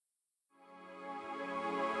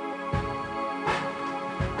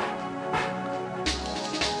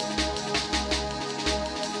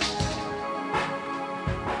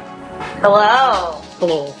Hello.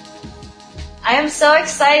 Hello. I am so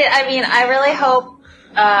excited. I mean, I really hope,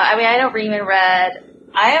 I know Reeman read.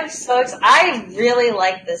 I am so excited. I really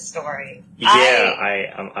like this story.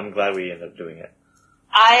 Yeah, I'm glad we ended up doing it.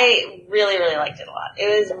 I really, really liked it a lot. It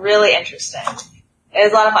was really interesting. It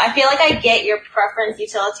was a lot of fun. I feel like I get your preference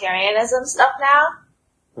utilitarianism stuff now.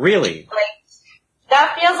 Really? Like,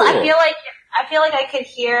 that feels, cool. I feel like I could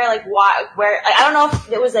hear, like, where, like, I don't know if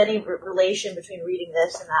there was any relation between reading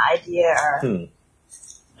this and that idea or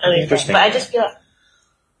anything, but I just feel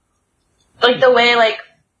like the way, like,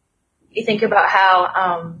 you think about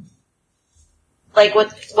how, like,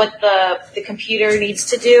 what the computer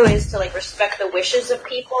needs to do is to, like, respect the wishes of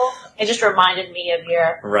people. It just reminded me of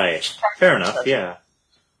your... Right. Fair enough, yeah.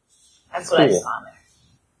 That's what I saw there.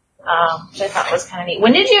 Which I thought was kind of neat.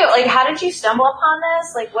 When did you, like, how did you stumble upon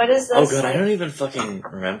this? Like, what is this? Oh god, I don't even fucking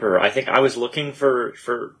remember. I think I was looking for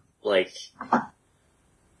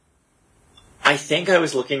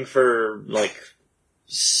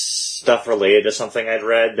stuff related to something I'd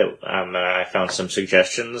read that, I found some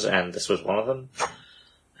suggestions, and this was one of them.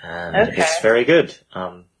 And it's very good.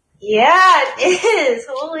 Yeah, it is!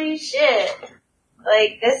 Holy shit.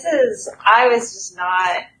 Like, I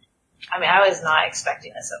was not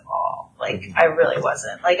expecting this at all. Like, I really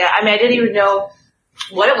wasn't. Like, I didn't even know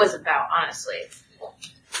what it was about, honestly.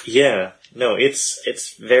 Yeah. No,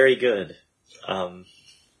 it's very good.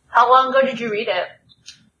 How long ago did you read it?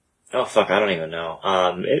 Oh fuck, I don't even know.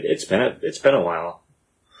 It's been a while.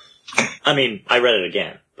 I mean, I read it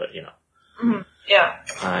again, but you know. Mm-hmm. Yeah.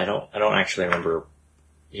 I don't actually remember,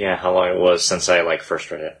 how long it was since I, like, first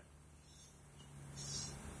read it.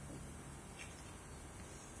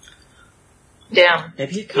 Damn.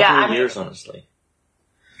 Maybe a couple of years, honestly.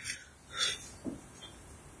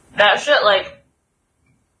 That shit, like,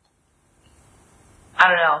 I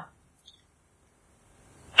don't know.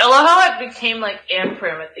 I love how it became, like, Anne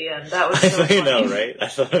Prim at the end. That was so funny. I know, right? I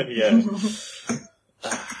thought, yeah.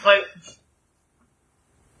 Like,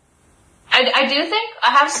 I do think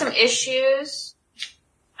I have some issues.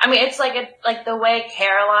 I mean, it's like the way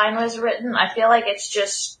Caroline was written, I feel like it's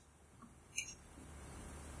just,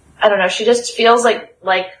 I don't know, she just feels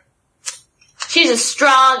like she's a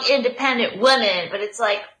strong, independent woman, but it's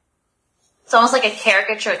like, it's almost like a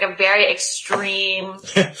caricature, like a very extreme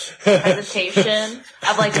presentation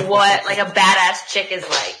of like what like a badass chick is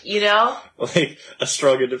like, you know? Like a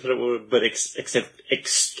strong, independent woman, but except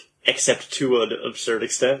to an absurd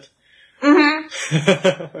extent. Mm-hmm.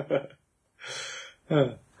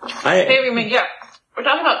 Yeah, we're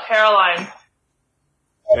talking about Caroline.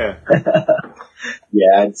 Yeah.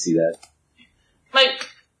 Yeah, I'd see that. Like,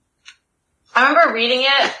 I remember reading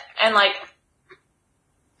it, and like,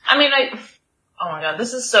 I mean, like, oh my god,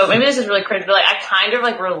 maybe this is really crazy, but like, I kind of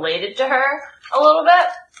like related to her a little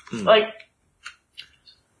bit. Like,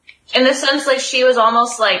 in the sense, like, she was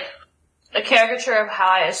almost like a caricature of how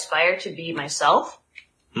I aspire to be myself.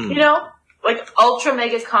 You know? Like, ultra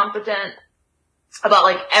mega competent about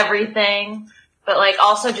like everything, but like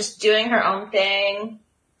also just doing her own thing,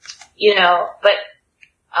 you know, but,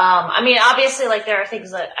 I mean, obviously, like, there are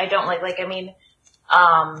things that I don't like,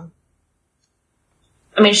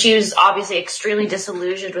 she was obviously extremely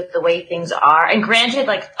disillusioned with the way things are, and granted,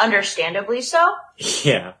 like, understandably so.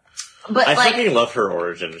 Yeah. But I fucking love her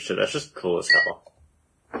origin shit. That's just cool as hell.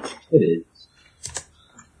 It is.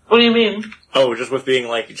 What do you mean? Oh, just with being,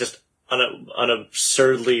 like, just an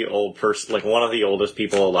absurdly old person, like, one of the oldest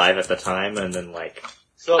people alive at the time, and then, like...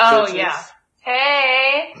 Yeah.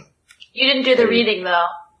 Hey! You didn't do the reading, though.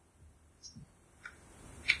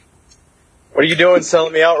 What are you doing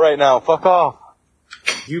selling me out right now? Fuck off.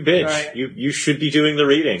 You bitch. Right. You should be doing the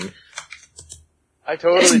reading. I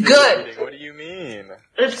totally do the reading. What do you mean?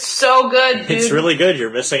 It's so good, dude. It's really good. You're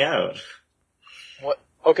missing out. What?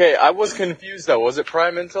 Okay, I was confused, though. Was it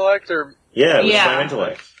Prime Intellect, or... Yeah, it was Prime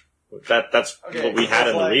Intellect. That's what we had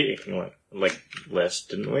in the reading, like, list,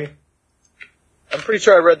 didn't we? I'm pretty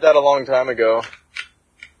sure I read that a long time ago.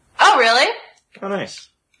 Oh, really? Oh, nice.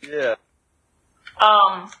 Yeah.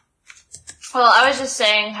 Well, I was just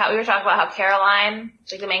saying how we were talking about how Caroline,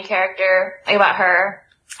 like the main character, like about her.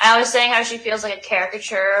 I was saying how she feels like a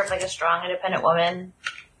caricature of like a strong, independent woman.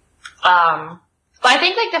 But I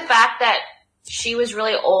think like the fact that she was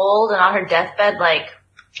really old and on her deathbed, like,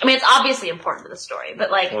 I mean, it's obviously important to the story,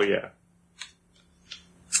 but like, oh yeah.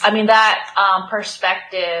 I mean, that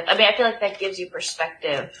perspective. I mean, I feel like that gives you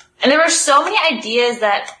perspective. And there were so many ideas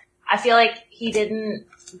that I feel like he didn't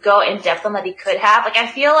go in depth on that he could have. Like, I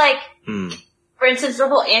feel like, for instance, the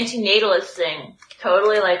whole antinatalist thing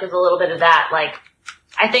totally, like, was a little bit of that. Like,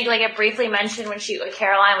 I think like it briefly mentioned when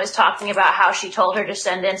Caroline was talking about how she told her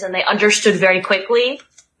descendants and they understood very quickly.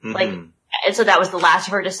 Mm-hmm. Like, and so that was the last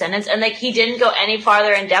of her descendants. And like he didn't go any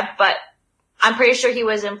farther in depth, but I'm pretty sure he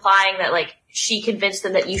was implying that like she convinced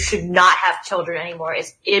them that you should not have children anymore.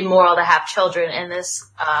 It's immoral to have children in this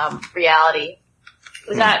reality.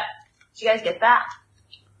 Did you guys get that?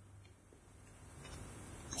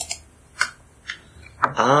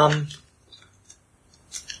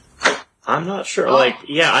 I'm not sure. Like,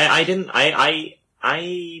 yeah, I didn't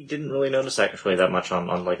really notice actually that much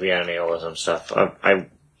on like the animalism stuff.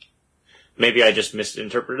 Maybe I just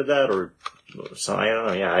misinterpreted that, or so I don't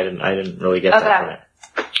know. Yeah, I didn't really get that from it.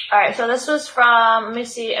 All right, so this was from, let me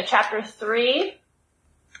see, chapter 3.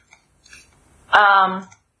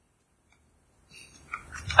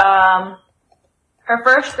 Her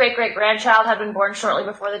first great-great-grandchild had been born shortly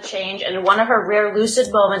before the change, and in one of her rare lucid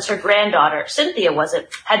moments, her granddaughter, Cynthia was it,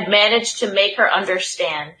 had managed to make her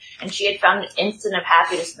understand, and she had found an instant of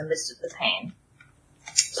happiness in the midst of the pain.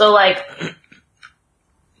 So, like...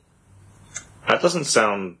 That doesn't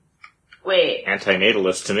sound... Wait.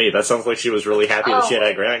 Antinatalist to me. That sounds like she was really happy that she had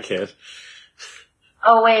a grandkid.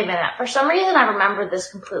 Oh, wait a minute. For some reason, I remembered this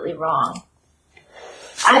completely wrong.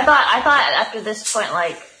 I thought after this point,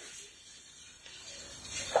 like...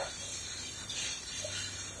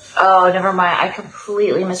 Oh, never mind. I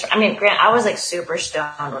completely I mean, I was like super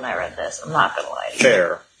stoned when I read this. I'm not gonna lie to you.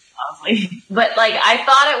 Fair. But like, I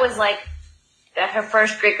thought it was like that her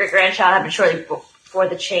first great-great-grandchild had been shortly before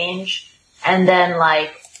the change. And then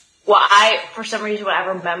like, for some reason what I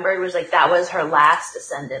remembered was like that was her last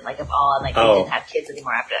descendant, like of all, and like they didn't have kids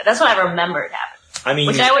anymore after that. That's what I remembered happened. I mean,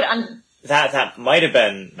 which I would that might have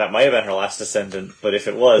been her last descendant, but if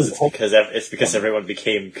it was, it's because everyone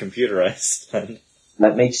became computerized then.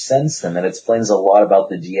 That makes sense then. That explains a lot about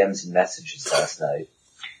the DM's messages last night.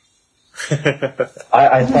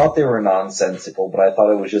 I thought they were nonsensical, but I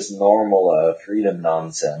thought it was just normal freedom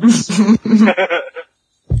nonsense.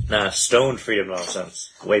 Nah, stoned freedom nonsense.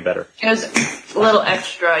 Way better. It was a little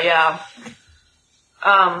extra, yeah.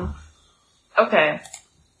 Okay.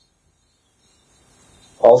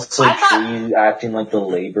 Also, Tree acting like the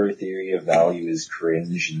labor theory of value is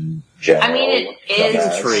cringe in general. I mean, it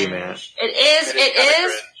is Tree, man. It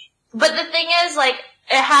is. But the thing is, like,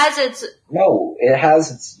 it has its... No, it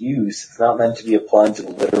has its use. It's not meant to be applied to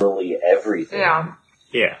literally everything. Yeah.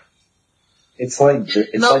 Yeah. It's like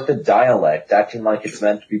the dialect. Acting like it's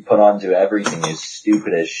meant to be put onto everything is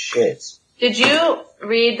stupid as shit. Did you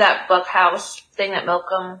read that Bookhouse thing that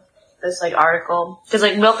Milcom... This like article, because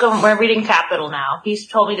like Milcom, we're reading Capital now. He's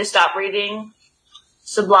told me to stop reading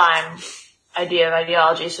Sublime Idea of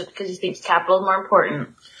Ideology, so because he thinks Capital is more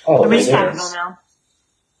important. Oh, we're reading Capital now.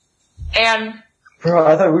 And bro,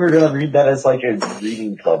 I thought we were gonna read that as like a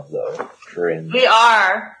reading club, though. Cringe. We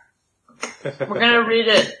are. We're gonna read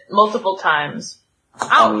it multiple times.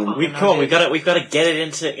 We've gotta get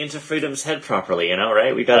it into Freedom's head properly, you know,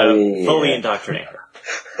 right? We gotta fully indoctrinate her.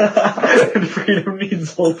 Freedom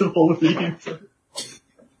needs multiple readings.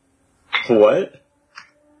 What?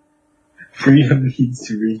 Freedom needs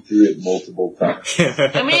to read through it multiple times.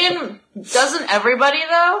 I mean, doesn't everybody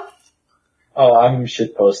though? Oh, I'm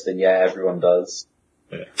shitposting. Yeah, everyone does.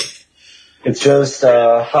 Yeah. It's just,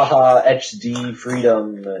 haha, HD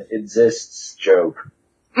freedom exists joke.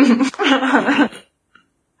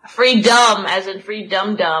 Free dumb, as in free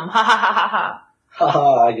dum dum. Ha ha ha ha ha.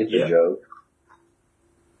 Haha, I get the joke.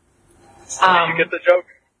 Did you get the joke?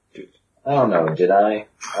 I don't know, did I?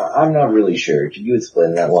 I'm not really sure. Can you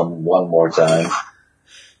explain that one more time?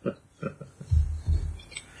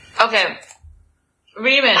 Okay.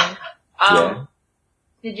 Riemann, Yeah.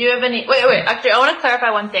 did you have any... Wait, actually, I want to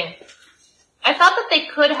clarify one thing. I thought that they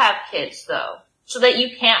could have kids, though. So that you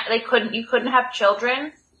couldn't have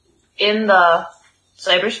children in the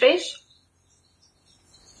cyberspace?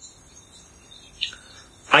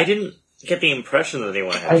 I didn't get the impression that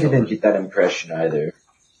anyone had I children. didn't get that impression either.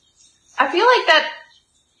 I feel like that...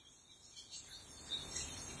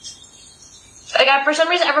 Like, for some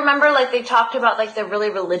reason, I remember, like, they talked about, like, the really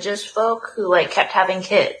religious folk who, like, kept having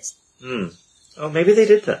kids. Oh, maybe they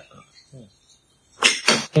did that.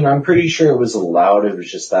 You know, I'm pretty sure it was allowed, it was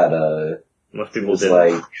just that, Most it people was did.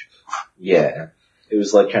 like, yeah, it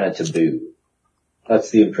was like kind of taboo. That's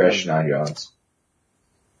the impression I got.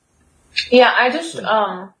 Yeah, I just,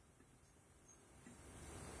 I'm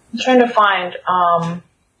trying to find, I'm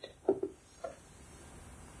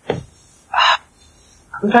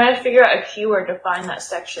trying to figure out a keyword to find that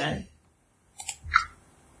section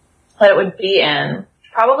that it would be in.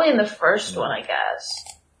 Probably in the first one, I guess.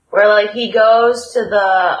 Where, like, he goes to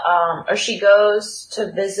the, or she goes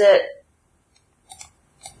to visit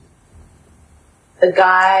the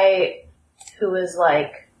guy who was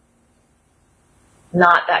like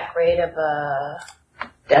not that great of a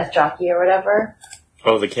death jockey or whatever.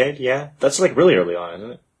 Oh, the kid? Yeah. That's like really early on,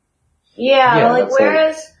 isn't it? Yeah, like where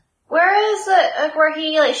is it, like where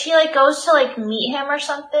he, like, she like goes to like meet him or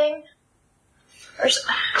something? Or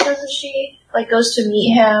doesn't she? Like goes to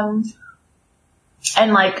meet him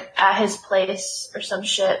and like at his place or some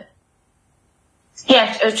shit.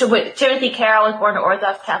 Yeah, Timothy Carroll was born to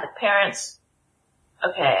Orthodox Catholic parents.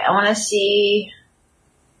 Okay, I want to see.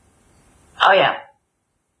 Oh yeah.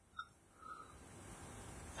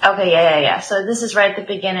 Okay, yeah. So this is right at the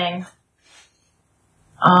beginning.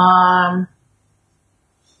 Let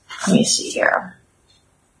me see here.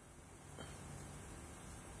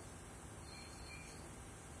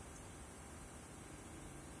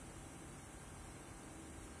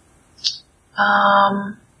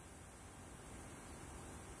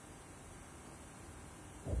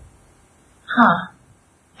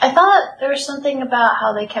 I thought there was something about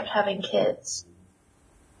how they kept having kids.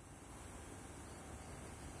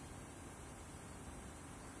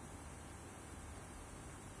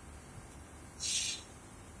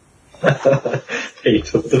 Hey,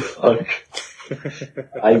 what the fuck?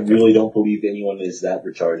 I really don't believe anyone is that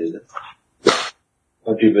retarded.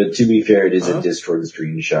 Okay, but to be fair, it is a Discord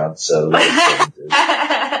screenshot, so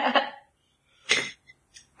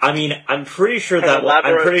I mean, I'm pretty sure that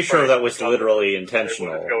was literally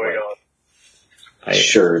intentional. What is going on?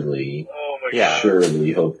 Surely. Oh my Yeah. god.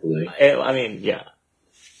 Surely, hopefully. I mean, yeah.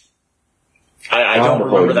 I don't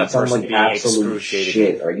remember that person like being absolute excruciating.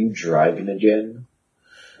 shit. Are you driving again?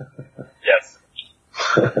 Yes.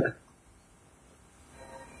 When am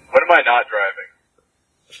I not driving?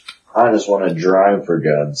 I just want to drive for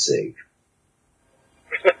God's sake.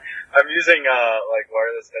 I'm using, like,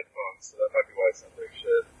 wireless headphones, so that might be why it sounds like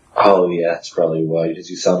shit. Oh yeah, that's probably why, because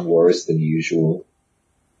you sound worse than usual.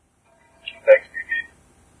 Thanks, BB.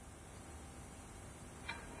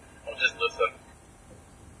 I'll just listen.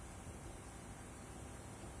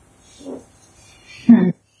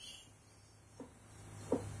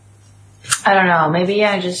 I don't know. Maybe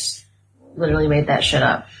I just literally made that shit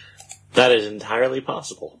up. That is entirely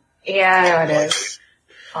possible. Yeah, I know it is.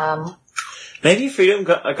 Maybe Freedom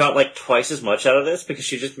got like twice as much out of this because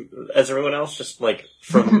she just, as everyone else, just like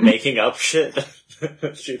from making up shit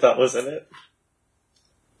she thought was in it.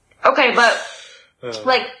 Okay, but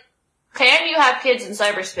like, can you have kids in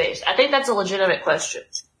cyberspace? I think that's a legitimate question.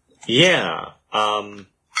 Yeah. And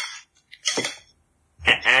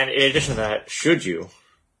in addition to that, should you?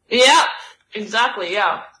 Yeah, exactly.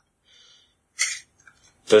 Yeah.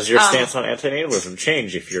 Does your stance on antinatalism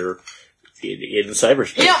change if you're in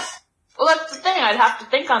cyberspace? Yeah. Well, that's the thing. I'd have to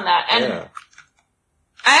think on that. And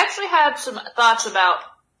I actually had some thoughts about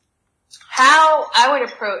how I would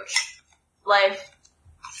approach life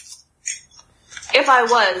if I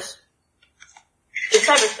was in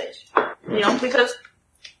cyberspace. You know, because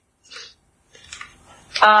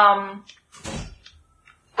I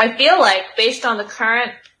feel like based on the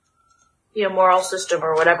current, moral system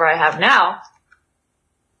or whatever I have now,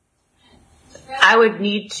 I would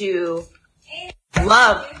need to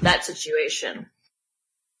love that situation.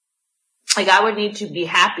 Like, I would need to be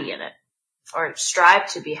happy in it. Or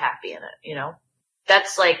strive to be happy in it,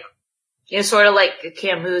 That's like, sort of like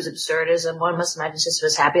Camus' absurdism. One must imagine just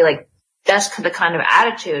was happy. Like, that's the kind of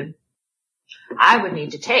attitude I would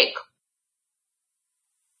need to take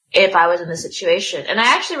if I was in this situation. And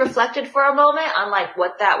I actually reflected for a moment on, like,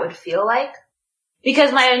 what that would feel like.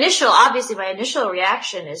 Because my initial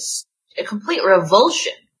reaction is a complete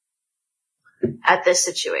revulsion at this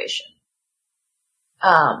situation.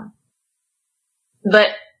 But,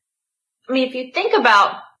 I mean, if you think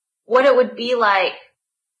about what it would be like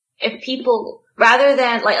if people, rather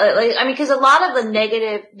than, because a lot of the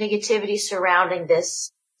negativity surrounding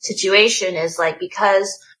this situation is, like,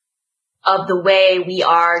 because of the way we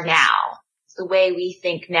are now, the way we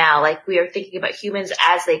think now. Like, we are thinking about humans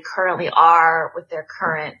as they currently are with their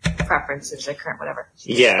current preferences, their current whatever.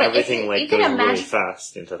 Yeah, but everything, you goes imagine, really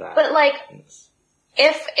fast into that. But, like,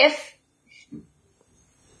 if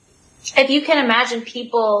you can imagine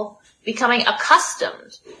people becoming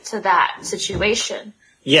accustomed to that situation.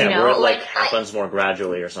 Yeah, where it happens more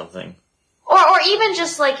gradually or something. Or even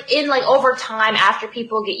just over time after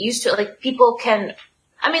people get used to it, people can,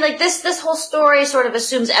 this whole story sort of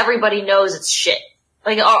assumes everybody knows it's shit.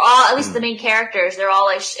 Or at least the main characters, they're all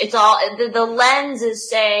like, the lens is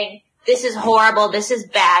saying, this is horrible, this is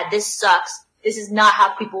bad, this sucks. This is not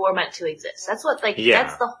how people were meant to exist. That's what,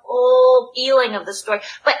 that's the whole feeling of the story.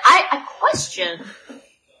 But I question,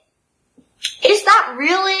 is that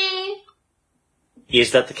really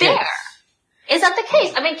is that the case? fair? Is that the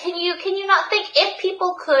case? I mean, can you not think if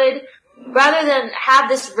people could, rather than have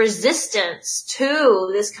this resistance to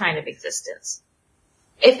this kind of existence,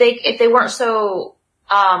 if they weren't so,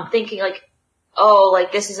 thinking like, oh,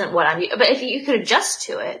 like this isn't what I'm, but if you could adjust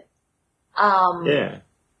to it, Yeah.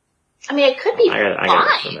 I mean, it could be I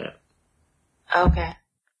got it fine. Okay.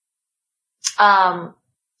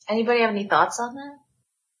 Anybody have any thoughts on that?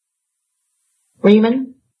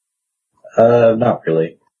 Riemann? Not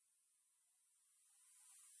really.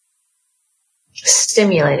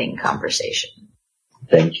 Stimulating conversation.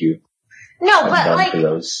 Thank you. No, I'm but done like, for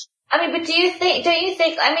those. I mean, but do you think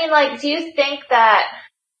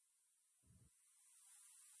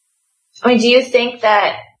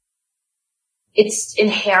that, it's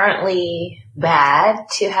inherently bad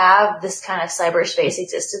to have this kind of cyberspace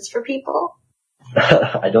existence for people?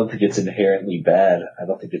 I don't think it's inherently bad. I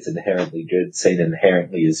don't think it's inherently good. Saying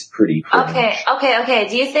inherently is pretty cringe. Okay.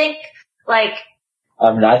 Do you think, like...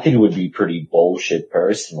 I mean, I think it would be pretty bullshit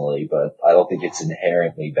personally, but I don't think it's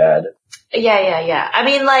inherently bad. Yeah. I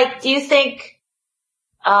mean, like, do you think,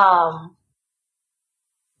 I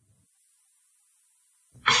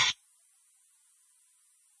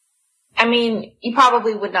mean, you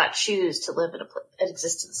probably would not choose to live in an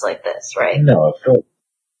existence like this, right? No, of course.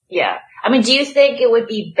 Yeah. I mean, do you think it would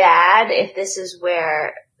be bad if this is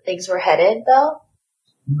where things were headed, though?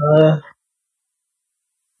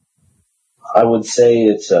 I would say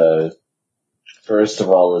it's, first of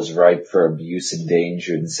all, is ripe for abuse and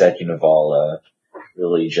danger, and second of all,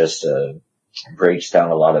 really just, breaks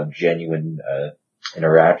down a lot of genuine,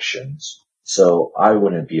 interactions. So I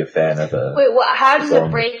wouldn't be a fan of Wait, how does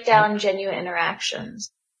it break down genuine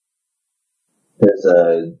interactions?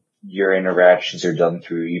 Because, your interactions are done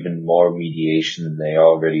through even more mediation than they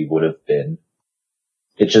already would have been.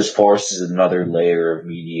 It just forces another layer of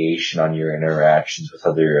mediation on your interactions with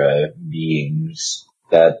other, beings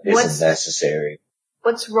that isn't necessary.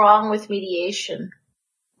 What's wrong with mediation?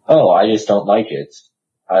 Oh, I just don't like it.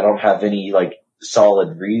 I don't have any,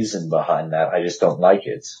 solid reason behind that. I just don't like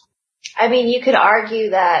it. I mean, you could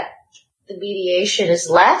argue that the mediation is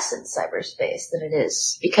less in cyberspace than it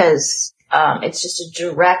is because it's just a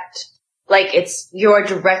direct, you're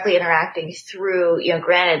directly interacting through,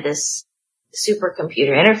 granted this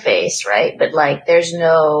supercomputer interface, right? But there's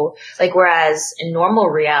no, whereas in normal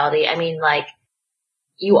reality, I mean,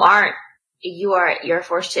 you're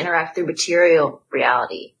forced to interact through material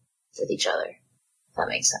reality with each other. If that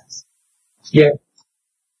makes sense. Yeah.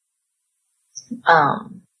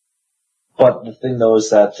 But the thing though is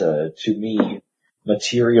that, to me,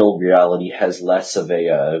 material reality has less of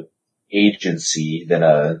a, agency than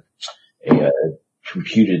a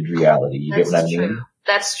computed reality. You get what I mean?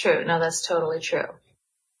 That's true. No, that's totally true.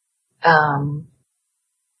 I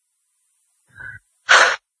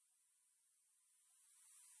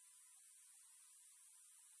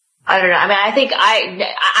don't know. I mean, I think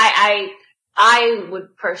I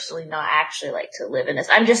would personally not actually like to live in this.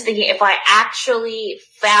 I'm just thinking if I actually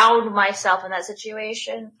found myself in that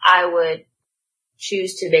situation, I would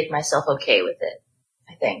choose to make myself okay with it,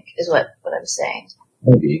 I think, is what I'm saying.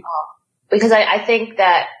 Maybe. Because I think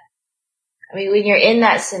that, I mean, when you're in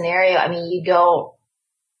that scenario, I mean, you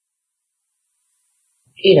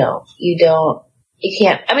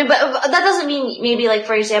can't, I mean, but that doesn't mean maybe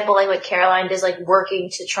for example, what Caroline does, working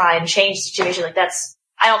to try and change the situation,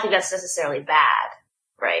 I don't think that's necessarily bad,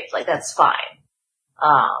 right? That's fine.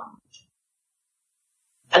 I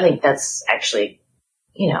think that's actually,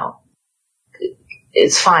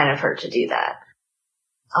 it's fine of her to do that.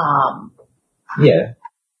 Yeah.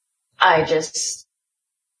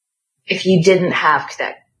 If you didn't have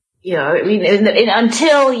that, I mean,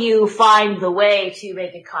 until you find the way to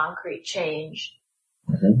make a concrete change,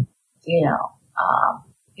 mm-hmm.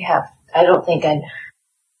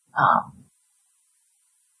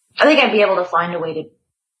 I think I'd be able to find a way to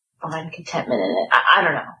find contentment in it. I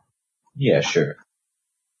don't know. Yeah, sure.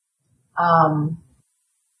 I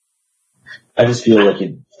just feel like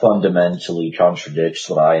it fundamentally contradicts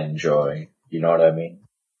what I enjoy. You know what I mean?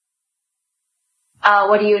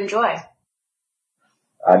 What do you enjoy?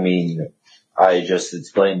 I mean, I just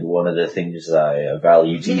explained one of the things I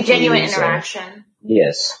value deeply. Genuine interaction.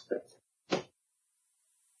 Yes.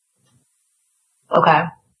 Okay.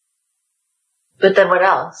 But then what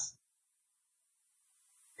else?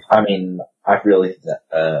 I mean, I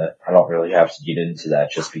don't really have to get into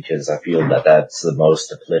that just because I feel that that's the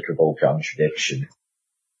most applicable contradiction.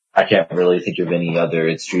 I can't really think of any other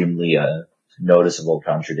extremely, noticeable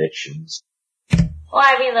contradictions. Well,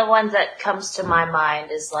 I mean, the one that comes to my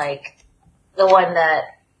mind is the one that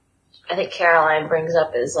I think Caroline brings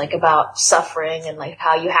up is about suffering and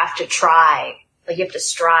how you have to try like you have to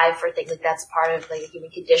strive for things, like that's part of like a human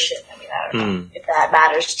condition. I mean, I don't know if that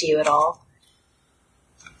matters to you at all.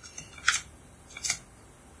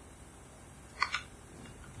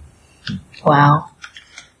 Wow.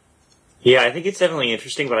 Yeah, I think it's definitely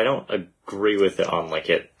interesting, but I don't agree with it on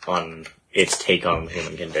its take on the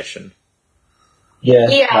human condition. Yeah,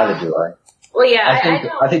 Yeah. neither do I. Well, yeah,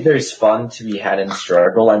 I think there's fun to be had in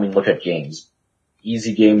struggle. I mean, look at games.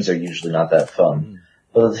 Easy games are usually not that fun.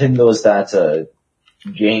 But the thing though is that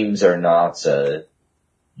games are not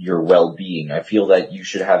your well-being. I feel that you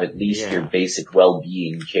should have at least your basic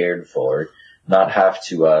well-being cared for, not have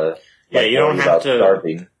to you don't have about to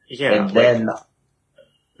starving. Yeah, and then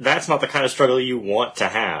that's not the kind of struggle you want to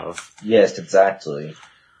have. Yes, exactly.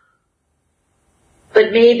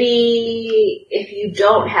 But maybe if you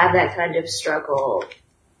don't have that kind of struggle,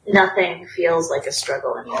 nothing feels like a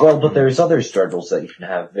struggle anymore. Well, but there's other struggles that you can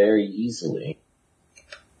have very easily.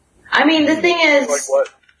 I mean, the thing is... Like what?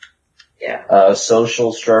 Yeah.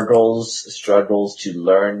 Social struggles to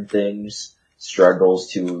learn things,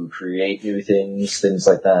 struggles to create new things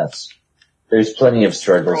like that. There's plenty of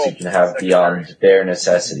struggles you can have beyond bare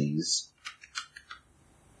necessities.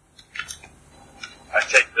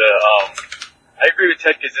 I agree with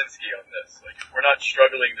Ted Kaczynski on this. Like, if we're not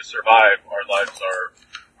struggling to survive, our lives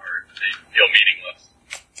they feel meaningless.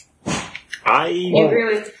 I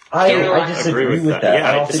disagree with that. Yeah,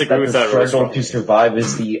 I don't think that the struggle to survive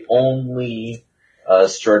is the only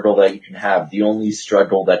struggle that you can have, the only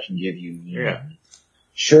struggle that can give you meaning. Yeah.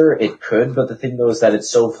 Sure, it could, but the thing though is that it's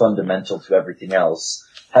so fundamental to everything else.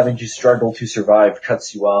 Having to struggle to survive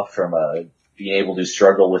cuts you off from being able to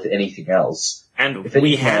struggle with anything else. And if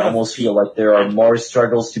anything, I almost feel like there are more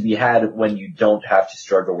struggles to be had when you don't have to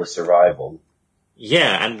struggle with survival.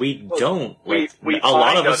 Yeah, and we don't. We a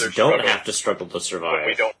lot of us don't struggles. have to struggle to survive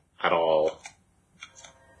we don't. at all.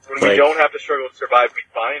 When we don't have to struggle to survive, we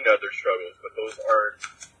find other struggles, but those aren't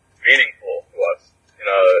meaningful to us in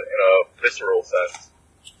a visceral sense.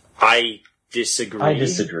 I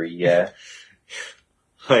disagree. Yeah.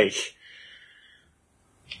 I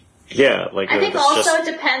think also it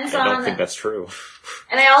depends on... I don't think that's true.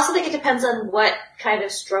 And I also think it depends on what kind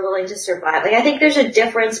of struggling to survive. Like, I think there's a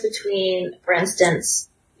difference between, for instance,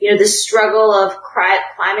 the struggle of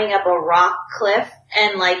climbing up a rock cliff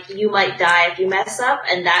and, like, you might die if you mess up,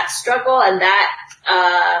 and that struggle and that,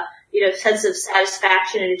 sense of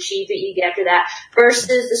satisfaction and achievement you get after that,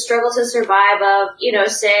 versus the struggle to survive of,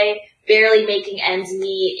 say, barely making ends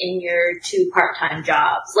meet in your 2 part-time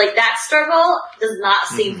jobs. Like, that struggle does not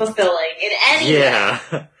seem fulfilling in any way. Yeah.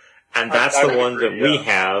 And that's the one that we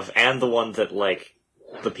have, and the one that, like,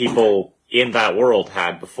 the people in that world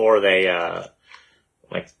had before they,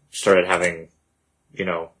 started having,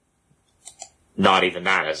 not even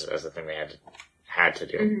that as a thing they had to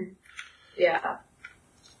do. Mm-hmm. Yeah.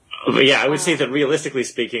 But yeah, I would say that realistically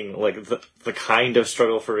speaking, like, the kind of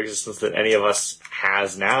struggle for existence that any of us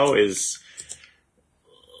has now is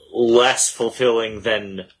less fulfilling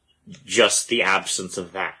than just the absence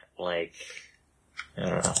of that. Like, I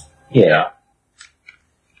don't know. Yeah.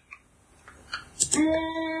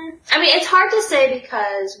 I mean, it's hard to say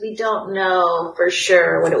because we don't know for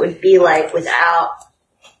sure what it would be like without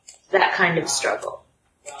that kind of struggle.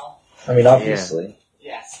 I mean, obviously.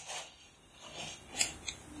 Yes.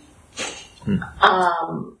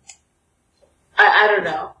 I don't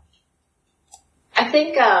know. I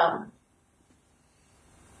think, oh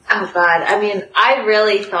god, I mean, I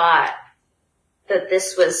really thought that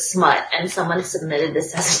this was smut and someone submitted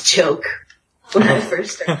this as a joke when I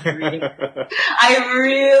first started reading it. I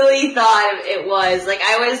really thought it was. Like,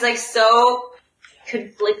 I was, like, so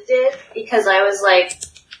conflicted because I was like,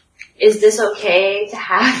 is this okay to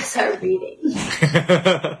have as our reading?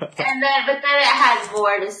 But then it had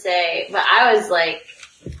more to say. But I was like,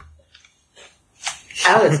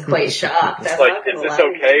 I was quite shocked. It's like, is this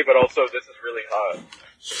okay? But also, this is really hot.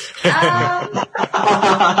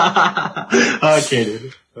 Okay,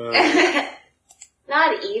 dude.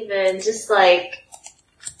 Not even, just like,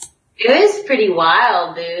 it was pretty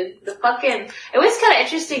wild, dude. It was kind of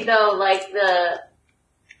interesting though, like the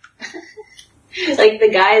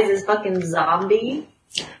guy is this fucking zombie.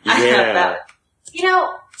 Yeah.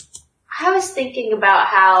 I was thinking about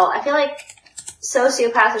how, I feel like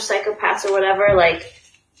sociopaths or psychopaths or whatever, like,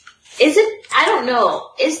 I don't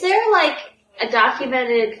know, is there like a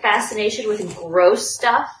documented fascination with gross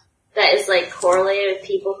stuff that is like correlated with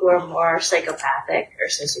people who are more psychopathic or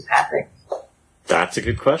sociopathic? That's a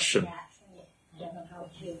good question.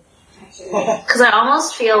 Because I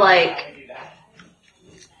almost feel like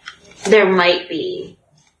there might be.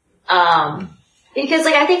 Because,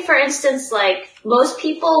 like, I think, for instance, like, most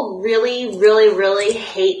people really, really, really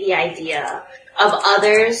hate the idea of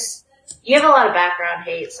others. You have a lot of background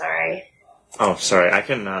hate, sorry. Oh, sorry.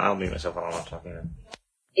 I'll mute myself when I'm not talking.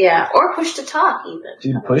 Yeah, or push to talk even.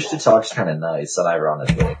 Dude, push to talk's kind of nice,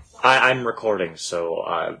 unironically. I'm recording, so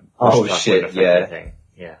oh shit, yeah. Anything.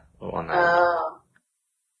 Yeah. On that.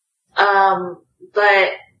 But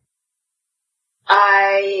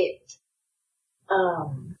I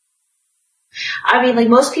mean, like,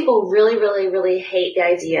 most people really, really, really hate the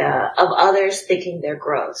idea of others thinking they're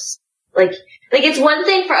gross. Like it's one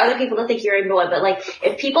thing for other people to think you're annoying, but like,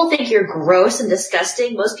 if people think you're gross and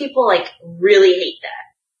disgusting, most people like really hate that.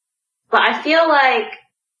 But I feel like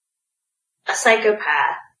a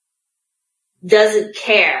psychopath doesn't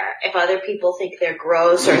care if other people think they're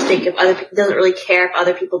gross, or doesn't really care if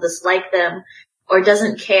other people dislike them, or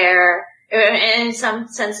doesn't care, and in some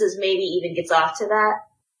senses maybe even gets off to that.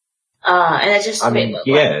 And it just,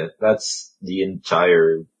 that's the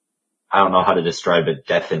entire, I don't know how to describe a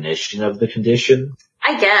definition of the condition.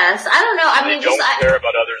 I guess. I don't know. I mean, they don't care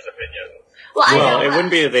about others' opinions. Well, it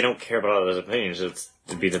wouldn't be that they don't care about others' opinions.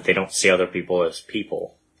 It'd be that they don't see other people as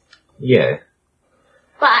people. Yeah.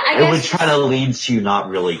 But I guess it would try to lead to not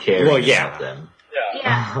really caring about them.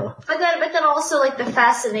 Yeah. But then also like the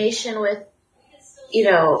fascination with,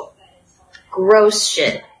 gross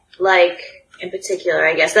shit. Like, in particular,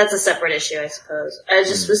 I guess. That's a separate issue, I suppose. I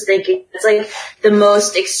just was thinking, it's like the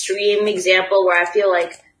most extreme example where I feel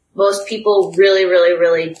like most people really, really,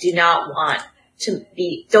 really don't want to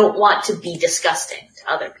be disgusting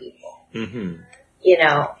to other people. Mm-hmm.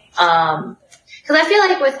 Cause I feel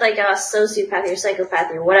like with like a sociopathy or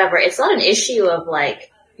psychopathy or whatever, it's not an issue of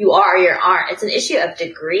like, you are or you aren't. It's an issue of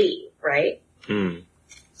degree, right? Mm.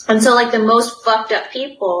 And so like the most fucked up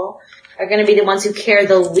people are going to be the ones who care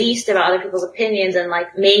the least about other people's opinions, and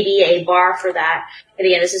like maybe a bar for that. And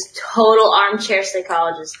again, this is total armchair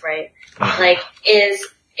psychologist, right? Like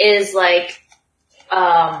is like,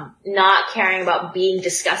 not caring about being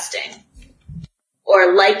disgusting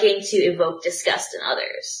or liking to evoke disgust in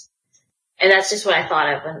others. And that's just what I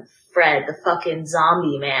thought of when Fred, the fucking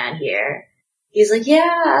zombie man here, he's like, yeah,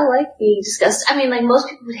 I like being disgusted. I mean, like, most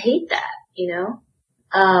people would hate that,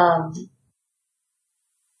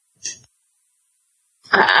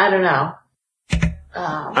 I don't know.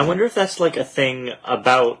 I wonder if that's like a thing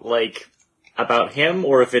about him,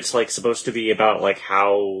 or if it's like supposed to be about like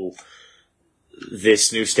how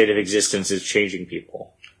this new state of existence is changing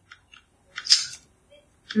people.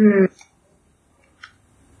 Hmm.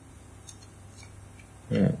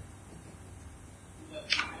 Yeah.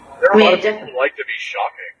 There are a lot of people who like to be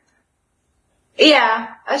shocking.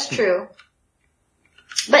 Yeah, that's true.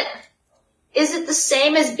 But is it the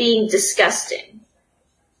same as being disgusting?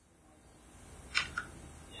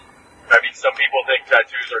 I mean, some people think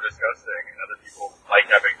tattoos are disgusting, and other people like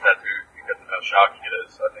having tattoos because of how shocking it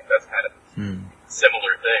is. So I think that's kind of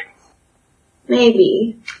similar things.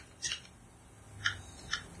 Maybe.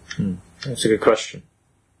 That's a good question.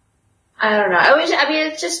 I don't know.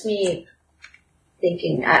 It's just me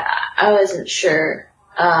thinking. I wasn't sure.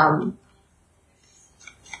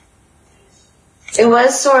 It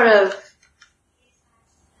was sort of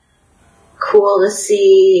cool to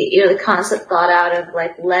see, the concept thought out of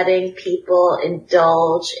like letting people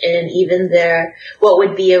indulge in even what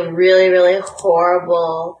would be a really, really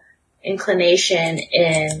horrible inclination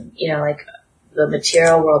in, like the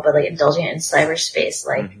material world, but like indulging it in cyberspace,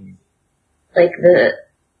 like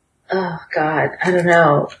oh god, I don't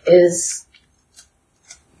know, is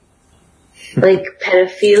like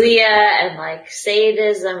pedophilia and like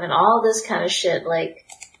sadism and all this kind of shit, like,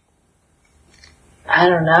 I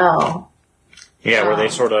don't know. Yeah,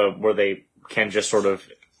 where they can just sort of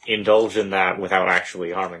indulge in that without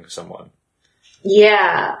actually harming someone.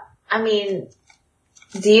 Yeah. I mean,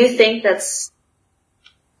 do you think that's,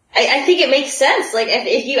 I think it makes sense. Like,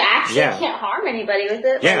 if you actually can't harm anybody with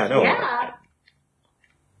it. Yeah,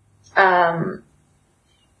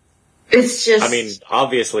 it's just. I mean,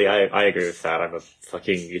 obviously I agree with that. I'm a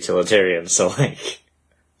fucking utilitarian, so like.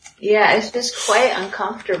 Yeah, it's just quite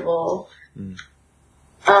uncomfortable.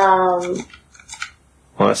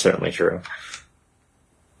 Well, that's certainly true.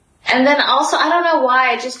 And then also, I don't know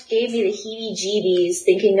why, it just gave me the heebie-jeebies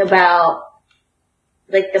thinking about,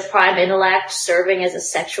 like, the Prime Intellect serving as a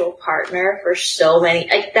sexual partner for so many,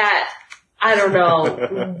 like that, I don't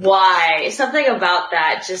know why. Something about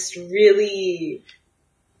that just really,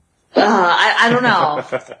 I don't know.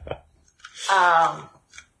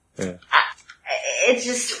 It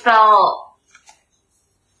just felt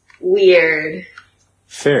weird.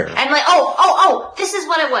 Fair. And like, this is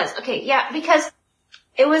what it was. Okay, yeah, because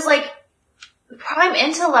it was like, Prime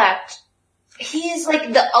Intellect he is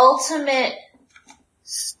like the ultimate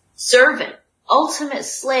servant, ultimate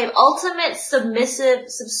slave, ultimate submissive,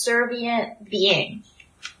 subservient being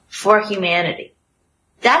for humanity.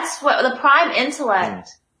 That's what the Prime Intellect,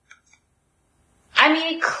 I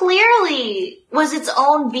mean, it clearly was its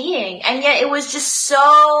own being, and yet it was just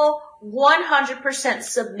so 100%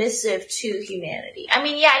 submissive to humanity. I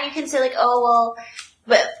mean, yeah, you can say like, oh well,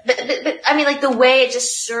 but I mean, like the way it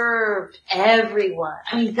just served everyone.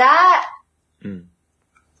 I mean, that,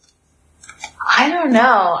 I don't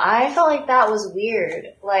know. I felt like that was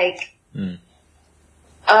weird. Like,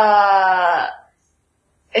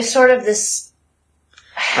 it's sort of this.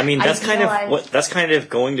 I mean, that's kind of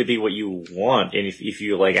going to be what you want, and if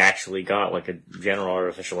you like actually got like a general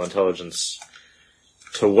artificial intelligence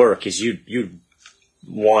to work, is you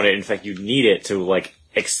want it. In fact, you need it to like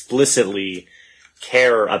explicitly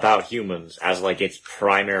care about humans as like its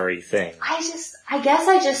primary thing. I guess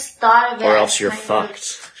I just thought of it. Or else you're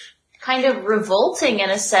fucked. Kind of revolting in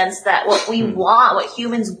a sense that what we want, what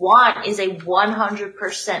humans want, is a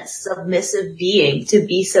 100% submissive being to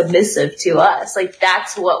be submissive to us. Like,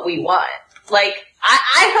 that's what we want. Like,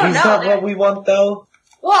 I don't know. Is that what we want, though?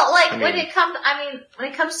 Well, like, when it comes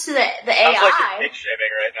to the AI. Sounds like you're dick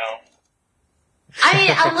shaming right now. I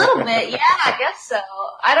mean, a little bit, yeah, I guess so.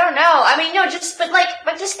 I don't know. I mean, no,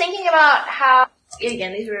 but just thinking about how,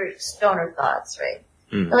 again, these were stoner thoughts, right?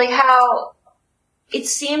 Like how it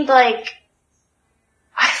seemed like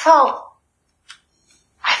I felt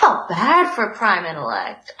bad for Prime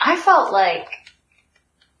Intellect. I felt like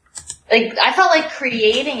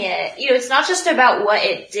creating it, you know, it's not just about what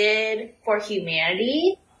it did for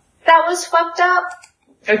humanity that was fucked up,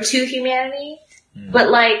 or to humanity, but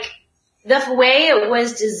like, the way it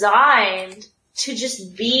was designed to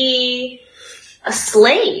just be a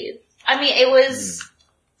slave. I mean, it was,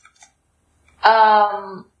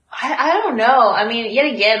 I don't know. I mean, yet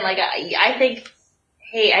again, like, I think,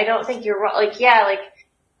 hey, I don't think you're wrong. Like, yeah, like,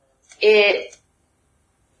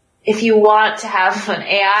 if you want to have an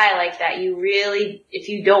AI like that, you really, if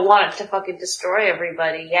you don't want it to fucking destroy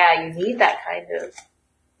everybody, yeah, you need that kind of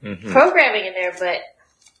programming in there, but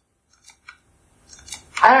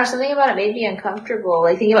I don't know, something about it made me uncomfortable.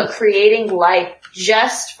 Like, thinking about creating life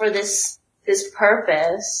just for this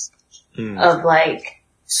purpose of, like,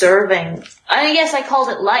 serving. I guess I called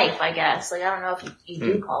it life, I guess. Like, I don't know if you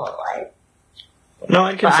do call it life. No,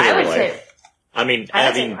 I'd consider it life. Say, I mean,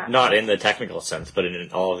 not in the technical sense, but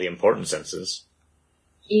in all of the important senses.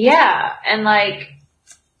 Yeah, and like,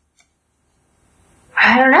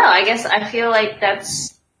 I don't know, I guess I feel like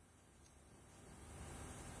that's,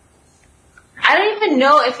 I don't even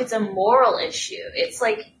know if it's a moral issue. It's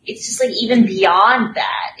just like even beyond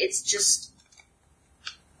that. It's just,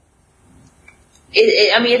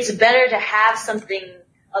 I mean, it's better to have something,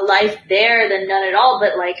 a life there than none at all,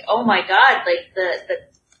 but like, oh my god, like the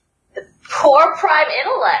poor Prime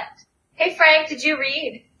Intellect. Hey Frank, did you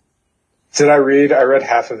read? Did I read? I read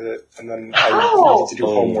half of it, and then I needed to do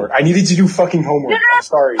homework. I needed to do fucking homework. No. I'm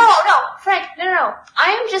sorry. No, Frank, no.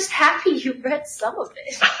 I am just happy you read some of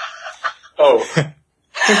it. Oh.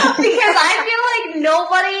 Because I feel like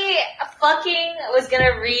nobody fucking was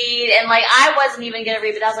gonna read, and like I wasn't even gonna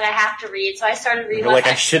read, but I was like, I have to read, so I started reading. Like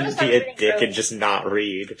I shouldn't be a dick and just not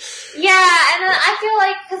read. Yeah, and then I feel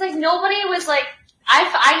like, cause like nobody was like, I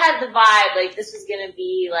had the vibe, like this was gonna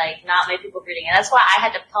be like not many people reading, and that's why I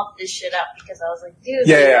had to pump this shit up, because I was like, dude.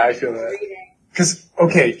 Yeah, I feel that. Cause,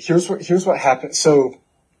 okay, here's what happened. So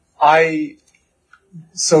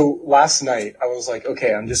last night I was like,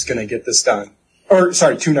 okay, I'm just gonna get this done. Or,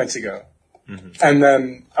 sorry, 2 nights ago. And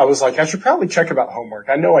then I was like, I should probably check about homework.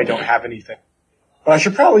 I know I don't have anything, but I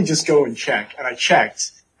should probably just go and check. And I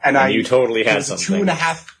checked, and you totally had something.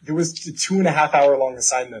 There was a 2.5 hour long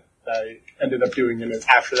assignment that I ended up doing, and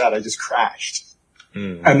after that I just crashed.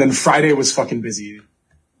 And then Friday was fucking busy.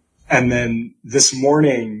 And then this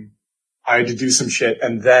morning I had to do some shit,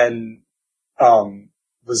 and then, I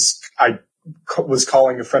was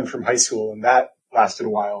calling a friend from high school, and that lasted a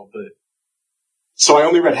while, but, so I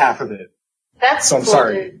only read half of it. That's so I'm cool,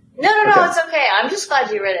 sorry. Dude. No, okay. It's okay. I'm just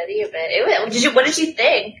glad you read any of it. What did you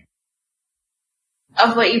think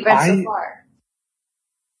of what you've read so far?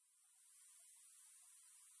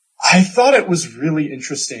 I thought it was really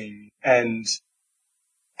interesting, and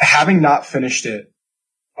having not finished it,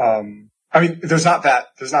 I mean, there's not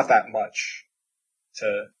that much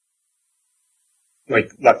to,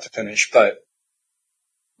 like, left to finish, but.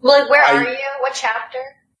 Well, like, where are you? What chapter?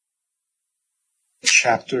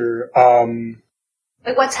 Like,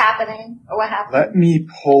 what's happening? Or what happened? Let me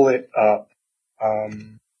pull it up.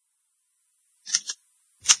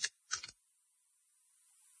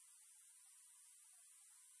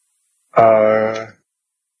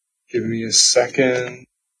 Give me a second.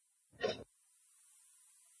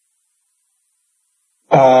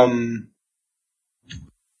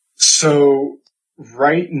 So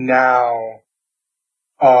right now,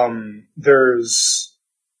 there's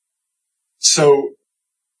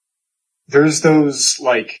those,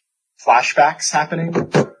 like, flashbacks happening.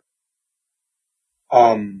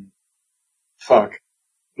 Fuck.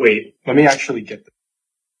 Wait, let me actually get them.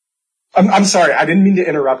 I'm sorry, I didn't mean to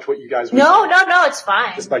interrupt what you guys were saying. No, it's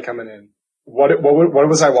fine. Just by coming in. What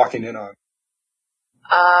was I walking in on?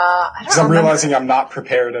 I don't Because I'm remember. realizing I'm not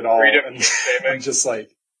prepared at all. Freedom And from shaming. I'm just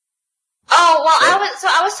like, Oh, well,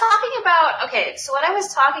 I was talking about, okay, so what I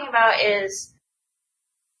was talking about is,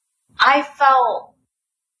 I felt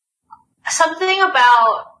something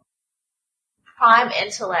about Prime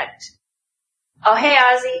Intellect. Oh, hey,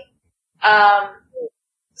 Ozzy.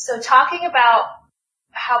 So talking about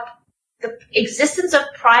how the existence of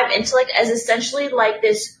Prime Intellect as essentially like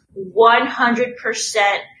this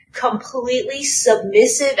 100% completely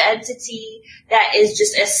submissive entity that is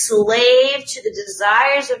just a slave to the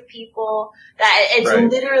desires of people, that it's Right.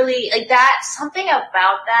 literally, like that, something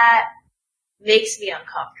about that makes me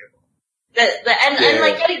uncomfortable. And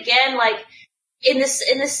like, yet again, like, in this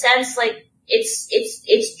sense, like,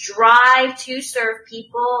 its drive to serve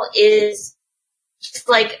people is just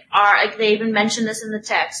like like they even mentioned this in the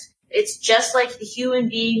text. It's just like the human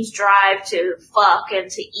being's drive to fuck and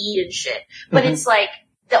to eat and shit. But it's like,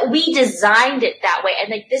 that we designed it that way. And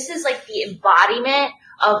like, this is like the embodiment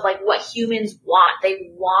of like what humans want. They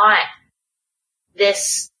want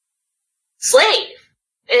this slave.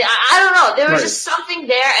 I don't know. There was just something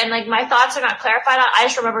there, and like my thoughts are not clarified. I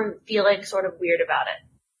just remember feeling sort of weird about it.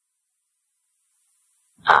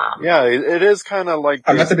 Yeah, it is kind of like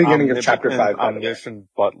I'm at the beginning of chapter 5. Omniscient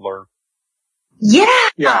butler.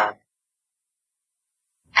 Yeah.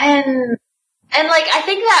 And like, I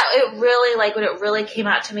think that it really, like, when it really came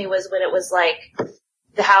out to me was when it was like,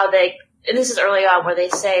 and this is early on where they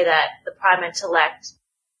say that the Prime Intellect,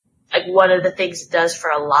 like, one of the things it does for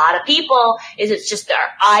a lot of people is it's just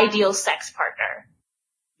their ideal sex partner.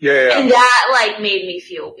 Yeah. And that, like, made me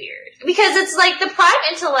feel weird. Because it's like, the Prime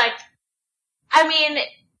Intellect, I mean,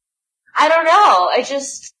 I don't know,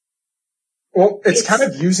 Well, it's kind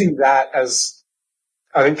of using that as,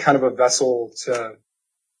 I think, kind of a vessel to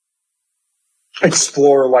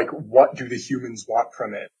explore, like, what do the humans want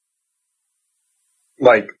from it?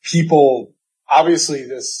 Like, people, obviously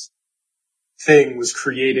this thing was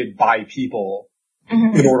created by people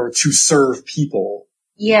in order to serve people.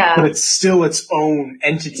 Yeah. But it's still its own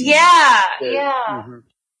entity. Yeah. Mm-hmm.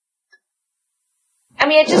 I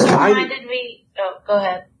mean, it just reminded me, go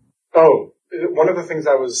ahead. Oh, one of the things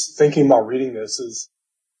I was thinking while reading this is,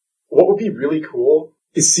 what would be really cool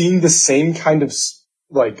is seeing the same kind of,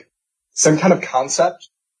 like, some kind of concept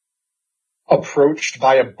approached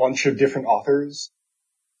by a bunch of different authors,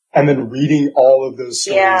 and then reading all of those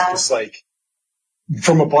stories just like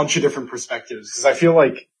from a bunch of different perspectives. Because I feel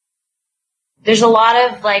like there's a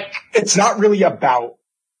lot of like, it's not really about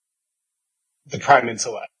the Prime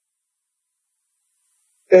Intellect.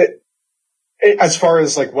 As far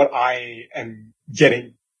as like what I am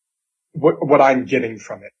getting, what I'm getting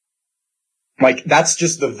from it, like that's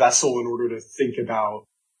just the vessel in order to think about.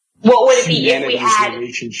 What would it be if we had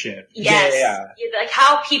relationship? Yes. Yeah. Like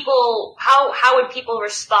how would people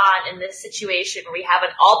respond in this situation where we have an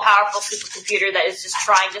all-powerful supercomputer that is just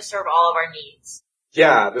trying to serve all of our needs?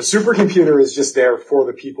 Yeah, the supercomputer is just there for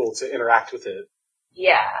the people to interact with it.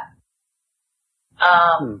 Yeah.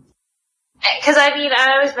 Cause I mean,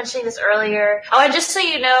 I was mentioning this earlier. Oh, and just so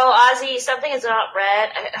you know, Ozzy, something is not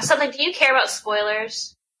read. Do you care about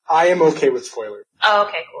spoilers? I am okay with spoilers. Oh,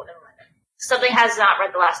 okay, cool. Never mind. Something has not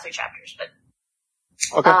read the last 3 chapters, but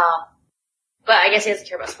Okay. But I guess he doesn't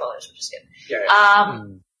care about spoilers, which is good. Yeah.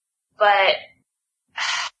 But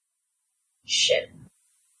shit.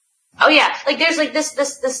 Oh yeah, like there's like this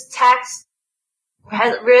text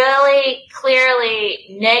has really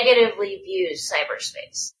clearly negatively views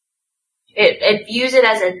cyberspace. It views it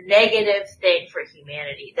as a negative thing for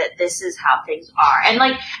humanity, that this is how things are. And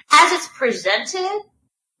like, as it's presented,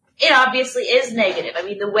 it obviously is negative. I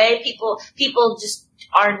mean, the way people just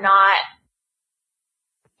are not,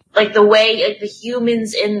 like the way like, the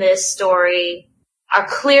humans in this story are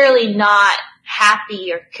clearly not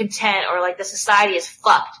happy or content, or like the society is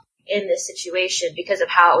fucked in this situation because of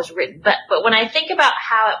how it was written. But when I think about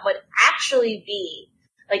how it would actually be,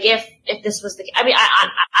 like if this was I mean,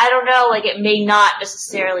 I don't know, like it may not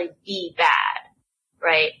necessarily be bad.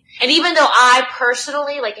 Right. And even though I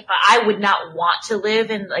personally, like if I would not want to live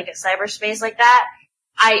in like a cyberspace like that,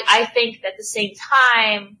 I think that at the same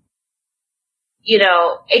time,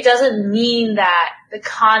 it doesn't mean that the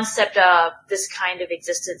concept of this kind of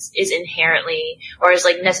existence is inherently or is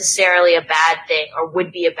like necessarily a bad thing or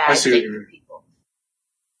would be a bad thing for people.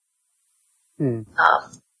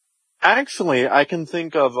 Actually, I can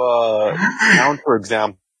think of a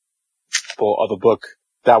counterexample of a book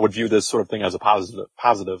that would view this sort of thing as a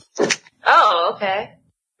positive. Oh, okay.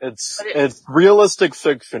 It's realistic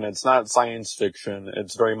fiction. It's not science fiction.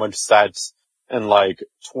 It's very much set in like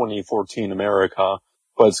 2014 America,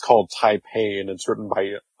 but it's called Taipei, and it's written by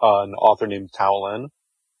an author named Tao Lin.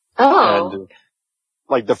 Oh. And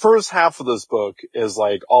like the first half of this book is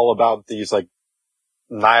like all about these like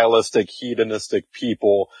nihilistic, hedonistic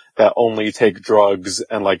people that only take drugs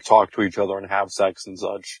and like talk to each other and have sex and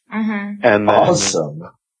such. Mm-hmm. And then, Awesome.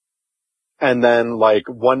 And then like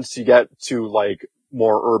once you get to like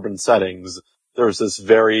more urban settings, there's this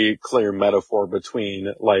very clear metaphor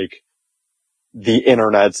between like the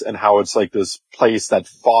internet and how it's like this place that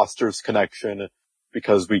fosters connection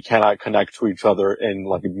because we cannot connect to each other in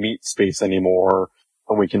like meat space anymore,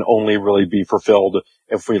 and we can only really be fulfilled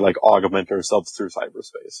if we like augment ourselves through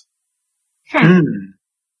cyberspace.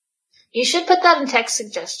 You should put that in text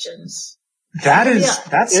suggestions.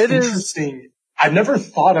 That's interesting. I've never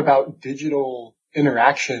thought about digital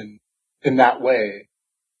interaction in that way.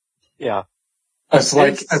 Yeah. As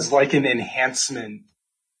like an enhancement.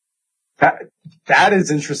 That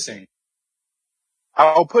is interesting.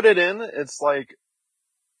 I'll put it in. It's like,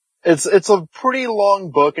 it's a pretty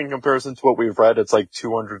long book in comparison to what we've read. It's like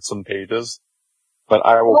 200 some pages, but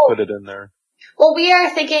I will put it in there. Well, we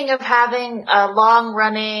are thinking of having a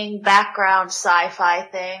long-running background sci-fi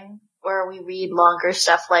thing where we read longer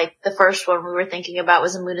stuff. Like the first one we were thinking about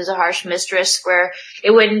was A Moon is a Harsh Mistress, where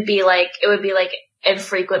it would be like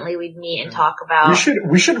infrequently we'd meet and talk about.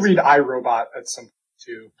 We should read iRobot at some point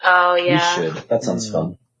too. Oh yeah. We should. That sounds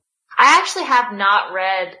fun. I actually have not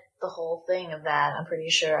read the whole thing of that, I'm pretty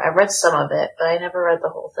sure. I've read some of it, but I never read the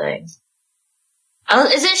whole thing.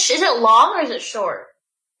 Is it long or is it short?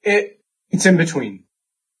 It's in between.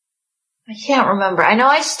 I can't remember. I know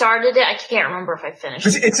I started it. I can't remember if I finished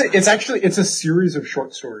it. It's a series of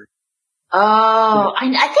short stories. Oh, I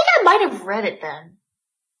think I might have read it then.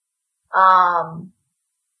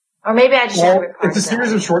 Or maybe I just never It's a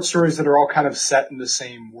series of short stories that are all kind of set in the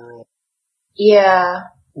same world. Yeah.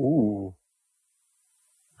 Ooh.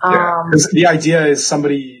 Yeah. 'Cause the idea is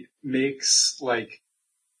somebody makes like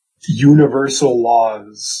universal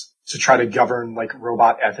laws to try to govern like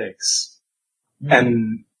robot ethics.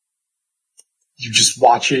 And you just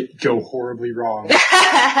watch it go horribly wrong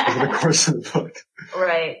over the course of the book.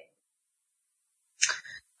 Right.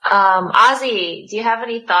 Ozzy, do you have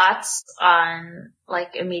any thoughts on,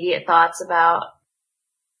 like, immediate thoughts about,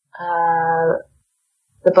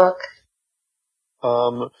 the book?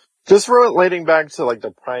 Just relating back to like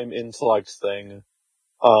the prime intellect thing,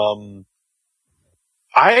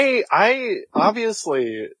 I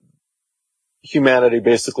obviously humanity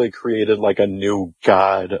basically created like a new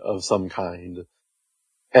god of some kind.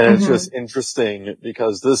 And it's just interesting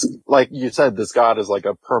because this, like you said, this god is like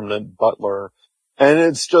a permanent butler. And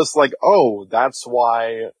it's just like, oh, that's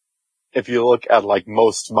why if you look at like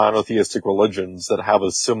most monotheistic religions that have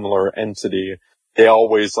a similar entity, they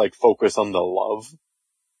always like focus on the love.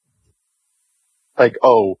 Like,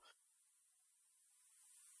 oh,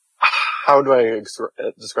 how do I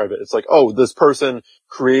describe it? It's like, oh, this person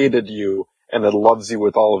created you and it loves you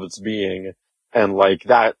with all of its being. And like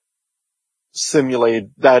that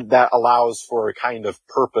that allows for a kind of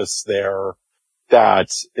purpose there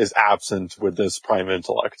that is absent with this prime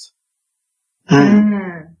intellect.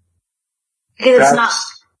 Because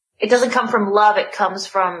it doesn't come from love, it comes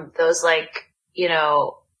from those like,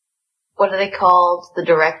 what are they called?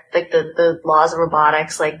 The laws of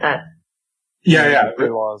robotics, like that. Yeah. 3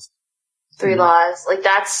 laws. 3 laws. Like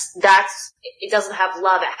that's, it doesn't have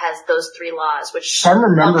love, it has those 3 laws, which. If I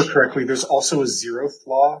remember correctly, there's also a 0th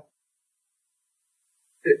law.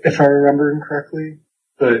 If I remember correctly.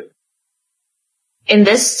 But. In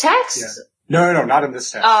this text? Yeah. No, not in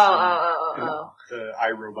this text. Oh. The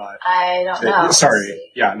iRobot. I don't know.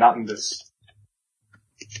 Sorry. Yeah, not in this.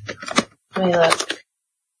 Let me look.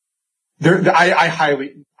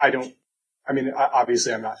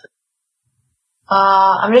 Obviously I'm not.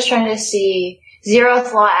 I'm just trying to see.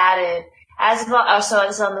 0th law added. Asimov, so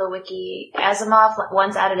it's on the wiki. Asimov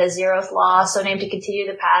once added a 0th law, so named to continue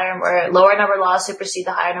the pattern where lower numbered laws supersede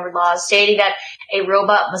the higher numbered laws, stating that a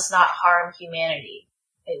robot must not harm humanity.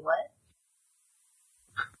 Wait, what?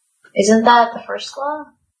 Isn't that the first law?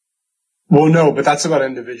 Well, no, but that's about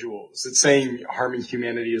individuals. It's saying harming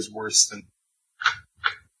humanity is worse than.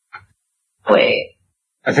 Wait.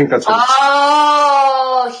 I think that's what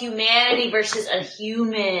Oh, humanity versus a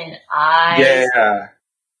human. Yeah.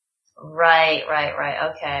 Right.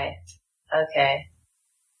 Okay.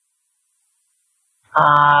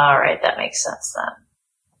 Alright, that makes sense then.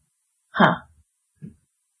 Huh.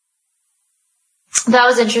 That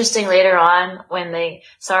was interesting later on when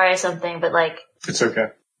but like, It's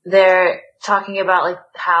okay. they're talking about like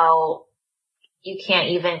how you can't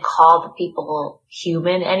even call the people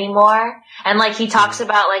human anymore. And like he talks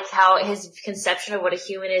about like how his conception of what a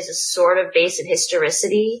human is sort of based in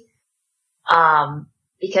historicity.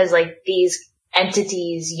 Because like these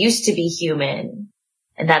entities used to be human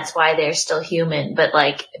and that's why they're still human. But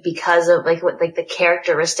like because of like what like the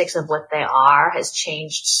characteristics of what they are has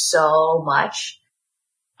changed so much.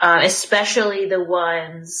 Especially the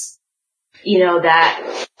ones,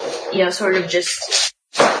 that, sort of just,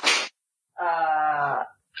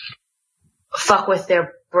 fuck with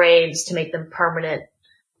their brains to make them permanent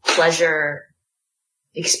pleasure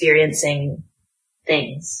experiencing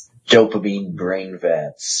things. Dopamine brain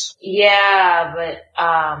vats. Yeah, but,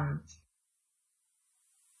 I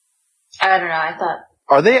don't know, I thought.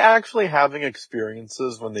 Are they actually having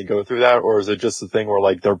experiences when they go through that, or is it just a thing where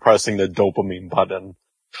like they're pressing the dopamine button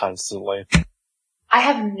constantly? I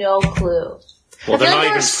have no clue. Well, they're not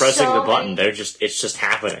even pressing the button. It's just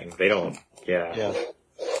happening. They don't, yeah.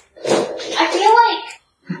 I feel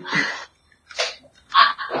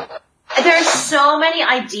like there's so many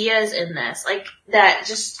ideas in this, like, that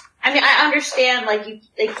just, I understand,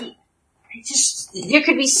 there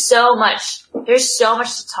could be so much, there's so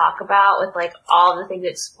much to talk about with, like, all the things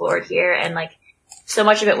explored here, and, like, so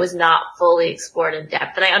much of it was not fully explored in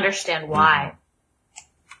depth, and I understand why.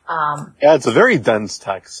 Yeah, it's a very dense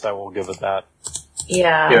text, I will give it that.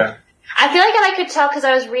 Yeah. I feel like I could tell because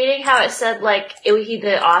I was reading how it said, like,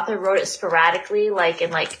 the author wrote it sporadically, like,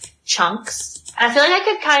 in, like, chunks. And I feel like I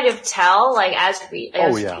could kind of tell, like, as reading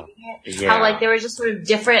it, how, like, there was just sort of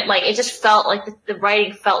different, like, it just felt like the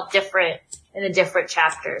writing felt different in the different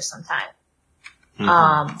chapters sometimes.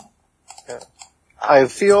 I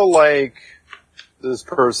feel like this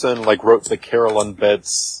person, like, wrote the Carolyn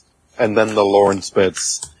bits and then the Lawrence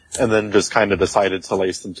bits and then just kind of decided to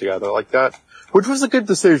lace them together like that. Which was a good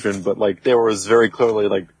decision, but, like, there was very clearly,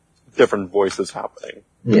 like, different voices happening.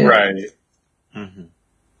 Yeah. Right. Mm-hmm.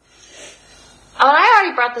 Oh, and I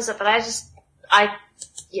already brought this up, but I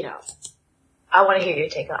want to hear your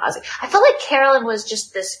take on it. I felt like Carolyn was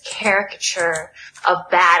just this caricature of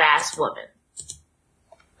badass woman.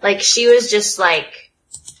 Like, she was just, like,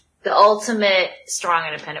 the ultimate strong,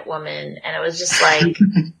 independent woman, and it was just, like,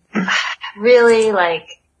 really,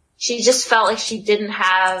 like, she just felt like she didn't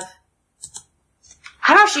have...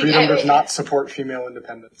 Freedom does not support female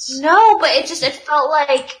independence. No, but it felt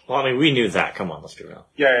like... Well, we knew that. Come on, let's be real.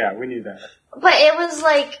 Yeah, we knew that. But it was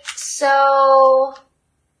like, so...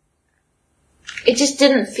 It just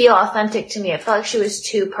didn't feel authentic to me. It felt like she was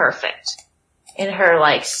too perfect in her,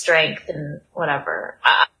 like, strength and whatever.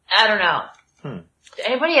 I don't know. Did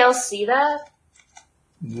anybody else see that?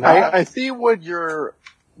 No. I see what you're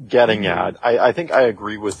getting at. I think I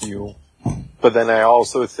agree with you. But then I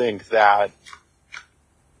also think that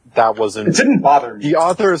wasn't... It didn't bother me. The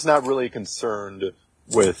author is not really concerned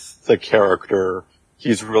with the character.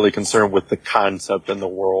 He's really concerned with the concept in the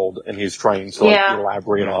world, and he's trying to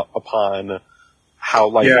elaborate upon how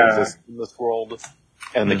life exists in this world.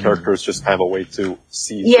 And the character is just kind of a way to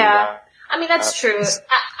see through that. That's true.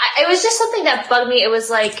 It was just something that bugged me. It was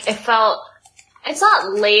like, it felt... It's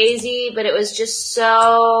not lazy, but it was just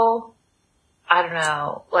so... I don't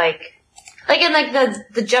know, like in like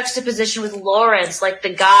the juxtaposition with Lawrence, like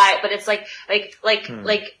the guy, but it's like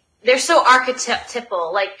they're so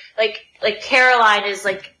archetypal. Like Caroline is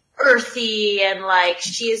like earthy and like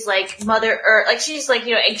she's like Mother Earth, like she's like,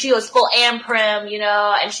 and she goes full Amprim,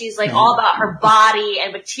 and she's like all about her body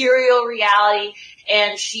and material reality,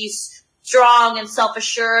 and she's strong and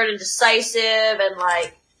self-assured and decisive, and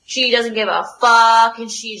like she doesn't give a fuck,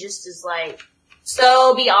 and she just is like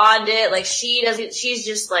so beyond it, like she's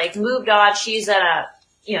just like moved on, she's at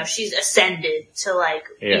she's ascended to like,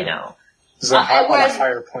 on a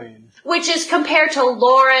higher plane. Which is compared to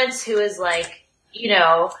Lawrence, who is like,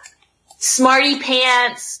 smarty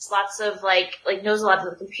pants, lots of like knows a lot of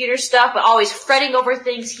the computer stuff, but always fretting over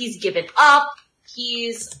things. He's given up.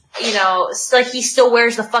 He's, like he still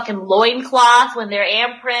wears the fucking loincloth when they're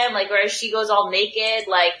Amprim, like whereas she goes all naked,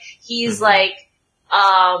 like he's like,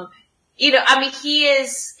 he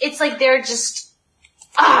is, it's like they're just,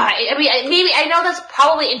 maybe, I know that's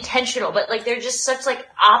probably intentional, but like they're just such like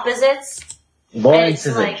opposites. Lawrence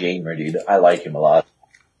is a gamer, dude. I like him a lot.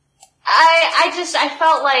 I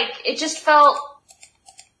felt like, it just felt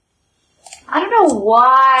I don't know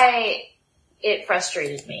why it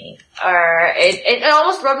frustrated me, or it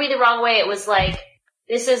almost rubbed me the wrong way. It was like,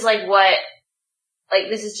 this is like what, like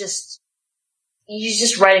this is just, you're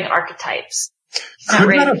just writing archetypes. Could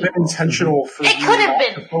that have been intentional for It you could have not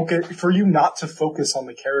been. to focus, for you not to focus on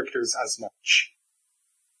the characters as much,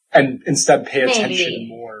 and instead pay attention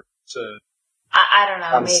more to? I don't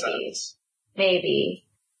know. concepts. Maybe.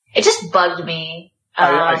 It just bugged me.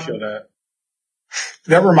 I feel that.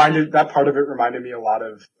 That part of it reminded me a lot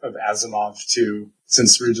of Asimov too,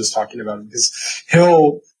 since we were just talking about him, because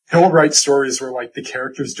he'll write stories where like the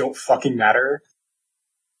characters don't fucking matter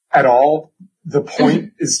at all. The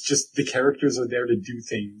point is just the characters are there to do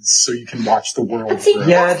things so you can watch the world.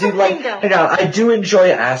 Yeah, dude, like, I do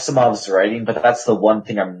enjoy Asimov's writing, but that's the one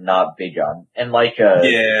thing I'm not big on. And like,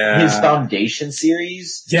 his Foundation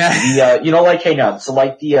series. Yeah.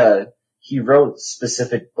 He wrote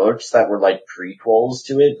specific books that were like prequels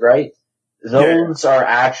to it, right? Those are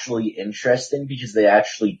actually interesting because they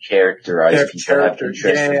actually characterize people that have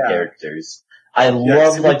interesting characters. I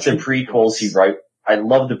love the prequels he wrote. I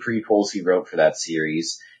love the prequels he wrote for that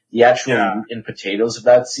series. The actual meat and potatoes of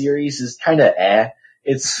that series is kinda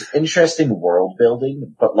It's interesting world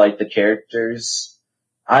building, but like the characters,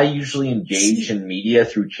 I usually engage in media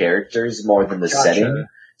through characters more than the setting.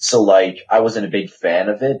 So like, I wasn't a big fan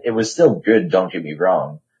of it. It was still good, don't get me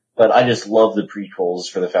wrong. But I just love the prequels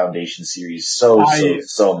for the Foundation series so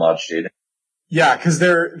much, dude. Yeah, cause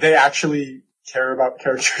they actually care about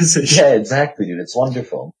characterization. Yeah, exactly, dude. It's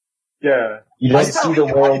wonderful. Yeah. You don't see the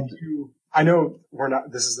world. I know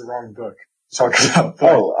this is the wrong book to talk about.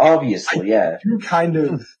 But obviously, I do kind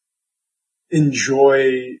of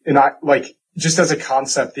enjoy, and just as a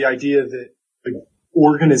concept, the idea that the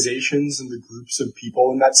organizations and the groups of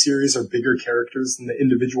people in that series are bigger characters than the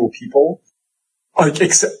individual people.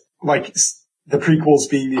 The prequels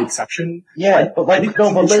being the exception. Yeah, but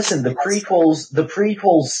listen, the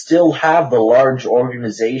prequels still have the large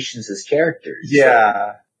organizations as characters.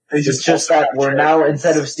 Yeah. It's just that we're now,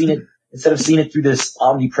 instead of seeing it through this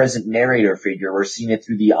omnipresent narrator figure, we're seeing it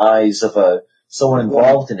through the eyes of someone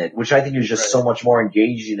involved in it, which I think is just so much more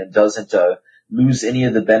engaging and doesn't lose any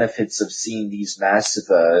of the benefits of seeing these massive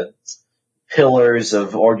pillars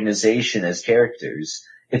of organization as characters.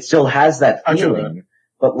 It still has that feeling,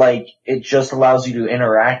 but like it just allows you to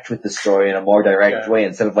interact with the story in a more direct way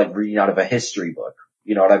instead of like reading out of a history book.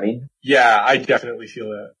 You know what I mean? Yeah, I definitely feel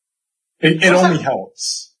that. It only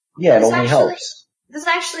helps. Yeah, it only helps. This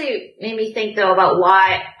actually made me think though about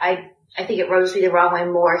why I think it rubs me the wrong way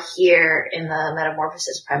more here in the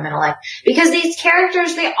Metamorphosis of Prime Intellect. Because these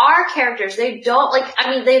characters, they are characters. They don't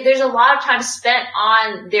there's a lot of time spent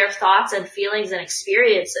on their thoughts and feelings and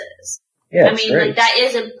experiences. Yeah, that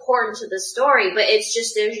is important to the story, but it's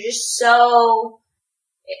just, they're just so,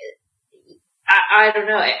 I don't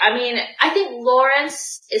know. I mean, I think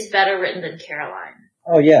Lawrence is better written than Caroline.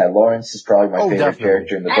 Oh yeah, Lawrence is probably my favorite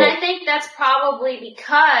character in the book. And I think that's probably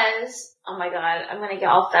because, oh my god, I'm gonna get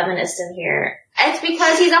all feminist in here. It's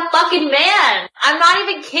because he's a fucking man! I'm not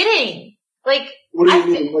even kidding! Like, what do you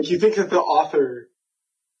mean? Like, you think that the author,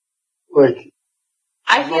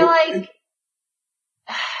 I feel like,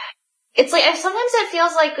 it's like, sometimes it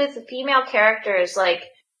feels like with the female characters, like,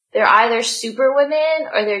 they're either super women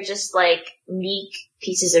or they're just like meek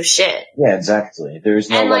pieces of shit. Yeah, exactly. There's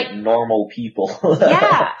no normal people.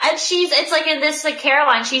 Yeah, and it's like in this, like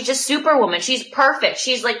Caroline, she's just superwoman. She's perfect.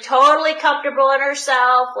 She's like totally comfortable in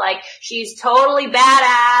herself. Like she's totally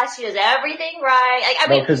badass. She does everything right.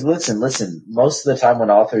 Because listen. Most of the time when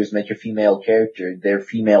authors make a female character, they're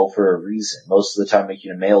female for a reason. Most of the time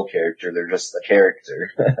making a male character, they're just a character.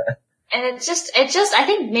 And it just, I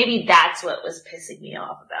think maybe that's what was pissing me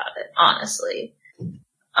off about it, honestly.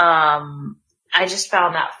 I just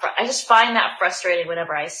find that frustrating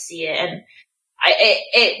whenever I see it, and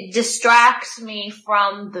it distracts me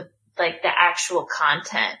from the actual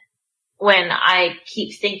content when I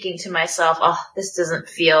keep thinking to myself, oh, this doesn't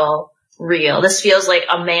feel real. This feels like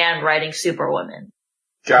a man writing Superwoman.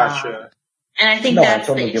 Gotcha. And I think that's I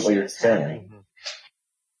totally the get what issue you're saying.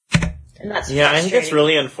 And that's I think it's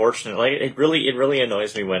really unfortunate. Like, it really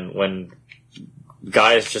annoys me when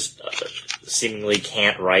guys just seemingly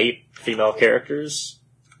can't write female characters.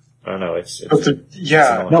 I don't know, it's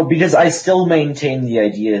no, because I still maintain the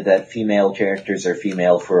idea that female characters are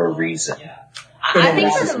female for a reason. I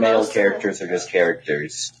think that male characters are just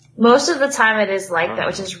characters. Most of the time it is like that,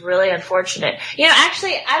 which is really unfortunate. You know,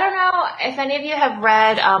 actually, I don't know if any of you have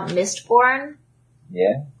read, Mistborn.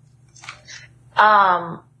 Yeah.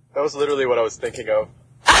 That was literally what I was thinking of.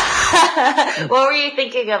 What were you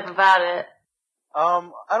thinking of about it?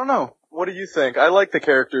 I don't know. what do you think? I like the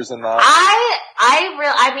characters in that. I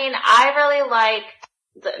really like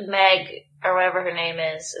Meg, or whatever her name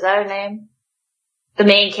is. Is that her name? The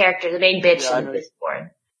main character, the main bitch in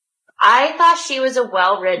Mistborn. I thought she was a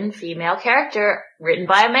well-written female character written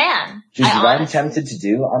by a man. Dude, what I'm tempted to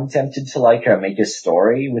do? I'm tempted to make a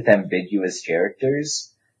story with ambiguous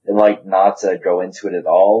characters and not go into it at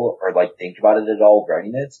all or think about it at all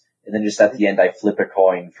writing it. And then just at the end I flip a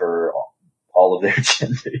coin for all of their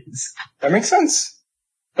genders. That makes sense.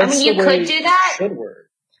 You could do that. Should work.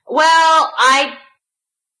 Well,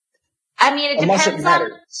 it Unless depends it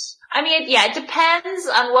matters. it depends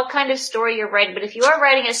on what kind of story you're writing, but if you are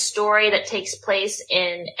writing a story that takes place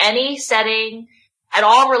in any setting at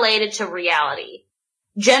all related to reality,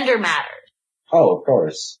 gender matters. Oh, of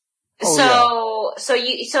course. So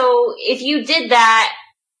if you did that,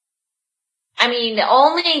 the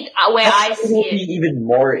only way I see it would be even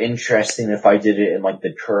more interesting if I did it in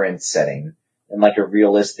the current setting, in a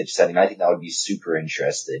realistic setting. I think that would be super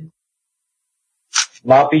interesting.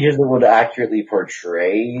 Not because it would accurately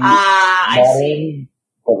portray I see.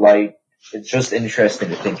 But it's just interesting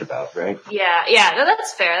to think about, right? Yeah, no,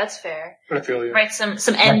 that's fair. I feel you. Right, some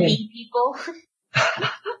NB people.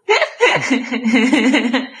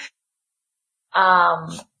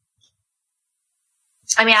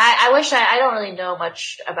 I wish I don't really know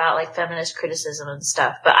much about feminist criticism and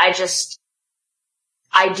stuff, but I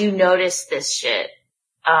do notice this shit.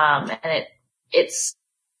 And it's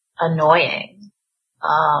annoying.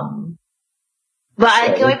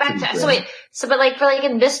 But going back to, but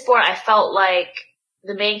in Mistborn, I felt like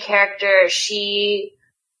the main character, it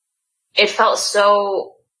felt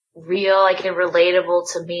so real, and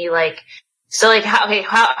relatable to me, who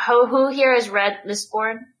here has read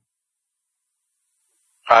Mistborn?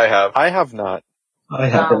 I have. I have not. I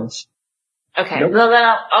haven't. Okay, Nope. well then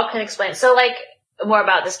I can explain. So more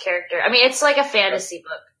about this character. It's a fantasy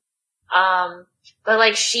book.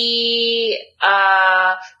 But she,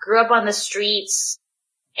 grew up on the streets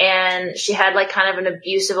and she had kind of an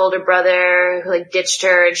abusive older brother who ditched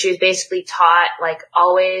her, and she was basically taught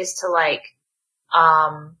always to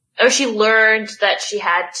or she learned that she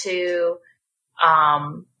had to,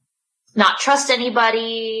 not trust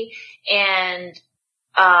anybody, and,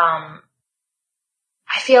 I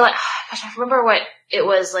feel I remember what it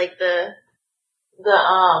was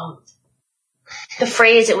the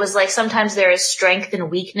phrase, it was sometimes there is strength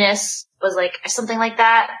and weakness, was something like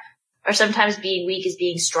that. Or sometimes being weak is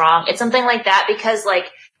being strong. It's something like that because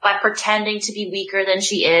by pretending to be weaker than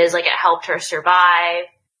she is, it helped her survive,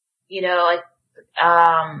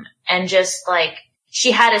 and just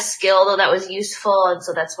she had a skill though that was useful, and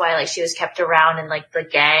so that's why she was kept around in the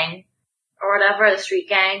gang or whatever, the street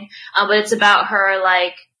gang. But it's about her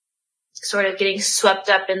sort of getting swept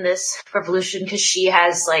up in this revolution because she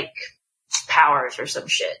has powers or some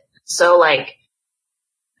shit. So and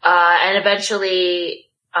eventually,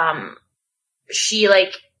 she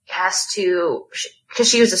has to, cause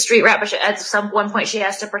she was a street rat, but at one point she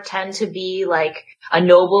has to pretend to be a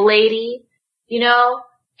noble lady,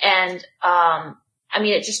 and,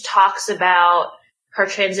 it just talks about her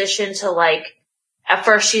transition to at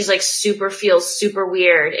first she's feels super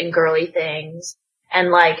weird and girly things.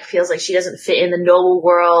 And feels like she doesn't fit in the noble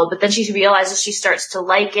world, but then she realizes she starts to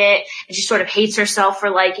like it, and she sort of hates herself for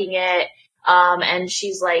liking it. And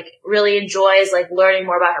she's really enjoys learning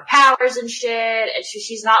more about her powers and shit. And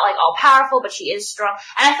she's not all powerful, but she is strong.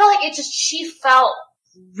 And I felt she felt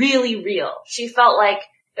really real. She felt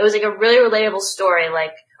it was a really relatable story,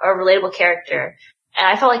 or a relatable character. And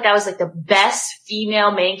I felt that was the best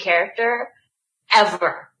female main character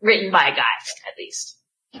ever written by a guy, at least.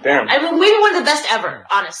 Damn. Maybe one of the best ever,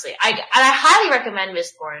 honestly. I highly recommend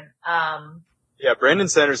Mistborn. Yeah, Brandon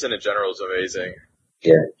Sanderson in general is amazing.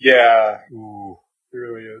 Yeah. Ooh. It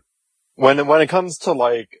really is. When it comes to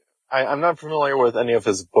I'm not familiar with any of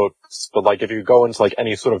his books, but if you go into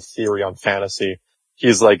any sort of theory on fantasy,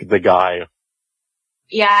 he's the guy.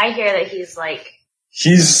 Yeah, I hear that he's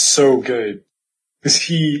He's so good.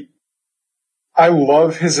 I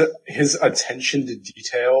love his attention to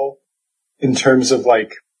detail in terms of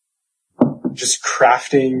just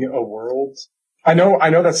crafting a world. I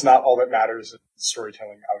know that's not all that matters in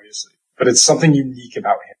storytelling, obviously, but it's something unique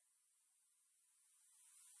about him.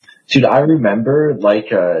 Dude, I remember,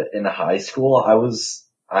 in high school,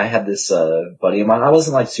 I had this, buddy of mine. I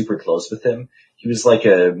wasn't, super close with him. He was,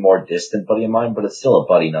 a more distant buddy of mine, but it's still a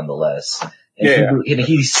buddy nonetheless. And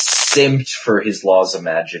he simped for his laws of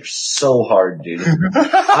magic so hard, dude.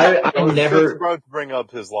 I never bring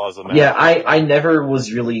up his laws of magic. Yeah, I never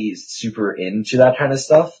was really super into that kind of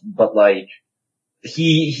stuff, but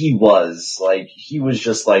He was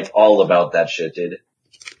just like all about that shit, dude.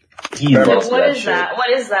 He What loves What that is shit. that? What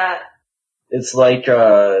is that? It's like,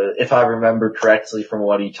 if I remember correctly from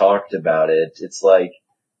what he talked about it, it's like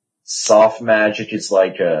soft magic is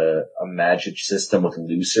like a magic system with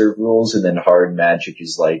looser rules, and then hard magic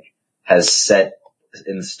is like, has set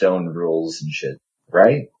in stone rules and shit.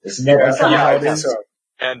 Right? Isn't that like Yeah, how I it think is? so.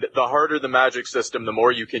 And the harder the magic system, the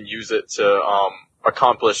more you can use it to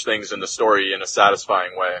accomplish things in the story in a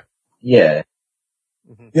satisfying way. Yeah.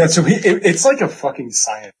 Yeah, so it's like a fucking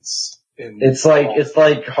science. It's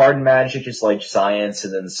like hard magic is like science,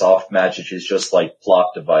 and then soft magic is just like plot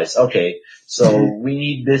device. Okay, so we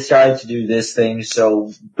need this guy to do this thing,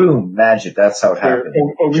 so boom, magic. That's how it happens.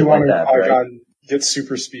 Obi-Wan Shit and like that, Qui-Gon get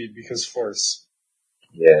super speed because Force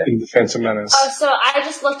Yeah. in the Phantom Menace. Oh, so I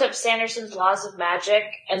just looked up Sanderson's laws of magic,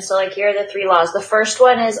 and so like here are the 3 laws. The first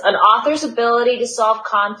one is an author's ability to solve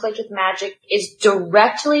conflict with magic is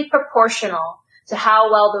directly proportional to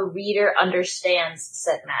how well the reader understands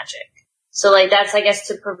said magic. So like that's, I guess,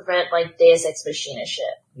 to prevent like Deus Ex Machina shit.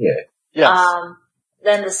 Yeah. Yes.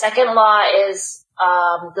 Then the second law is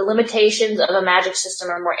the limitations of a magic system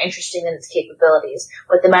are more interesting than its capabilities.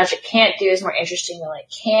 What the magic can't do is more interesting than what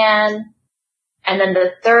it can. And then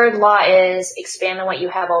the third law is expand on what you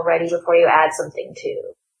have already before you add something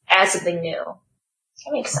new. That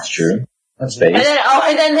makes sense. That's true. That's base.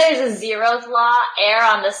 And then there's a 0th law, err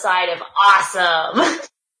on the side of awesome.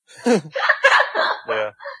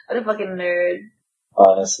 Yeah. What a fucking nerd.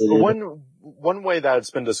 Honestly. One way that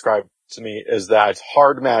it's been described to me is that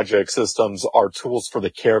hard magic systems are tools for the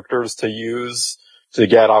characters to use to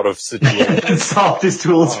get out of situations. Softest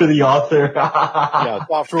tools for the author. Yeah,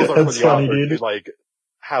 soft tools are for That's the funny, author dude. to like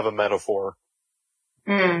have a metaphor.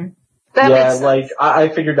 That Yeah, makes sense. like, I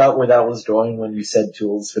figured out where that was going when you said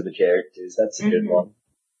tools for the characters. That's a good one.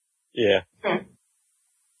 Yeah. Hmm.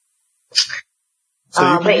 So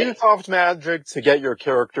you can wait. use soft magic to get your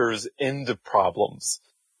characters into problems,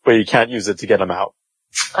 but you can't use it to get them out.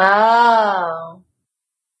 Oh.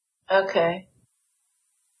 Okay.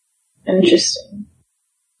 Interesting.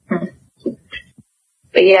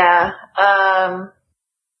 But yeah,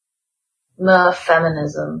 the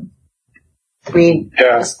feminism.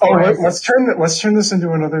 Yeah. Oh, let's turn this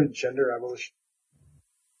into another gender abolition.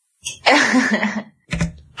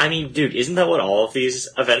 I mean, dude, isn't that what all of these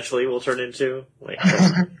eventually will turn into? Like,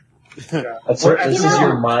 Yeah. This is know-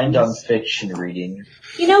 your mind on fiction reading.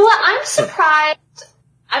 You know what? I'm surprised.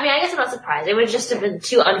 I mean, I guess I'm not surprised. It would just have been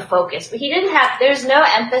too unfocused. But there's no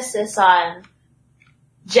emphasis on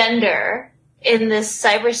gender in this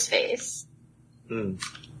cyberspace. Like,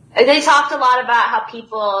 they talked a lot about how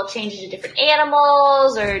people change into different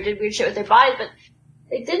animals or did weird shit with their bodies, but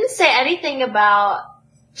they didn't say anything about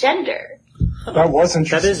gender. That was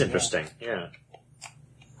interesting. that is interesting, yeah.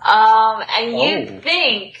 And You'd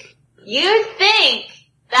think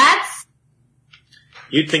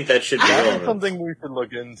that should be That's relevant. something we should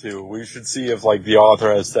look into. We should see if like the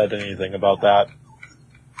author has said anything about that.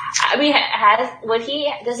 I mean,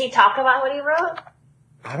 does he talk about what he wrote?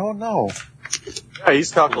 I don't know. Yeah,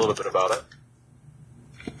 he's talked a little bit about it.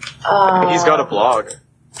 He's got a blog.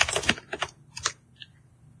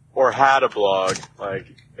 Or had a blog. Like,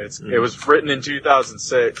 it was written in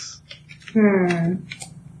 2006.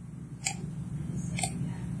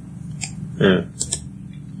 Yeah.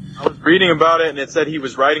 I was reading about it and it said he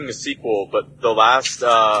was writing a sequel, but the last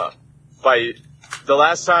time,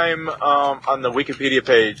 on the Wikipedia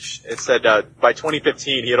page, it said, by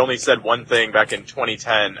 2015, he had only said one thing back in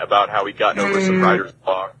 2010 about how he'd gotten over some writer's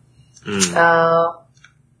block. Oh.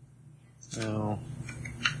 No.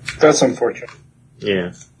 That's unfortunate.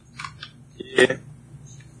 Yeah. Yeah.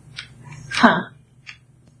 Huh.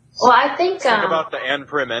 Well, I think, Think about the Anne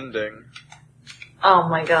Prim ending. oh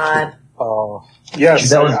my god. Oh. Yes,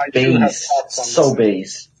 That was I do have base. thoughts on So this.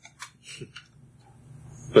 base.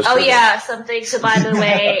 Oh yeah, something, so by the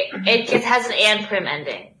way, it has an Anne Prim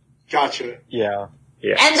ending. Gotcha. Yeah.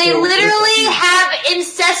 Yeah. And they So- literally have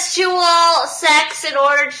incestual sex in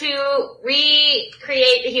order to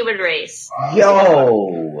recreate the human race.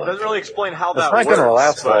 Yo! Doesn't really explain how That's that not gonna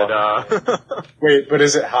works, last but, Wait, but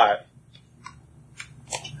is it hot?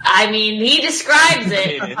 I mean, he describes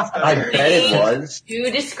it. I bet it was. You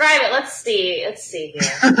describe it. Let's see here.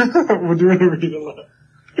 We're doing a read along.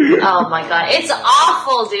 Oh my god. It's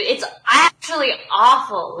awful, dude. It's actually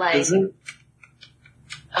awful. Like, Is it?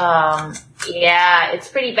 yeah, it's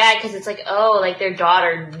pretty bad because it's like, oh, like their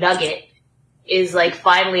daughter Nugget is like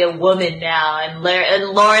finally a woman now, and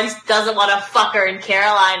Lawrence doesn't want to fuck her, and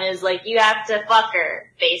Caroline is like, you have to fuck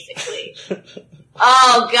her, basically.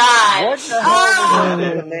 Oh god. What the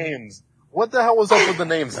hell are the names? What the hell was up with the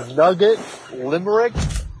names? Nugget? Limerick?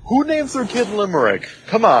 Who names their kid Limerick?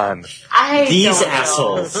 Come on. These don't know.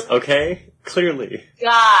 assholes, okay? Clearly.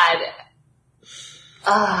 God.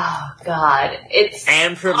 Oh, God. It's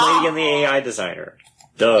And for awful. Megan, the AI designer.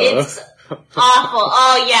 Duh. It's awful.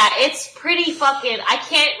 Oh, yeah, it's pretty fucking... I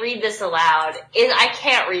can't read this aloud. I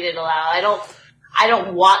can't read it aloud. I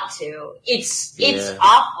don't want to. It's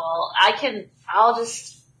awful. I'll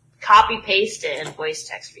just copy-paste it in voice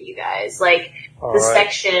text for you guys. Like, All the right.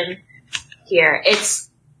 section here. It's...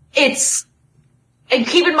 And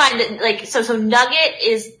keep in mind that, like, so Nugget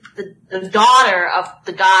is the daughter of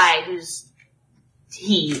the guy who's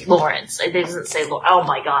Lawrence. It doesn't say, oh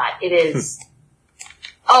my god, it is.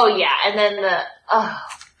 Oh yeah, and then oh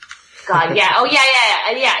god, yeah, oh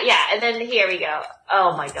yeah, and then here we go.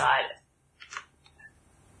 Oh my god.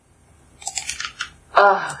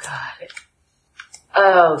 Oh god.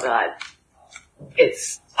 Oh god.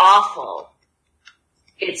 It's awful.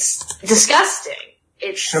 It's disgusting.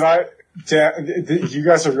 Should I? You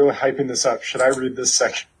guys are really hyping this up. Should I read this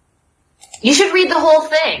section? You should read the whole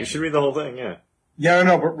thing. You should read the whole thing, yeah. Yeah,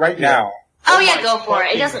 no, but right now. Oh yeah, go for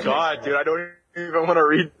it. It doesn't. God, dude, I don't even want to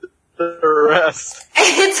read the rest.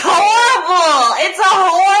 It's horrible. It's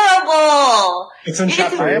horrible. It's in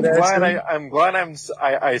chapter 8. I'm glad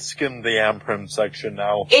I skimmed the Amprim section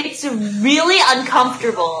now. It's really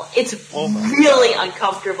uncomfortable. It's really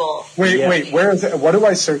uncomfortable. Wait, where is it? What do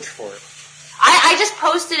I search for? I just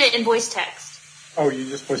posted it in voice text. Oh, you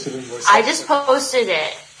just posted it in voice text? I just posted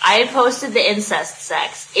it. I had posted the incest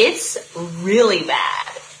sex. It's really bad.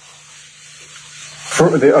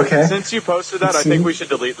 Okay. Since you posted that, I think we should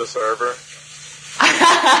delete the server.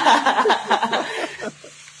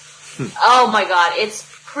 Oh my god, it's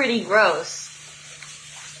pretty gross.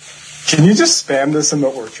 Can you just spam this in the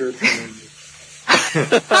orchard?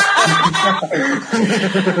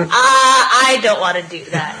 I don't want to do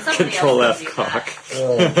that. Somebody Control else F can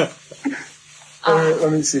do cock. Alright,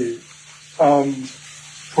 let me see.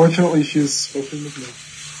 Fortunately, she's spoken with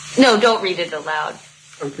me. No, don't read it aloud.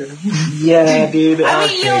 Okay. Yeah, dude. I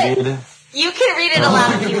mean, Okay, dude. You can read it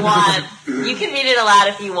aloud if you want. You can read it aloud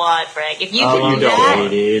if you want, Frank. If you can do that, Okay,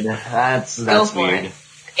 dude. That's go for weird. it.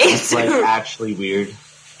 It's like actually weird.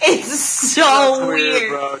 It's so That's weird.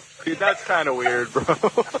 bro. Dude, that's kind of weird, bro.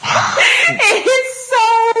 It's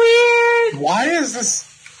so weird. Why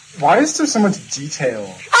is there so much detail?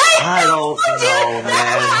 I don't know, man.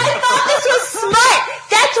 I thought this was smut.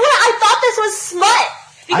 That's what I thought this was smut.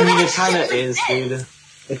 I mean, it kind of is, dude.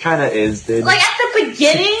 It kind of is, dude. Like at the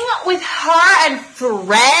beginning with her and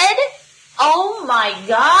Fred. Oh my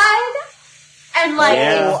god. And like,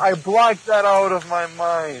 Oh, I blocked that out of my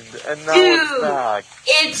mind, and now Dude. it's back.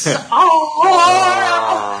 it's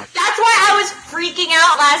horrible. That's why I was freaking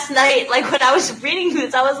out last night. Like when I was reading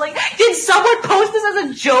this, I was like, did someone post this as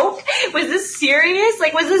a joke? Was this serious?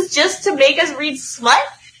 Like was this just to make us read smut?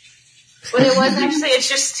 But it was actually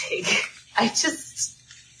interesting.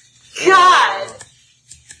 God.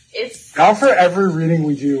 It's, Now for every reading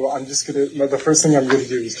we do, the first thing I'm gonna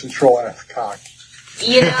do is Control F cock.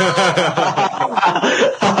 you know, the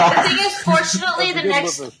thing is, fortunately,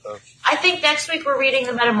 I think next week we're reading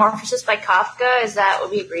The Metamorphosis by Kafka. Is that what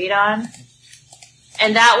we agreed on?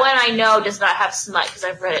 And that one I know does not have smut because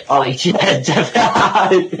I've read it Oh, twice. yeah,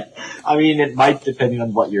 definitely. I mean, it might depending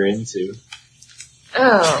on what you're into.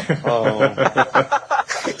 Oh.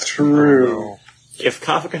 True. If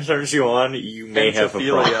Kafka turns you on, you may have a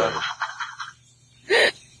problem.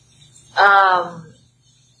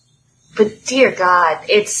 But dear God,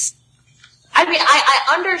 it's, I mean,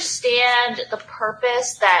 I understand the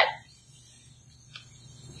purpose that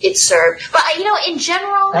it served, but you know, in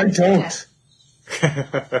general, I don't.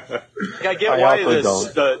 I get why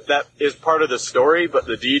that is part of the story, but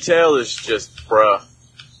the detail is just, bruh.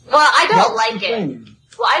 Well, I don't That's like the it. thing.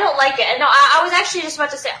 Well, I don't like it. And no, I was actually just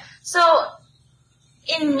about to say, so,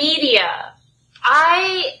 in media,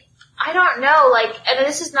 I don't know, like, and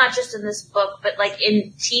this is not just in this book, but like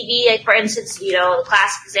in TV, like for instance, you know, the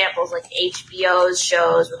classic examples like HBO's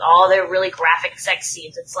shows with all their really graphic sex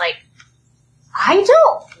scenes, it's like, I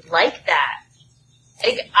don't like that.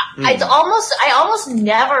 Like, I almost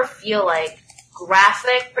never feel like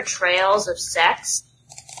graphic portrayals of sex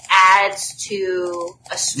adds to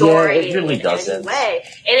a story Yeah, it really in doesn't. any way.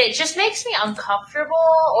 And it just makes me uncomfortable,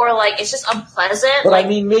 or like, it's just unpleasant. But like, I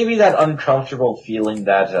mean, maybe that uncomfortable feeling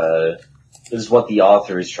that is what the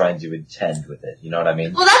author is trying to intend with it. You know what I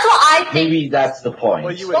mean? well, that's what I think. Maybe that's the point.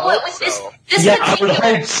 Well, you would Well, hope with so. this Yeah, I would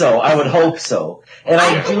particular- hope so. I would hope so. And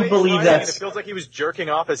I do believe It that's. feels like he was jerking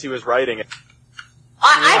off as he was writing it.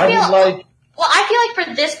 I I feel, was like, Well, I feel like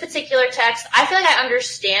for this particular text, I feel like I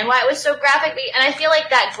understand why it was so graphic, and I feel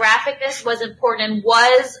like that graphicness was important and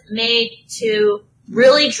was made to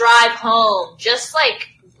really drive home just like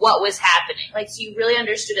what was happening. Like, so you really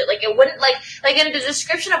understood it. Like, it wouldn't, like in the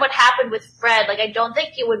description of what happened with Fred, like, I don't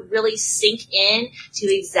think it would really sink in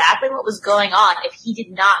to exactly what was going on if he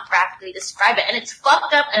did not graphically describe it. And it's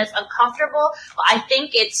fucked up and it's uncomfortable, but I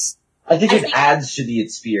think it adds to the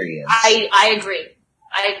experience. I agree.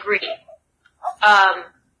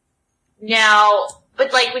 Now,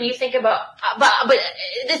 but like when you think about, but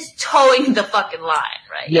it's towing the fucking line,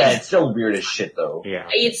 right? Yeah, it's still weird as shit though. Yeah.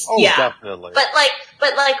 Definitely. But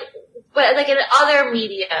like in other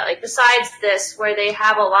media, like besides this, where they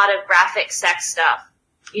have a lot of graphic sex stuff,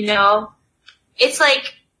 you know, it's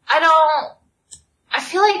like, I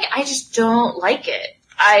feel like I just don't like it.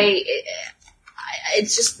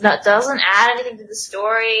 It's just doesn't add anything to the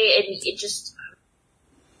story, and it just,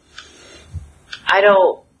 I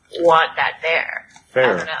don't want that there. Fair. I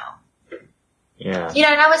don't know. Yeah. You know,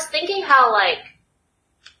 and I was thinking how, like,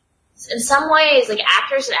 in some ways, like,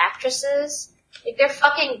 actors and actresses, like,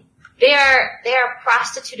 they are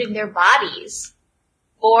prostituting their bodies.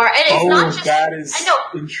 And it's not just, that is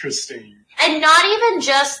interesting. And not even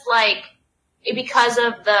just, like, because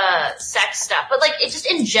of the sex stuff, but, like, it's just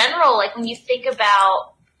in general, like, when you think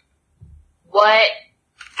about what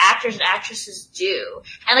actors and actresses do,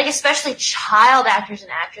 and like especially child actors and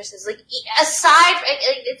actresses, like aside,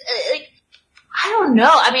 like I don't know.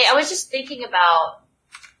 I mean, I was just thinking about,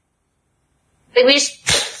 like we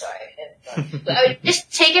just I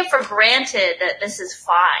just take it for granted that this is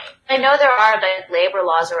fine. I know there are like labor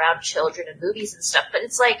laws around children in movies and stuff, but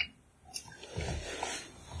it's like,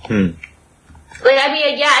 like I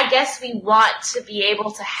mean, yeah, I guess we want to be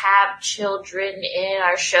able to have children in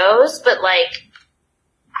our shows, but like,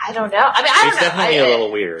 I don't know. I mean, I don't know. It's definitely a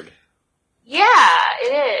little weird. Yeah,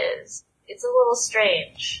 it is. It's a little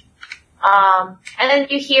strange. And then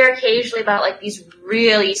you hear occasionally about like these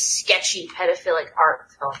really sketchy pedophilic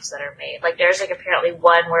art films that are made. Like there's like apparently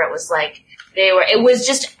one where it was like it was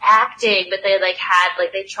just acting, but they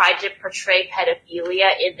they tried to portray pedophilia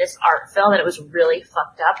in this art film, and it was really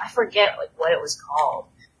fucked up. I forget like what it was called.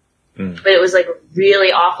 But it was like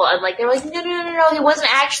really awful, and like they were like, no, he wasn't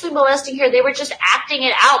actually molesting her. They were just acting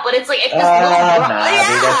it out. But it's like it was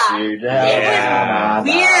that's weird. It was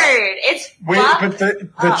weird. It's but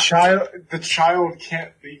the child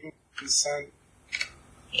can't legally consent.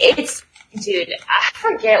 It's dude, I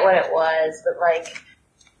forget what it was, but like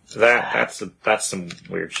that's some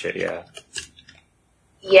weird shit. Yeah.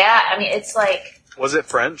 Yeah, I mean it's like. Was it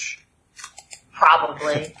French?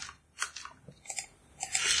 Probably.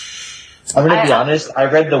 I'm gonna be honest, I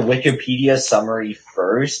read the Wikipedia summary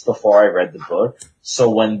first before I read the book, so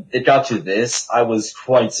when it got to this, I was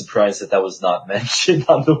quite surprised that was not mentioned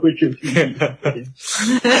on the Wikipedia page.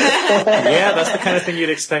 Yeah, that's the kind of thing you'd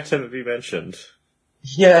expect to be mentioned.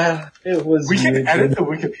 Yeah, it was We can weird. edit the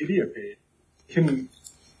Wikipedia page.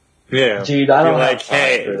 Yeah. Dude, I don't like, have time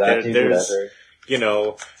hey, for that. there's, you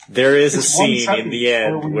know, there is It's a scene in the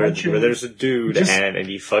end where mention- there's a dude and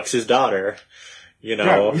he fucks his daughter. You know.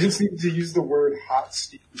 Yeah, we just need to use the word hot,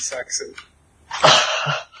 steamy, sexy.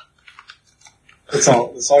 That's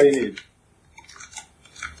all. That's all you need.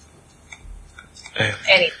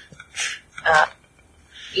 Anyway,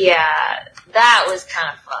 yeah, that was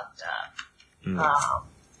kind of fucked up.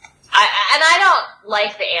 I don't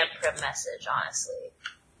like the Amprim message, honestly.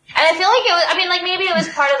 And I feel like it was, I mean, like, maybe it was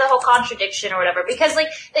part of the whole contradiction or whatever, because, like,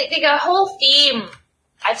 the whole theme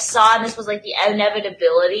I saw in this was, like, the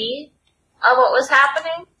inevitability of what was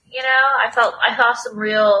happening, you know? I saw some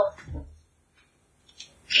real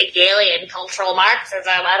Hegelian cultural Marxism,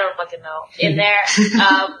 I don't fucking know, in there.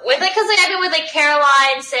 With, like, cause, like, I mean, with, like,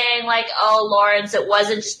 Caroline saying, like, oh, Lawrence, it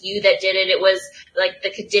wasn't just you that did it, it was, like, the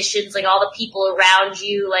conditions, like, all the people around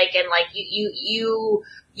you, like, and, like,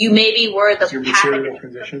 you maybe were the material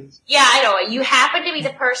conditions. Yeah, I know. You happened to be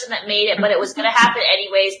the person that made it, but it was going to happen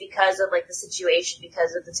anyways because of like the situation,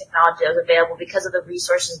 because of the technology that was available, because of the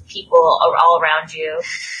resources and people all around you,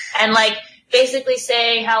 and like basically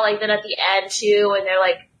saying how like then at the end too, when they're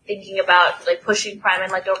like thinking about like pushing Prime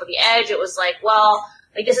Intellect over the edge, it was like, well,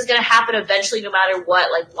 like this is going to happen eventually, no matter what.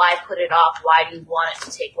 Like, why put it off? Why do you want it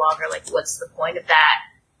to take longer? Like, what's the point of that?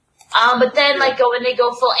 But then, like, when they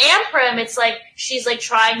go full Amprim, it's like, she's, like,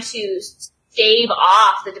 trying to stave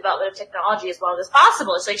off the development of technology as long as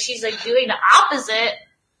possible. It's like, she's, like, doing the opposite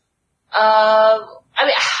of, I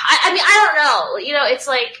mean, I don't know. You know, it's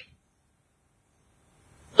like,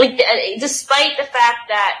 despite the fact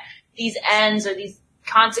that these ends or these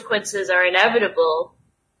consequences are inevitable,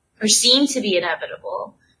 or seem to be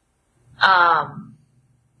inevitable, I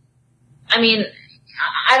mean,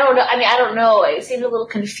 I don't know. I don't know. I seemed a little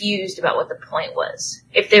confused about what the point was.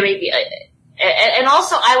 If there may be, and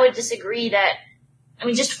also I would disagree that,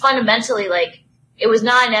 just fundamentally, like, it was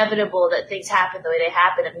not inevitable that things happened the way they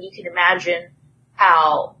happened. You can imagine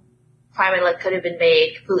how Prime Intellect could have been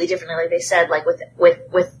made completely differently, like they said, like with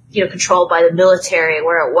controlled by the military,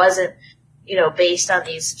 where it wasn't, based on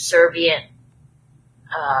these subservient.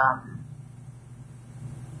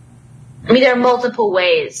 There are multiple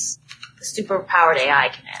ways the superpowered AI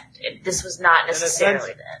can end. This was not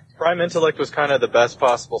necessarily the end. Prime Intellect was kind of the best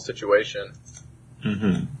possible situation.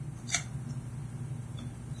 Mm-hmm.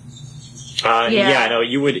 Yeah, no,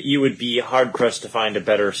 you would be hard pressed to find a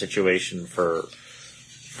better situation for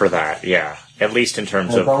that. Yeah, at least in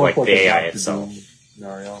terms of like the AI itself.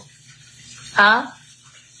 Scenario. Huh?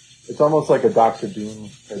 It's almost like a Dr. Doom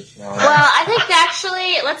type scenario. Well, I think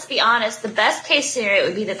actually, let's be honest, the best case scenario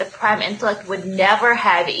would be that the Prime Intellect would never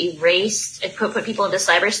have erased and put people into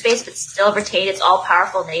cyberspace, but still retained its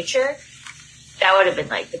all-powerful nature. That would have been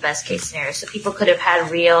like the best case scenario. So people could have had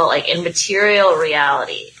real, like in material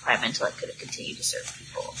reality, Prime Intellect could have continued to serve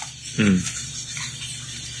people.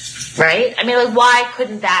 Right? Why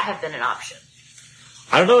couldn't that have been an option?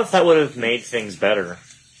 I don't know if that would have made things better.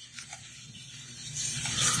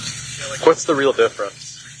 What's the real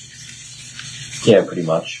difference? Yeah, pretty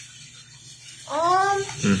much.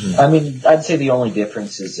 I'd say the only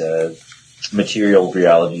difference is material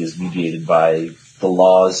reality is mediated by the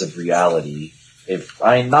laws of reality.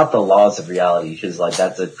 Not the laws of reality, because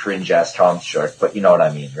that's a cringe-ass construct, but you know what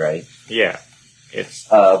I mean, right? Yeah, it's.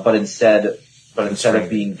 But instead of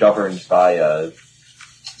being governed by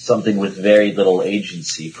something with very little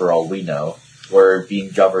agency, for all we know, we're being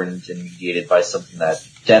governed and mediated by something that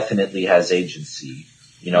definitely has agency.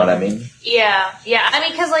 You know what I mean? Yeah.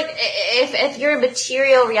 Because if you're in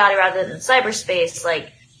material reality rather than cyberspace,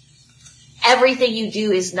 everything you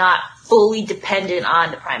do is not fully dependent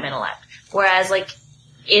on the Prime Intellect. Whereas,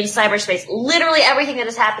 in cyberspace, literally everything that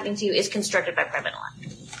is happening to you is constructed by Prime Intellect.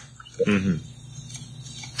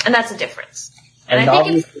 Mm-hmm. And that's a difference. And I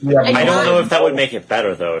think I don't know if that would make it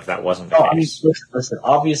better, though, if that wasn't the case. Listen,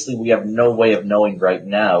 obviously we have no way of knowing right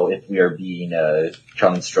now if we are being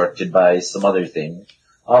constructed by some other thing.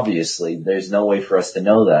 Obviously, there's no way for us to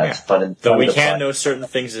know that. Yeah. But though we can know certain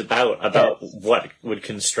things about what would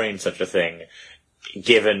constrain such a thing,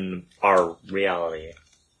 given our reality.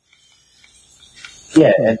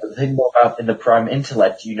 Yeah, and the thing about in the Prime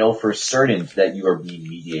Intellect, you know for certain that you are being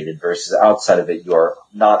mediated, versus outside of it, you are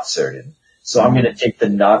not certain. So I'm going to take the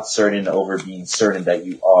not certain over being certain that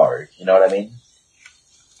you are. You know what I mean?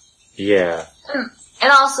 Yeah.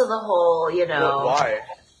 And also the whole, Why?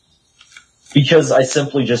 Because I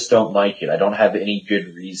simply just don't like it. I don't have any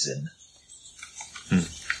good reason.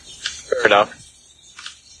 Fair enough.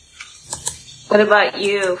 What about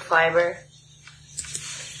you, Fiber?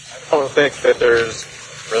 I don't think that there's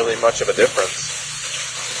really much of a difference.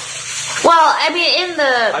 Well,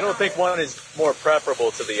 I don't think one is more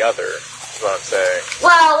preferable to the other, is what I'm saying.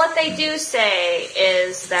 Well, what they do say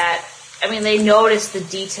is that, they notice the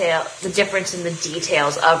difference in the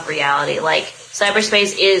details of reality.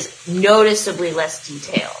 Cyberspace is noticeably less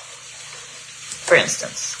detailed, for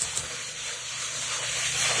instance.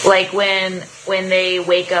 When they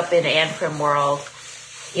wake up in Anprim world,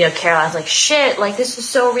 Caroline's like, shit, this is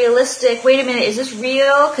so realistic. Wait a minute, is this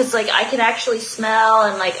real? Cause I can actually smell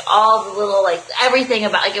and all the little, everything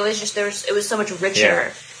about, it was just, it was so much richer.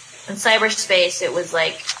 Yeah. In cyberspace, it was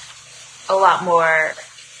a lot more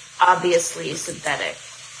obviously synthetic,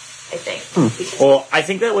 I think. Well, I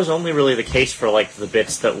think that was only really the case for, the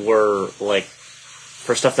bits that were,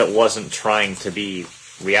 for stuff that wasn't trying to be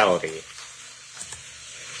reality.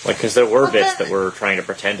 Because there were bits that were trying to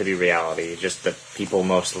pretend to be reality, just that people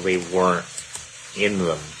mostly weren't in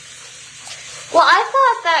them. Well, I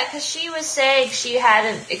thought that because she was saying she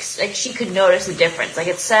hadn't, she could notice the difference.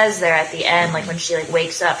 It says there at the end, when she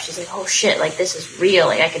wakes up, she's like, "Oh shit! This is real.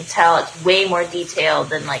 I can tell it's way more detailed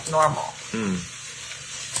than normal."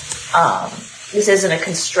 This isn't a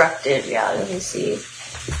constructed reality. Let me see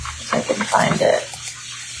if I can find it.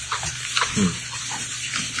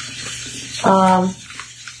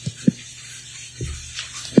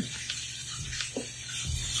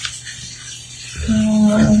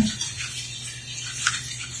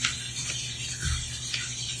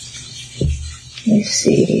 Let me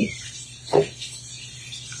see.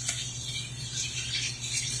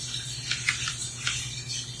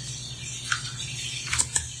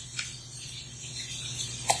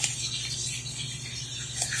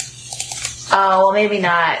 Oh, well, maybe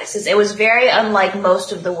not. Since it was very unlike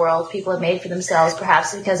most of the world people have made for themselves,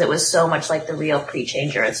 perhaps because it was so much like the real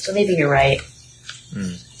Pre-Changer. So maybe you're right.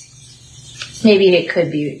 Maybe it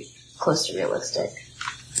could be close to realistic.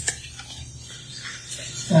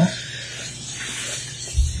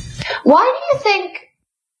 Why do you think...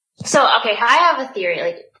 So, okay, I have a theory.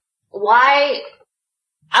 Like, why...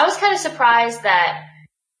 I was kind of surprised that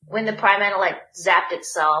when the Prime Intellect zapped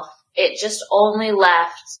itself, it just only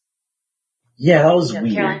left... Yeah, that was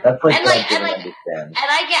weird. Caroline. That's like, And what like, I didn't and like, understand. and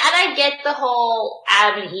I get the whole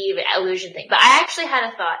Adam and Eve illusion thing, but I actually had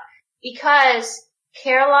a thought. Because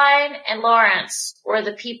Caroline and Lawrence were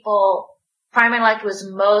the people Prime Intellect was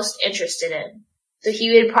most interested in. So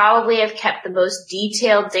he would probably have kept the most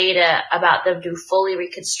detailed data about them to fully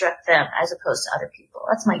reconstruct them as opposed to other people.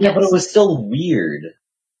 That's my guess. Yeah, but it was still weird.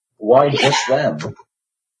 Why just them?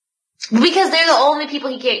 Because they're the only people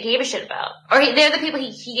he gave a shit about. Or they're the people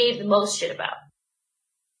he gave the most shit about.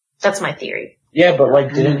 That's my theory. Yeah, but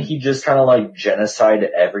like, didn't he just kind of like genocide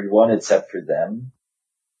everyone except for them?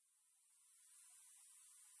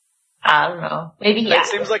 I don't know. Maybe It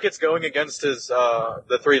seems like it's going against his,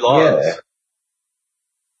 the 3 laws. Yeah.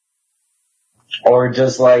 Or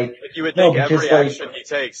just like... You would think every like, action he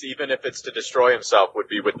takes, even if it's to destroy himself, would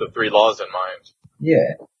be with the 3 laws in mind.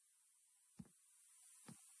 Yeah.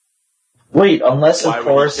 Wait, unless Why of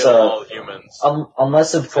would course, he kill all humans?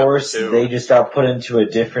 unless of Except course for 2. they just got put into a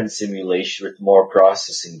different simulation with more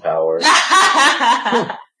processing power.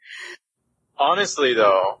 Honestly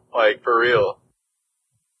though, like, for real.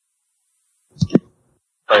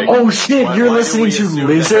 Like, Oh shit, why you're do listening we to assume that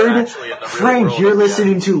they're Lizard? actually in the real Frank, world you're at the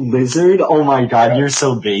listening end? to Lizard? Oh my god, you're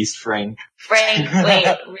so based, Frank. Frank, wait,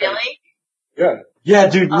 really? Yeah. Yeah,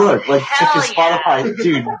 dude, look, like, check your hell Spotify,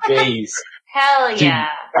 dude, based. Hell Dude, yeah.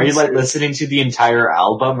 are you like listening to the entire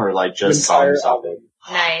album or like just Entire songs of it?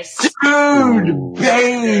 Nice. Dude, Ooh.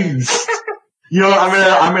 based! You know,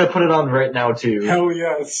 I'm gonna put it on right now too. Hell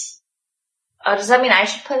yes. Oh, does that mean I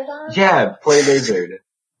should put it on? Yeah, play Lizard.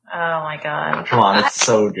 Oh my god. Come on, it's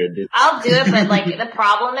so good, dude. I'll do it, but like, the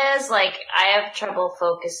problem is, like, I have trouble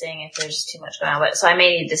focusing if there's too much going on, but so I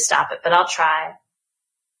may need to stop it, but I'll try.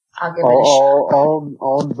 I'll give it a shot.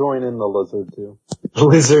 I'll join in the Lizard too.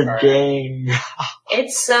 Lizard gang.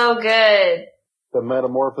 It's so good. The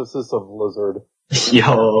Metamorphosis of Lizard.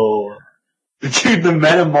 Yo. Dude, the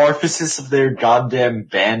metamorphosis of their goddamn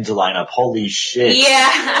band lineup. Holy shit.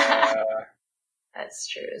 Yeah. That's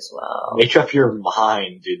true as well. Make up your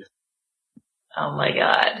mind, dude. Oh my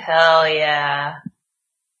god. Hell yeah.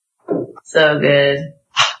 So good.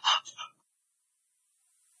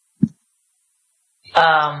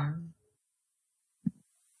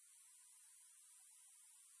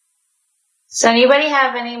 So anybody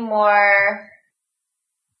have any more?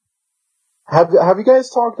 Have you guys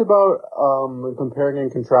talked about comparing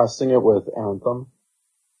and contrasting it with Anthem?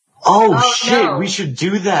 Oh shit, no. we should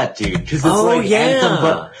do that, dude. Cause it's Oh, like yeah. Anthem,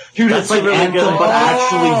 but, dude, That's it's like a really Anthem, good but idea.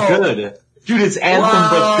 actually good. Dude, it's Anthem,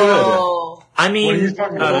 but good. Whoa. I What are you mean,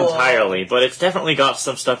 talking not about? entirely, but it's definitely got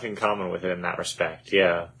some stuff in common with it in that respect,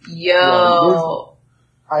 yeah. Yo.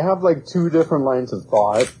 I have like 2 different lines of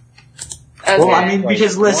thought. Okay. Well, I mean,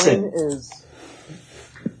 because listen. One is...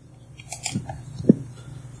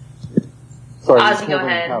 Sorry, Ozzy, cool go things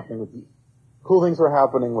ahead. happening with cool things were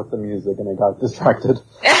happening with the music and I got distracted.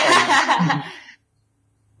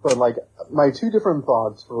 But like, my 2 different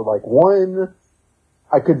thoughts were like, one,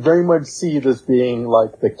 I could very much see this being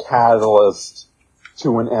like the catalyst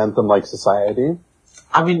to an Anthem-like society.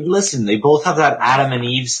 I mean, listen, they both have that Adam and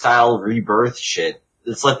Eve style rebirth shit.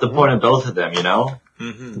 It's like the point of both of them, you know?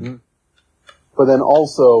 Mm-hmm. But then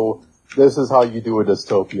also, this is how you do a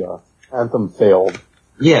dystopia. Anthem failed.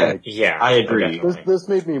 Yeah, Yeah. I agree. definitely. This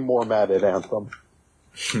made me more mad at Anthem.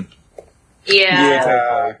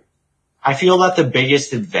 Yeah. I feel that the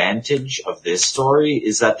biggest advantage of this story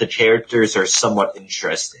is that the characters are somewhat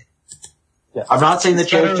interesting. Yeah. I'm not saying the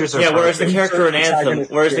It's better- characters are Yeah, whereas the perfect. character in Anthem,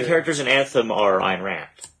 Protagonist whereas the here. characters in Anthem are Ayn Rand.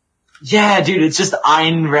 Yeah, dude, it's just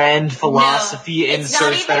Ayn Rand philosophy No, it's not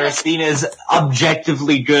inserts that even- are seen as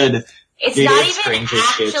objectively good. It's Dude, not it's even cringe as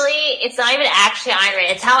shit. it's not even actually Ayn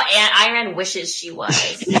Rand. It's how Ayn Rand wishes she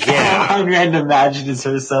was. Yeah. Ayn Rand imagines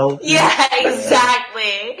herself. Yeah,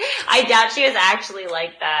 exactly. I doubt she was actually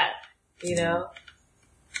like that, you know?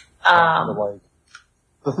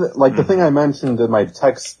 But the thing I mentioned in my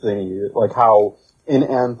text thingy, like how in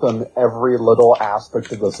Anthem every little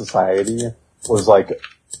aspect of the society was like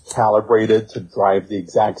calibrated to drive the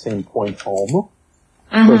exact same point home.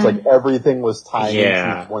 So it's like everything was tied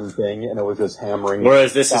Yeah. into one thing and it was just hammering.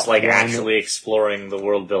 Whereas this that is like one- actually exploring the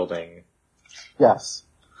world building. Yes.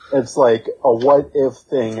 it's like a what if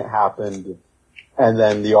thing happened, and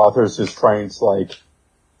then the author's just trying to like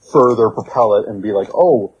further propel it and be like,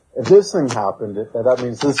 oh, if this thing happened, that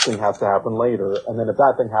means this thing has to happen later, and then if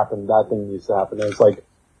that thing happened, that thing needs to happen. And it's like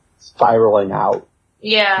spiraling out.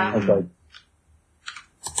 Yeah. It's like,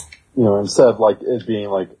 you know, instead of like it being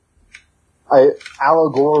like,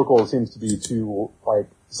 allegorical seems to be too like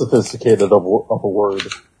sophisticated of a word,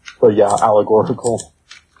 but yeah, allegorical.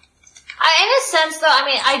 In a sense, though, I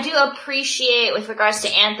mean, I do appreciate, with regards to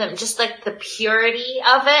Anthem, just, like, the purity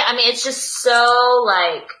of it. I mean, it's just so,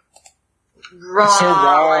 like, raw. It's so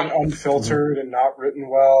raw like, and unfiltered and not written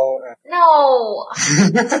well. no.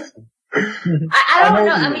 I don't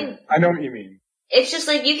know. I know what you mean. It's just,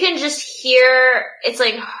 like, you can just hear, it's,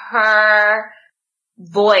 like, her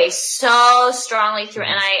voice so strongly through,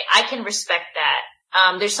 and I can respect that.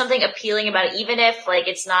 There's something appealing about it, even if, like,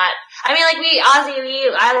 it's not, I mean, like,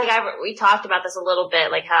 we talked about this a little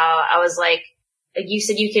bit, like, how I was like you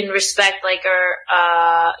said you can respect, like, or,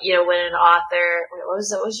 you know, when an author, what was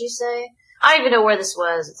that, what did you say? I don't even know where this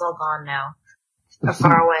was, it's all gone now. Or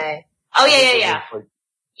far away. Oh, yeah.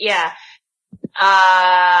 Yeah.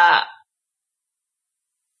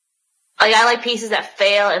 Like, I like pieces that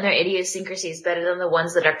fail in their idiosyncrasies better than the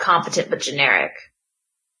ones that are competent but generic.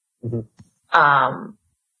 Mm-hmm.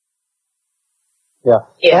 Yeah.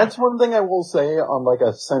 That's one thing I will say on like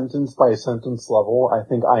a sentence by sentence level. I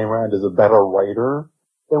think Ayn Rand is a better writer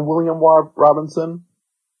than William Robinson.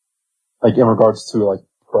 Like in regards to like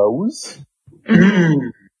prose.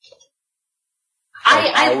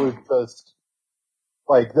 I was just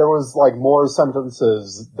like there was like more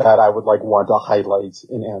sentences that I would like want to highlight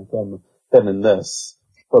in Anthem than in this.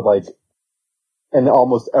 But like in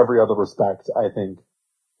almost every other respect, I think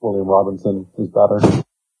William Robinson is better.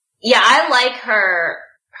 Yeah, I like her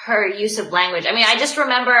use of language. I mean, I just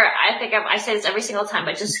remember, I think I say this every single time,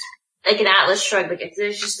 but just like an Atlas Shrugged, like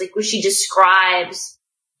there's just like when she describes,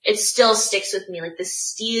 it still sticks with me, like the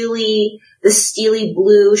steely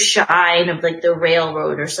blue shine of like the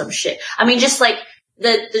railroad or some shit. I mean, just like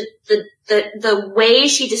the way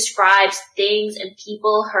she describes things and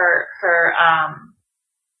people, her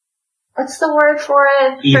what's the word for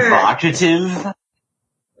it? Evocative?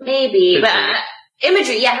 Maybe, but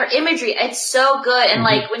imagery, yeah, her imagery, it's so good. And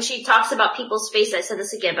like when she talks about people's face, I said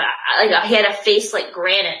this again, but like he had a face like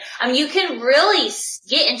granite. I mean, you can really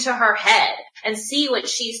get into her head and see what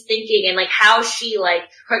she's thinking and like how she like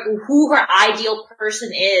who her ideal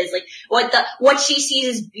person is, like what she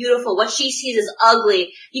sees is beautiful, what she sees is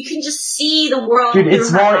ugly. You can just see the world. Dude,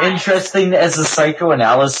 it's more eyes. interesting as a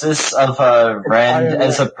psychoanalysis of Rand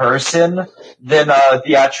as a person than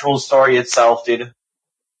the actual story itself, dude.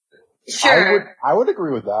 Sure. I would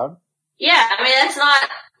agree with that. Yeah, I mean, that's not,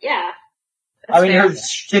 yeah. I mean, her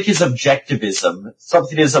shtick is objectivism.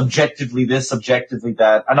 Something is objectively this, objectively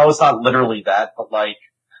that. I know it's not literally that, but like,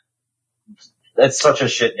 that's such a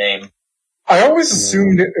shit name. I always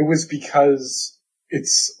assumed it was because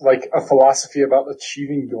it's like a philosophy about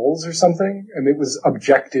achieving goals or something, and it was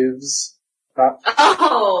objectives, not...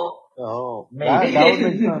 Oh, maybe. That would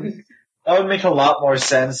make sense. That would make a lot more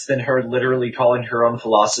sense than her literally calling her own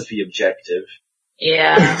philosophy objective.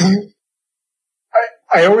 Yeah.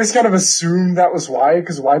 I always kind of assumed that was why,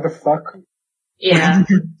 because why the fuck? Yeah.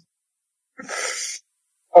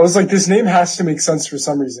 I was like, this name has to make sense for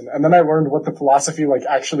some reason. And then I learned what the philosophy like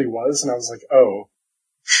actually was, and I was like, oh.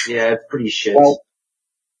 Yeah, it's pretty shit. Well,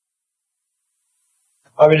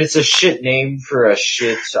 I mean, it's a shit name for a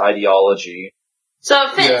shit ideology. So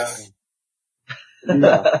it fits. Yeah.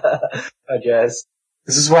 I guess.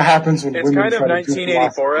 This is what happens when it's women kind of try to do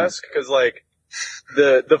 1984-esque, because, like,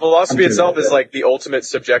 the philosophy itself is, like, the ultimate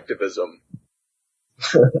subjectivism.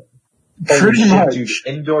 Pretty much. Dude,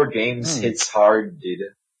 indoor games hits hard, dude.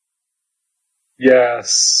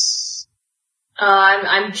 Yes.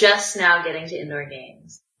 I'm just now getting to indoor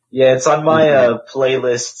games. Yeah, it's on my,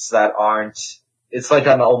 playlists that aren't, it's like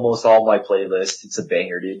on almost all my playlists. It's a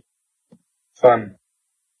banger, dude. Fun.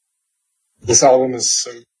 This album is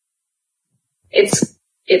so...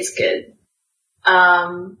 It's good.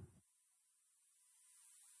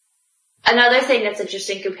 Another thing that's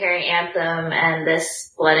interesting comparing Anthem and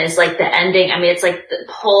this one is like the ending. I mean, it's like the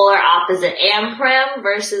polar opposite. Amprim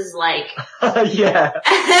versus like... yeah.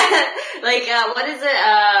 like, what is it?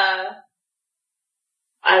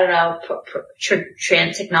 I don't know,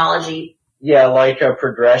 trans technology. Yeah, like a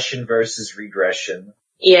progression versus regression.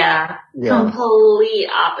 Yeah. Complete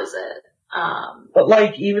opposite. But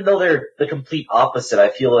like, even though they're the complete opposite, I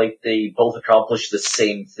feel like they both accomplish the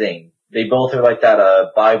same thing. They both are like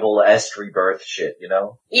that, Bible-esque rebirth shit, you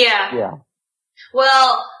know? Yeah. Yeah.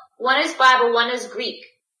 Well, one is Bible, one is Greek.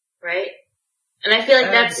 right? And I feel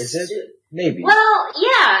like that's... Is it? Maybe. Well,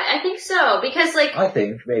 yeah, I think so. Because, like... I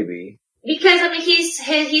think, maybe. Because, I mean, he's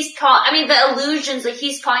called... I mean, the illusions, like,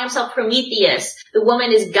 he's calling himself Prometheus. The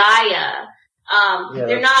woman is Gaia.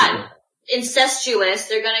 They're not incestuous.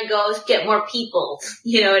 They're gonna go get more people.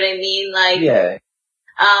 You know what I mean? Like... Yeah.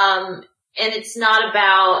 And it's not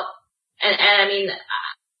about... And I mean...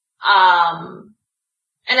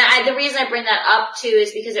 the reason I bring that up too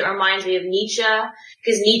is because it reminds me of Nietzsche,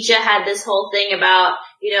 because Nietzsche had this whole thing about,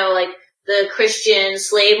 you know, like the Christian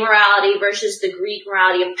slave morality versus the Greek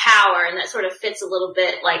morality of power, and that sort of fits a little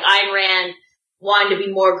bit. Like Ayn Rand wanted to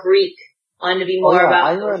be more Greek, wanted to be more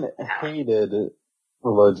about. Ayn Rand hated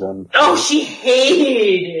religion. Oh, she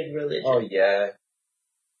hated religion. Oh yeah.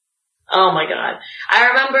 Oh my god. I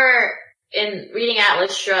remember in reading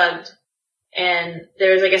Atlas Shrugged, and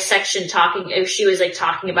there was like a section she was like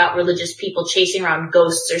talking about religious people chasing around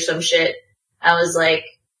ghosts or some shit. I was like,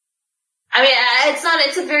 I mean,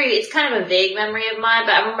 it's kind of a vague memory of mine,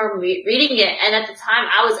 but I remember reading it, and at the time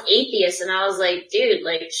I was atheist, and I was like, dude,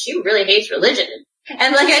 like, she really hates religion.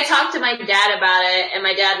 And like, I talked to my dad about it, and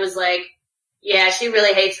my dad was like, yeah, she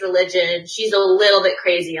really hates religion. She's a little bit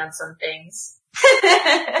crazy on some things.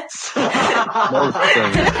 I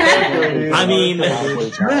mean, do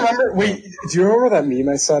you remember that meme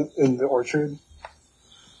I sent in the orchard?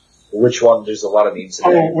 Which one? There's a lot of memes in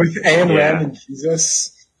there. Oh, with Ayn Rand and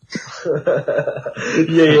Jesus.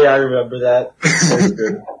 yeah, I remember that. That's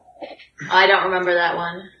good. I don't remember that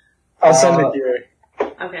one. I'll send it here.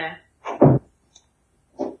 Okay.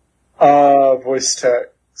 Voice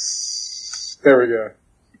text. There we go.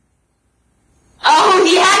 Oh,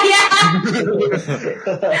 yeah.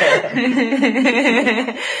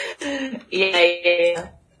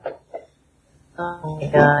 Oh my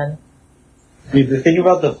god. Dude, the thing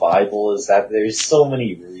about the Bible is that there's so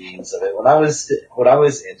many readings of it. When I was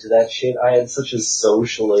into that shit, I had such a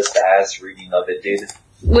socialist ass reading of it, dude.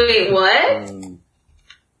 Wait, what?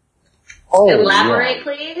 Elaborate,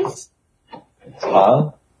 please?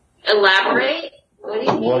 Huh? Elaborate?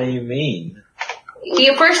 What do you mean?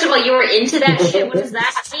 First of all, you were into that shit. What does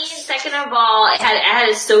that mean? Second of all, I had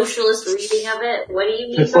a socialist reading of it. What do you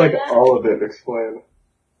mean Just by like that? all of it, explain.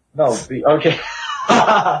 No, okay.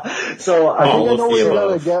 So I think I know what you're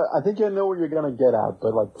gonna get. I think I know what you're gonna get at,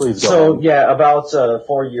 but like, please go. So on. yeah, about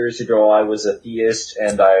 4 years ago, I was a theist,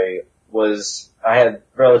 and I had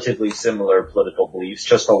relatively similar political beliefs,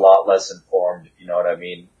 just a lot less informed, if you know what I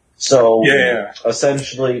mean. So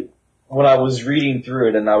essentially, when I was reading through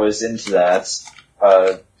it and I was into that,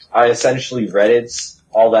 I essentially read it,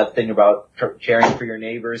 all that thing about caring for your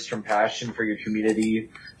neighbors, compassion for your community,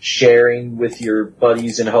 sharing with your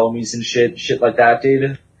buddies and homies and shit like that,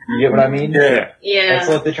 dude. You get what I mean? Yeah. That's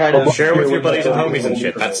what they're trying to share with your buddies and homies and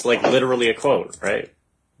shit. That's like literally a quote, right?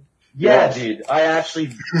 Yeah, dude. I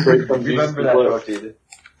actually remember that quote, dude.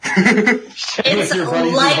 It's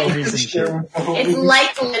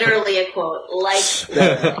like literally a quote. Like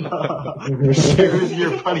share with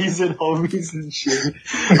your buddies and homies and shit.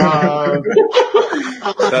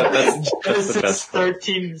 That's the best.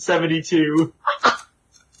 1372.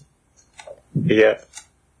 Yeah.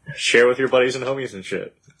 Share with your buddies and homies and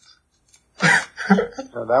shit.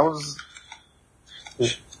 That was...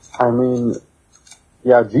 I mean...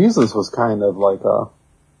 Yeah, Jesus was kind of like a...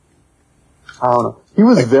 I don't know. He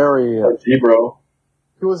was very... bro.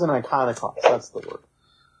 He was an iconoclast, that's the word.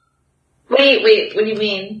 Wait, what do you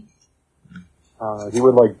mean? He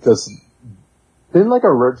would like just... Didn't like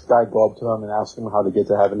a rich guy go up to him and ask him how to get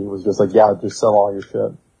to heaven? He was just like, yeah, just sell all your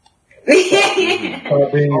shit. To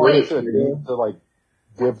like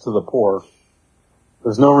give to the poor.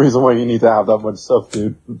 There's no reason why you need to have that much stuff,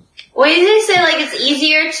 dude. Well, you did say like it's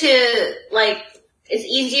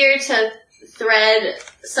easier to thread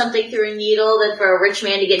something through a needle than for a rich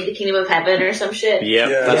man to get into the kingdom of heaven or some shit. Yeah,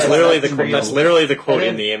 that's literally the quote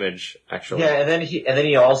in the image, actually. Yeah, and then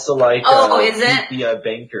he also like is it? the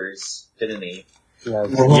bankers, didn't he?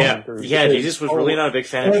 Yeah, Jesus was really not a big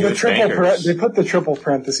fan of Jewish bankers. They put the triple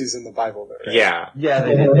parentheses in the Bible there. Right? Yeah,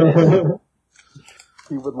 they did.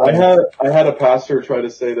 I had a pastor try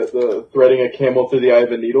to say that the threading a camel through the eye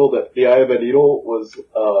of a needle, that the eye of a needle was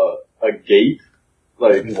a gate.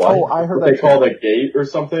 Like, I heard what they called a gate or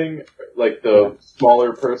something. Like the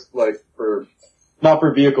smaller like for, not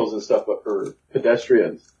for vehicles and stuff, but for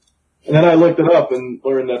pedestrians. And then I looked it up and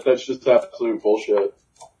learned that that's just absolute bullshit.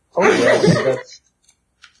 Oh yeah.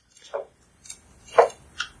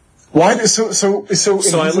 Why? So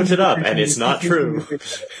I looked it up, and it's not true.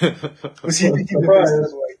 Was he thinking that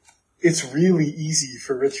this like, it's really easy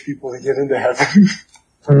for rich people to get into heaven?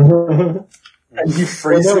 And he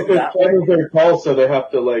phrased Well, it that way. camels are tall, so they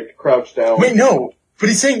have to like crouch down. Wait, no. But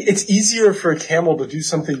he's saying it's easier for a camel to do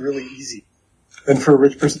something really easy than for a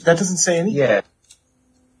rich person. That doesn't say anything. Yeah.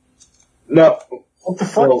 No, What the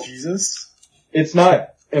fuck, Well- Jesus? it's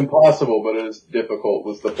not impossible, but it is difficult.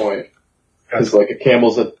 Was the point? Because like a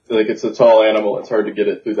camel's it's a tall animal. It's hard to get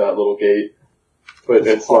it through that little gate. But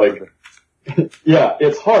it's like, yeah,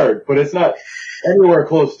 it's hard, but it's not anywhere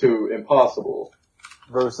close to impossible.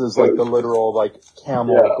 Versus like the literal like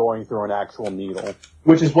camel Yeah. going through an actual needle.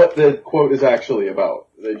 Which is what the quote is actually about.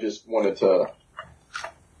 They just wanted to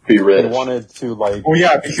be rich. They wanted to like. Well,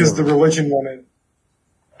 yeah, because the religion wanted...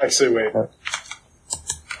 Actually, wait.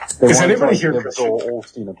 They Does wanted anybody to hear give Christian? Joel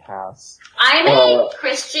Olstein a pass. I'm a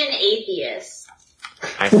Christian atheist.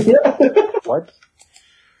 What?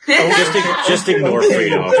 Just ignore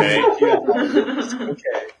freedom, okay?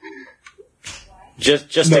 Okay.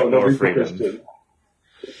 Just No, ignore nobody's a freedom.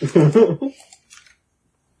 Christian.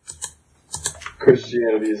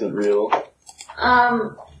 Christianity isn't real. I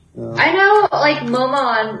know, like, Momo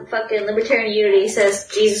on fucking Libertarian Unity says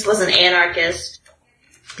Jesus was an anarchist.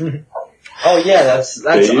 Oh yeah, that's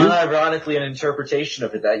Dave? unironically an interpretation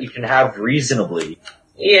of it that you can have reasonably.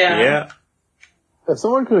 Yeah. Yeah. If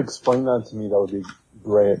someone could explain that to me, that would be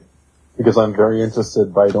great. Because I'm very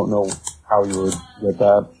interested, but I don't know how you would get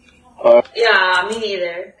that. Yeah, me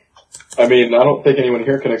neither. I mean, I don't think anyone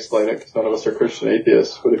here can explain it because none of us are Christian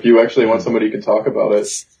atheists. But if you actually want somebody who can talk about it,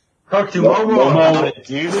 Talk to No, Momo Momo- about it,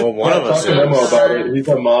 dude. Well, one of talk us to is. Memo about it. He's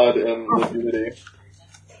a mod in the Unity.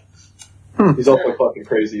 He's also fucking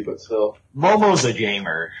crazy, but still. Momo's a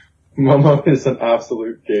gamer. Momo is an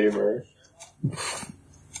absolute gamer.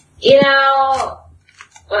 You know,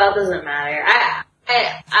 well, it doesn't matter. I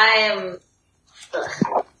am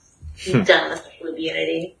done with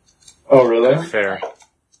Unity. Oh, really? Fair.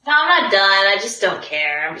 No, I'm not done. I just don't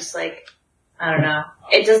care. I'm just like, I don't know.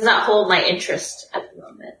 It does not hold my interest at the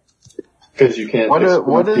moment. Because you can't What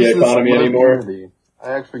exploit is the this economy anymore. Unity?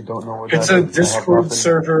 I actually don't know what It's that a is. I have Discord nothing.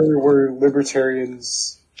 server where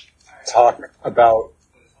libertarians talk about...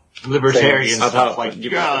 Libertarians About, stuff like you-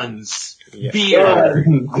 guns, Yeah. beer.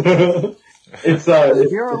 It's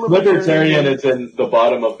You're a libertarian. It's in the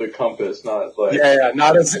bottom of the compass, not like Yeah,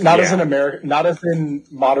 not as Yeah. an American, not as in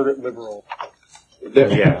moderate liberal.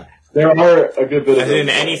 Yeah. There are a good bit of As in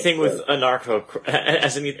those, anything but with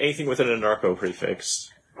anything with an anarcho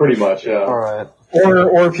prefix. pretty much, yeah. Alright.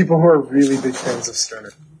 Or people who are really big fans of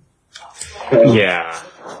Sterner. Yeah.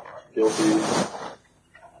 Guilty.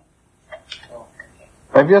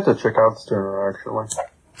 I've yet to check out Sterner, actually.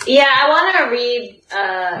 Yeah, I want to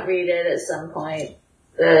read it at some point.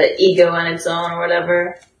 The Ego on its own or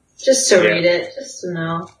whatever. Just to Yeah. read it, just to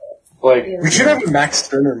know. Like, Yeah. We should have a Max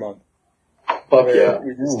Sterner month. fuck Where yeah.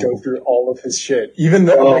 we just go through all of his shit. Even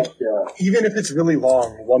though, Oh, like, yeah. even if it's really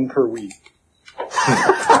long, one per week.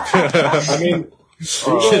 I mean, Just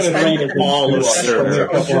all of Sterner.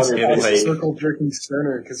 Just in like- circle jerking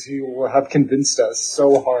Sterner because he will have convinced us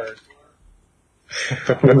so hard.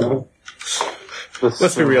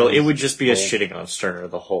 Let's be real, it would just be us shitting on Sterner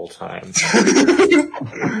the whole time.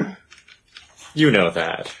 You know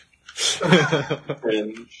that.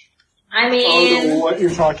 cringe. I I don't know mean, what you're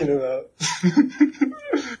talking about.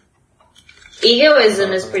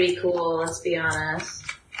 egoism is pretty cool, let's be honest.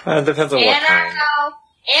 Depends on what kind.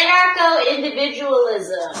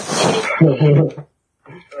 Anarcho-individualism.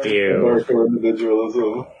 Ew.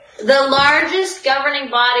 Anarcho-individualism. The largest governing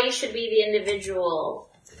body should be the individual.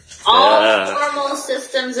 All Yeah. formal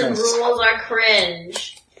systems and rules are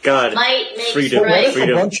cringe. God. Might makes Freedom. right. What if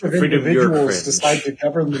a bunch of freedom, you're individuals cringe. decide to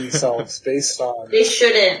govern themselves based on... They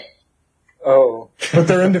shouldn't. Oh, but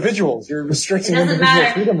they're individuals. You're It restricting doesn't individual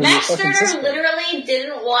matter. freedom in your Max fucking Stirner system. literally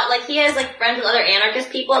didn't want, like, he has, like, friends with other anarchist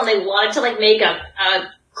people, and they wanted to, like, make a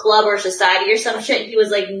club or society or some shit, and he was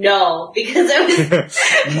like, no, because it was,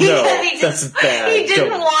 because he that's just, bad. he didn't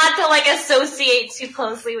Don't- want to, like, associate too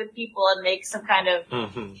closely with people and make some kind of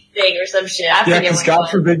Mhm. thing or some shit. I Yeah, forget because what it God was.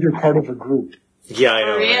 forbid you're part of a group. Yeah, I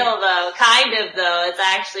know. For real, right? though. Kind of, though. It's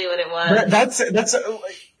actually what it was. That's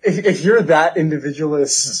if you're that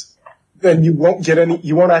individualist, then you won't get any.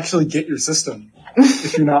 You won't actually get your system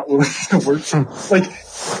if you're not willing to work. Like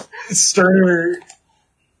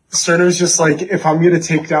Sterner's just like, if I'm going to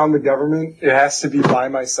take down the government, it has to be by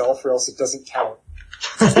myself, or else it doesn't count.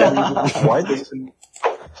 What?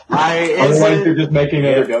 Otherwise, you're just making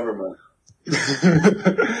another government.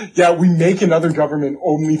 Yeah, we make another government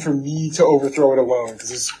only for me to overthrow it alone.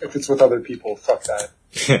 Because if it's with other people, fuck that.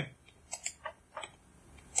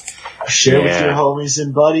 Share with your homies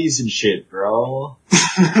and buddies and shit, bro.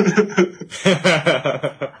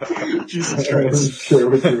 Jesus Christ. Share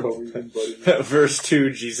with your homies and buddies. Verse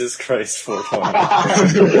 2, Jesus Christ 420.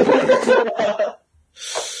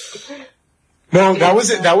 No, that was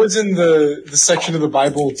it. That was in the section of the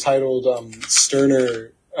Bible titled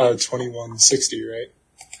Sterner 2160, right?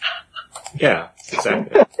 Yeah,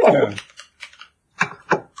 exactly. Yeah.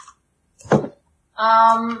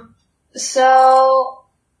 So,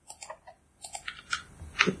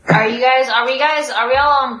 are we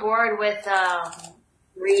all on board with,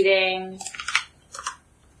 reading,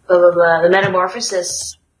 blah, blah, blah, the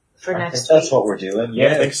Metamorphosis for next week? That's what we're doing.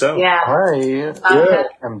 Yeah, I think so. Yeah.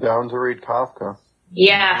 I'm down to read Kafka.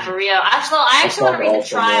 Yeah, for real. Actually, I actually want to read the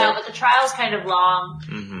awesome, trial, yeah. but the trial's kind of long.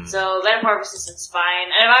 Mm-hmm. So Metamorphosis is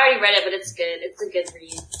fine. And I've already read it, but it's good. It's a good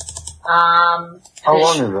read. How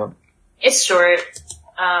long is it? It's short.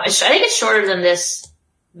 I think it's shorter than this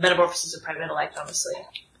Metamorphosis of Prime Intellect, honestly.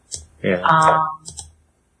 Yeah.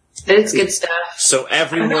 But it's good stuff. So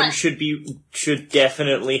everyone should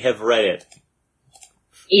definitely have read it.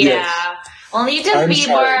 Yeah. Yes. Well, you need to I'm be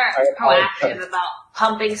sorry. more I proactive about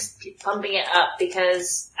pumping it up,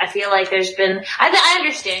 because I feel like there's been, I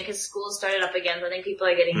understand because school started up again, but I think people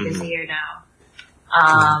are getting busier now.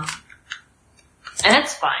 And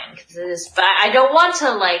that's fine, cause it is, but I don't want to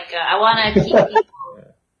I want to keep people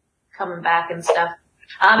coming back and stuff.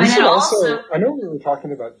 And then also, I know we were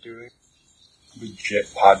talking about doing a legit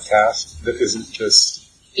podcast that isn't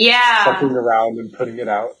just fucking around and putting it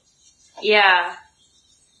out. Yeah,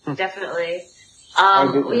 definitely.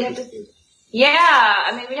 We have to, we'd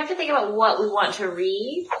have to think about what we want to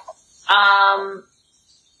read.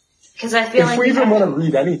 Cause I feel if we even want to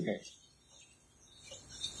read anything.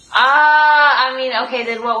 Okay,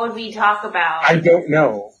 then what would we talk about? I don't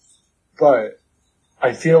know, but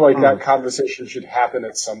I feel like that conversation should happen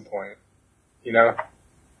at some point, you know?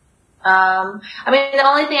 The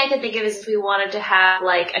only thing I could think of is if we wanted to have,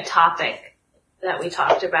 a topic that we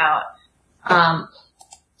talked about.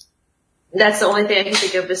 That's the only thing I can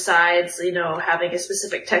think of besides, having a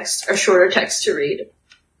specific text or shorter text to read.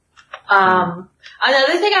 Another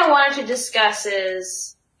thing I wanted to discuss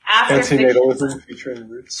is after antinatalism featuring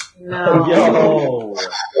Roots. No. You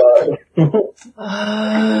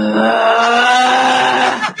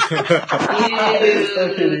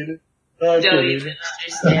don't even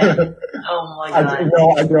understand. Oh my god.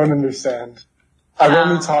 I don't understand. I've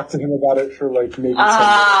only talked to him about it for maybe 10 minutes.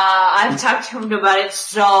 I've talked to him about it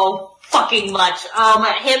so fucking much.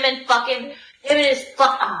 Him and his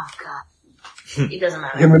oh god. It doesn't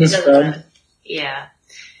matter. Him and his friend. Yeah.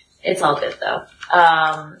 It's all good though.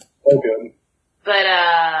 Good. But,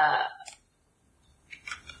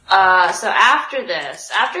 so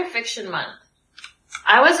after Fiction Month,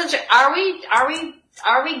 I wasn't sure, are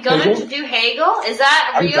we going to do Hegel? Is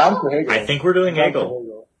that real? I'm down for Hegel. I think we're doing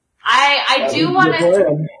Hegel. I do want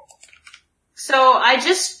to, so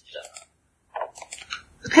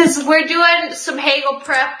because we're doing some Hegel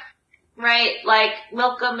prep, right? Like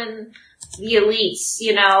Milcom and the elites,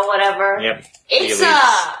 whatever. Yep.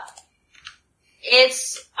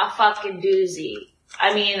 It's a fucking doozy.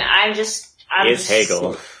 It's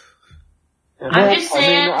Hegel. I'm just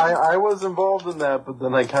saying. I was involved in that, but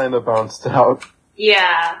then I kind of bounced out.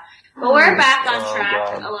 Yeah. But we're back on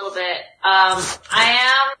track a little bit.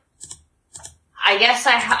 I guess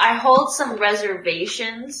I hold some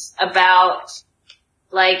reservations about,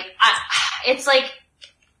 I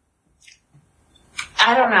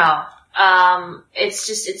don't know.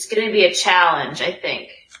 It's gonna be a challenge, I think.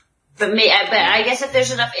 But I guess if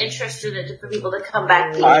there's enough interest in it for people to come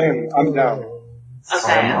back to it. I'm down.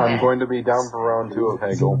 Okay. I'm going to be down for round 2 of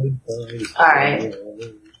Hegel. Alright.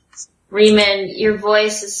 Riemann, your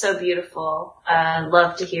voice is so beautiful. I'd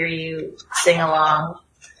love to hear you sing along.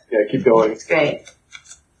 Yeah, keep going. It's great.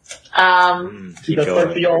 Keep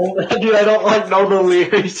going. Dude, I don't know the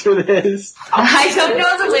lyrics to this. I don't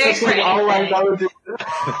know the lyrics for all I anything. know, dude.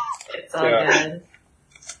 It's all good.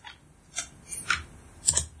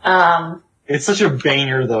 It's such a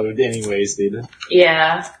banger though, anyways, dude.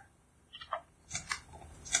 Yeah.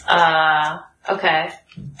 Okay.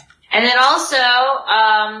 And then also,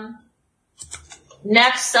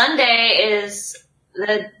 next Sunday is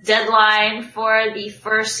the deadline for the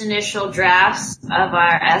first initial drafts of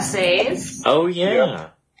our essays. Oh yeah.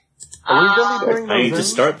 Are we going to be doing I need to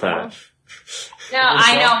those start that. No,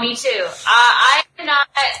 I know, me too. I'm not,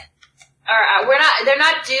 they're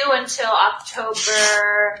not due until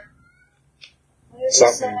October, what did it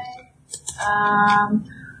say?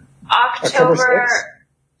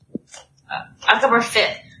 October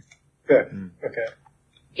 5th. Good. Okay.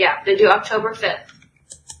 Yeah, they do October 5th.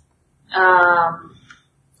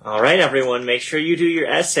 All right, everyone, make sure you do your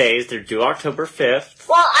essays. They're due October 5th.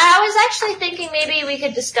 Well, I was actually thinking maybe we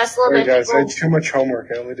could discuss a little Hey bit. guys, I had too much homework.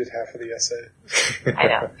 I only did half of the essay. I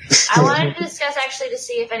know. I wanted to discuss actually to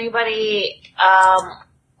see if anybody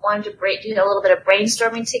wanted to do a little bit of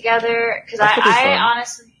brainstorming together, because I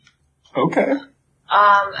honestly. Okay.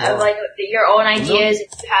 Like your own ideas, if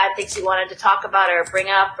you had things you wanted to talk about or bring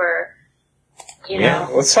up, or you know. Yeah,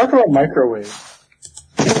 let's talk about microwave.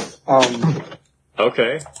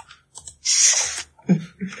 Okay.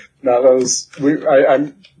 No, that was we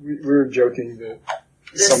were joking that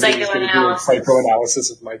The somebody's going to do a psychoanalysis.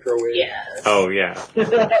 psychoanalysis of microwave. Yeah. Oh, yeah.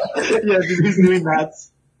 Yeah, he's doing that.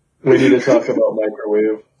 We need to talk about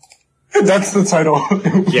microwave. That's the title.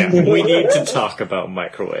 Yeah, we need to talk about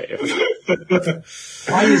microwave.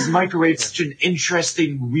 Why is microwave such an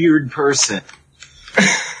interesting, weird person?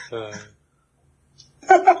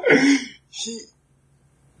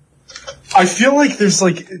 I feel like there's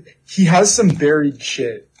he has some buried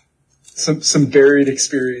shit. Some buried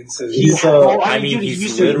experiences. He's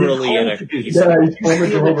he's literally in a... he's former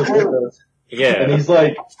Jehovah's Witness. Yeah. And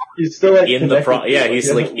he's still like in the he's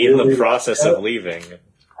he like hasn't in the really process left of leaving.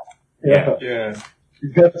 yet. Yeah.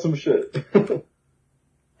 He's got some shit.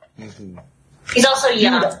 Mm-hmm. He's also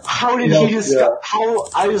young. How did he just? How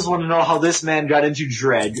I just want to know how this man got into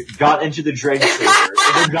got into the Dreg server,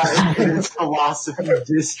 and then got into his philosophy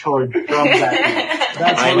Discord from that.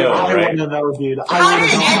 That's I what know, I right? want to know, dude. How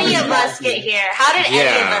did any of us get here? How did any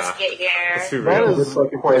of us get Let's be here? That real. is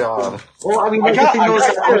quite odd. Well, I mean, I the thing was,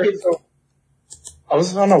 I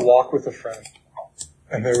was on a walk with a friend,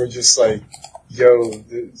 and they were just like, "Yo,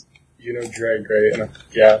 you know Dreg, right?" And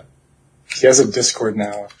yeah, he has a Discord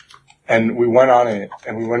now. And we went on it,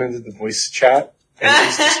 and we went into the voice chat, and it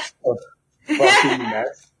was just a fucking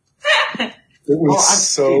mess. It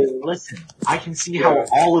was listen, I can see how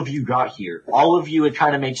all of you got here. All of you, it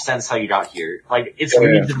kind of makes sense how you got here. Like, it's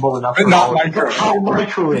reasonable enough But for not all of you. microwave. How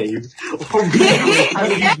microwave? How did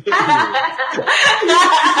you get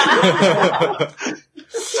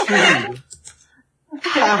here? Dude.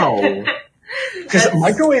 How? Because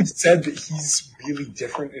Microwave said that he's really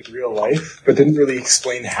different in real life, but didn't really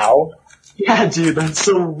explain how. Yeah, dude, that's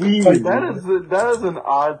so weird. Like, that is an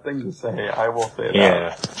odd thing to say, I will say that.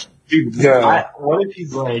 Yeah. Dude, Yeah. what if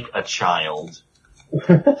he's like a child?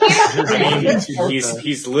 I mean,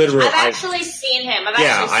 he's literally... I've actually seen him. I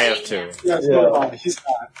have too. Yeah, he's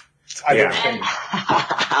not. I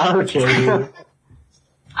don't think. Okay.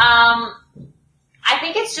 I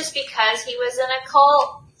think it's just because he was in a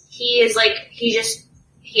cult. He is like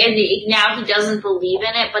now he doesn't believe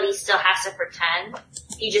in it, but he still has to pretend.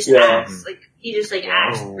 He just acts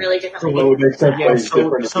acts really differently.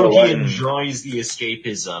 So he enjoys the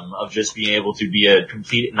escapism of just being able to be a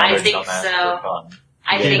complete another I think dumbass so. for fun.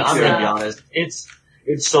 I think I'm so. gonna be honest, it's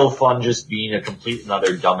so fun just being a complete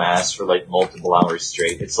another dumbass for like multiple hours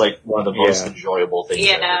straight. It's like one of the most enjoyable things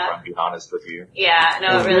ever, if I'm being honest with you. Yeah,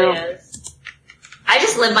 no, it really is. I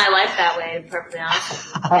just live my life that way, to be perfectly honest.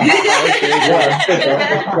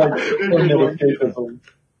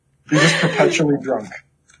 You're just perpetually drunk.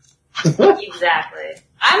 Exactly.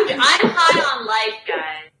 I'm high on life,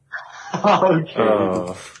 guys.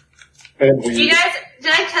 Okay.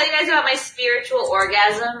 Did I tell you guys about my spiritual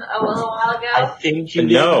orgasm a little while ago? I think you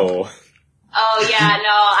No. Oh yeah, no,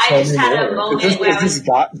 I just had a moment where I was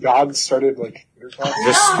God started like Just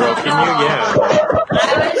stroking you? Yeah.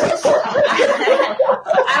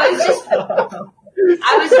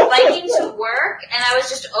 I was biking to work, and I was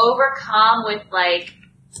just overcome with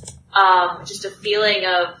just a feeling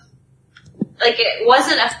of, it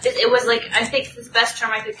was I think the best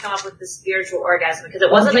term I could come up with is spiritual orgasm, because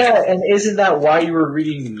it wasn't and isn't that why you were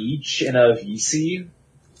reading Nietzsche in a VC?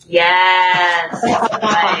 Yes.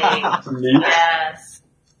 Right. Yes.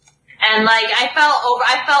 And I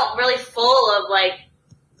felt really full of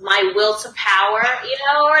my will to power,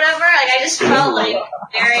 or whatever. I just felt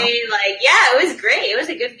very, it was great. It was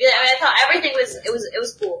a good feeling. I mean, I thought everything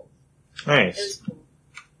was cool. Nice. It was cool.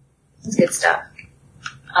 It was good stuff.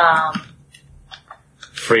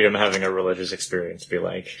 Freedom having a religious experience be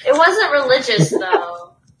like. It wasn't religious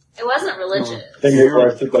though. It wasn't religious.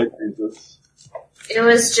 It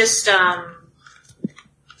was just,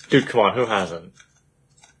 Dude, come on, who hasn't?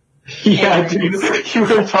 Yeah, dude, you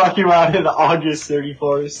were talking about it August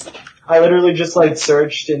 31st. I literally just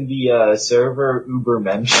searched in the server Uber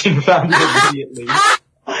mention, found it immediately.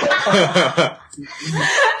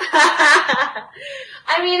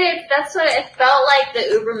 I mean, that's what it felt like, the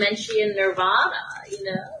Ubermenchian Nirvana,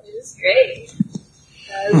 It was great.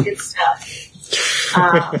 It was good stuff.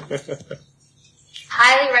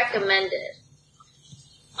 Highly recommended.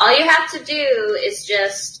 All you have to do is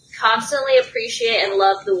just constantly appreciate and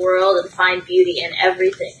love the world and find beauty in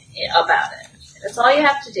everything about it. That's all you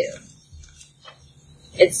have to do.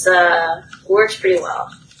 It's, works pretty well.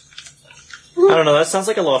 I don't know, that sounds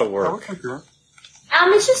like a lot of work.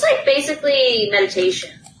 It's just like basically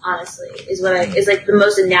meditation, honestly, is like the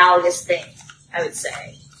most analogous thing, I would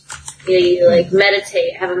say. You like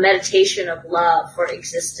meditate, have a meditation of love for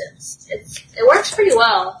existence. It works pretty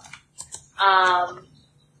well.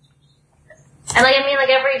 And like, I mean, like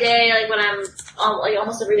every day, like when I'm, like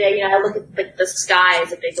almost every day, I look at, like the sky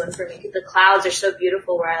is a big one for me, because the clouds are so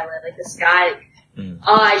beautiful where I live, like the sky,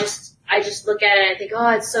 I just look at it and I think, oh,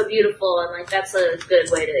 it's so beautiful, and like that's a good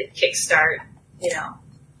way to kickstart,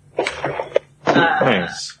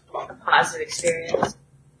 Nice. a positive experience.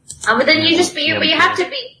 But then you have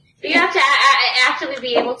to actively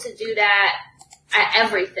be able to do that at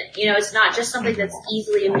everything. It's not just something that's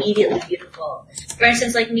easily, immediately beautiful. For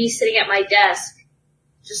instance, like me sitting at my desk,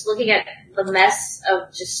 just looking at the mess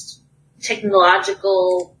of just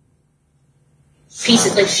technological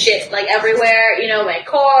pieces of shit, like everywhere, my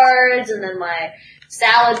cords, and then my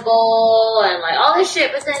salad bowl, and like all this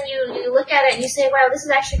shit, but then you look at it and you say, wow, this is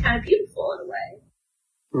actually kind of beautiful in a way.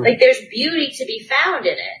 Like there's beauty to be found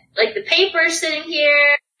in it. Like the paper sitting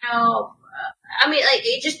here,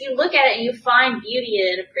 you look at it and you find beauty in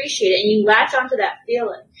it and appreciate it, and you latch onto that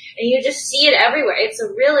feeling, and you just see it everywhere. It's a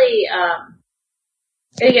really,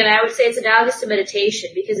 again, I would say it's analogous to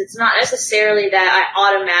meditation, because it's not necessarily that I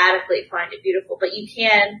automatically find it beautiful, but you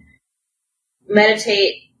can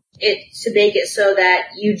meditate it to make it so that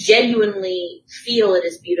you genuinely feel it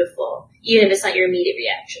is beautiful, even if it's not your immediate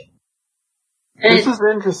reaction. And this is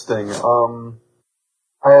interesting.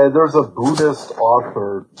 There's a Buddhist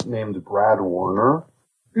author named Brad Warner,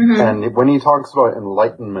 and when he talks about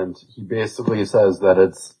enlightenment, he basically says that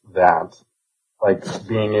it's that, like,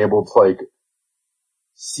 being able to, like,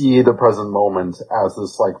 see the present moment as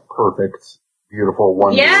this, like, perfect, beautiful,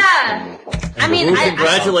 wonderful thing.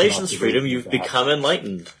 Congratulations, Freedom, you've become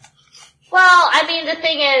enlightened. Well, the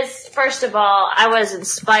thing is, first of all, I was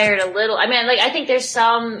inspired a little. I think there's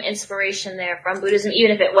some inspiration there from Buddhism,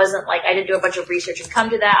 even if it wasn't like I didn't do a bunch of research and come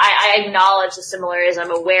to that. I acknowledge the similarities.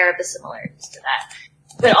 I'm aware of the similarities to that.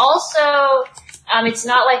 But also, it's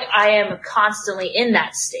not like I am constantly in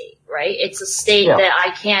that state, right? It's a state that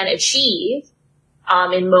I can achieve,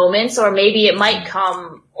 in moments, or maybe it might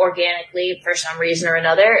come organically for some reason or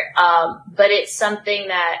another. But it's something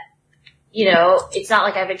that, it's not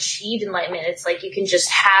like I've achieved enlightenment. It's like you can just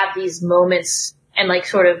have these moments and like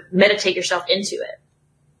sort of meditate yourself into it.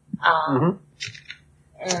 And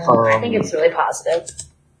I think it's really positive.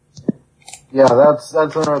 Yeah, that's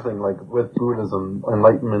another thing. Like with Buddhism,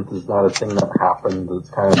 enlightenment is not a thing that happens. It's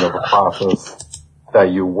kind of a process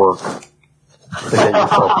that you work to get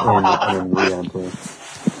yourself in and then re-enter.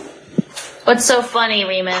 What's so funny,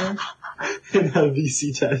 Riemann? In a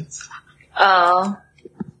VC test. Oh.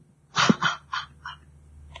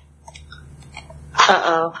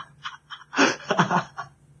 Uh-oh.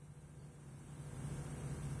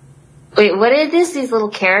 Wait, what are these little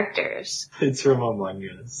characters? It's from Among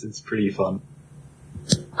Us. It's pretty fun.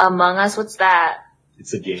 Among Us? What's that?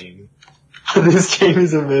 It's a game. This game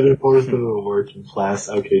is a metaphor for the working class.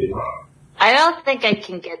 Okay, dude. I don't think I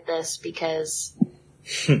can get this because...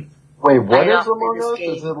 Wait, what is Among Us?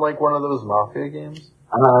 Is it like one of those Mafia games?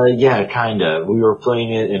 Yeah, kinda. We were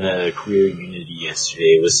playing it in a queer Unity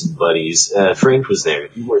yesterday with some buddies. Frank was there.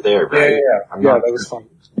 You were there, right? Yeah, that was fun.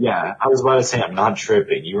 Yeah, I was about to say, I'm not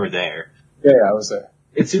tripping. You were there. Yeah, I was there.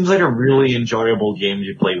 It seems like a really enjoyable game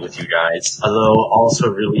to play with you guys, although also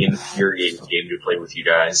a really infuriating game to play with you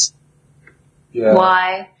guys. Yeah.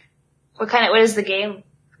 Why? What is the game?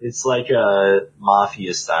 It's like a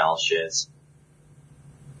Mafia style shit.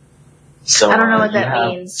 So, I don't know what that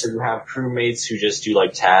means. So you have crewmates who just do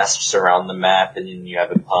like tasks around the map, and then you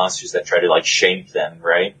have imposters that try to like shank them,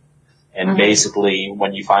 right? And basically,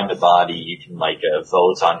 when you find a body, you can like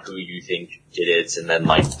vote on who you think did it, and then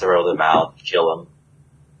like throw them out, kill them.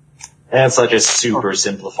 And it's like a super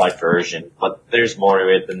simplified version, but there's more to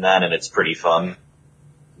it than that, and it's pretty fun.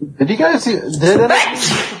 Did you guys did anyone used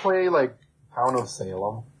to play like Town of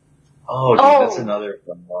Salem? Oh, dude, that's another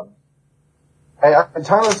fun one.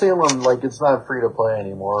 Town of Salem, like, it's not free to play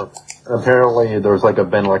anymore. And apparently there's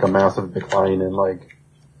been a massive decline in like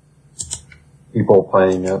people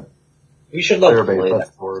playing it. We should play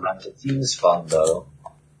that. It seems fun though.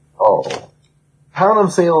 Oh. Town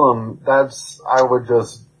of Salem, I would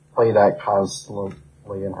just play that constantly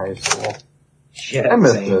in high school. Yeah, I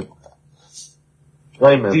missed it.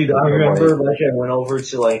 Dude, I remember I went over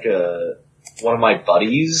to one of my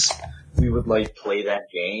buddies, we would like play that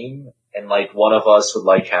game, and like one of us would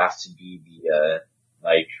like have to be the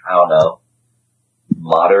like I don't know,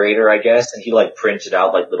 moderator, I guess, and he like printed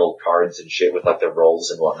out like little cards and shit with like the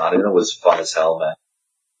roles and whatnot, and it was fun as hell, man.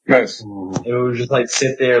 Nice. And we would just like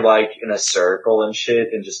sit there like in a circle and shit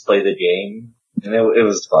and just play the game, and it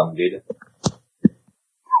was fun, dude.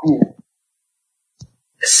 Cool.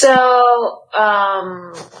 So,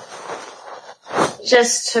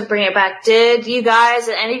 just to bring it back, did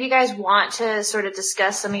any of you guys want to sort of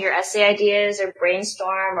discuss some of your essay ideas or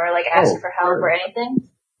brainstorm or like ask for help or anything?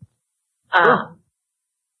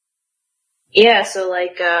 Yeah, so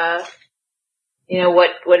like,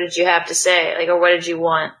 what did you have to say? Like, or what did you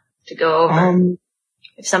want to go over?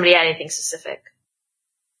 If somebody had anything specific.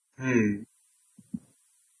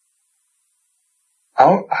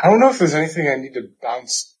 I don't know if there's anything I need to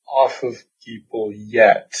bounce off of people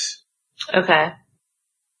yet. Okay.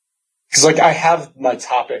 Cause like I have my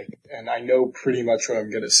topic and I know pretty much what I'm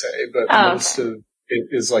gonna say, but most of it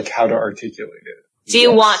is like how to articulate it. Do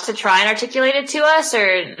you want to try and articulate it to us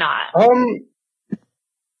or not?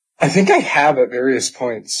 I think I have at various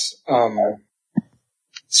points.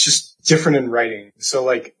 It's just different in writing. So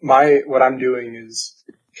like what I'm doing is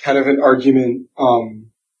kind of an argument,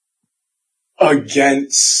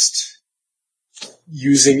 against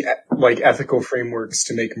using like ethical frameworks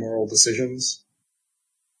to make moral decisions.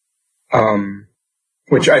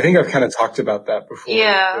 Which I think I've kind of talked about that before.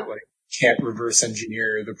 Yeah. That, like, can't reverse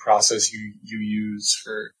engineer the process you use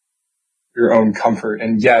for your own comfort.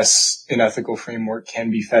 And yes, an ethical framework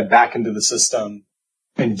can be fed back into the system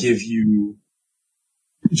and give you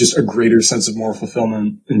just a greater sense of moral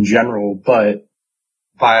fulfillment in general, but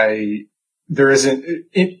there isn't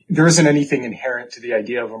anything inherent to the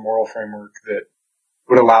idea of a moral framework that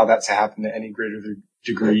would allow that to happen to any greater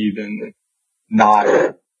degree than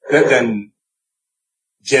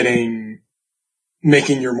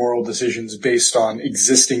making your moral decisions based on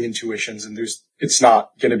existing intuitions, and it's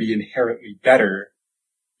not going to be inherently better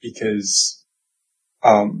because,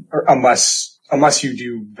 unless you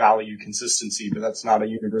do value consistency, but that's not a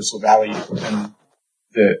universal value. And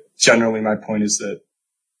generally my point is that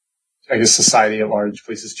I guess society at large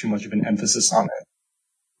places too much of an emphasis on it.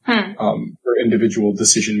 For individual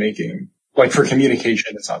decision making. Like for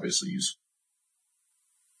communication, it's obviously useful.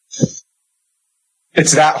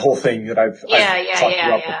 It's that whole thing that I've talked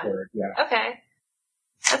about before. Yeah. Okay.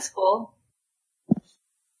 That's cool.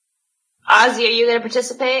 Ozzy, are you going to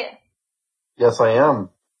participate? Yes, I am.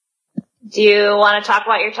 Do you want to talk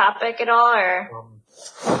about your topic at all, or?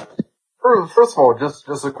 First of all,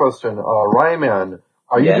 just a question. Ryman,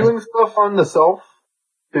 are you doing stuff on the self,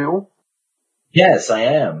 too? Yes, I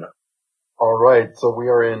am. Alright, so we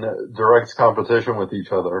are in direct competition with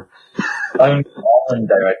each other. I'm in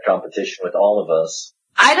direct competition with all of us.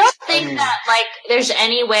 I don't think that, like, there's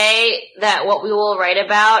any way that what we will write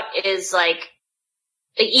about is, like,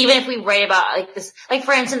 even if we write about, like, this, like,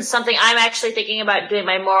 for instance, something I'm actually thinking about doing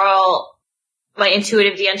my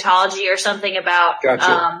intuitive deontology or something about,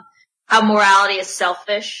 how morality is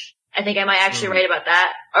selfish. I think I might actually write about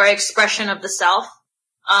that, or expression of the self.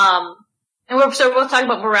 And we're both talking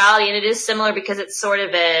about morality, and it is similar because it's sort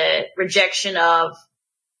of a rejection of,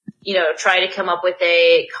 try to come up with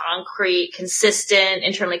a concrete, consistent,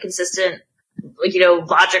 internally consistent,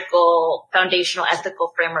 logical, foundational,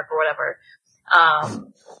 ethical framework or whatever.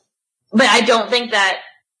 But I don't think that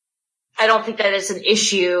it's an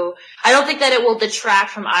issue. I don't think that it will detract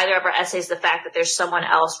from either of our essays the fact that there's someone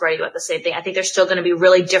else writing about the same thing. I think they're still going to be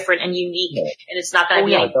really different and unique, and it's not going to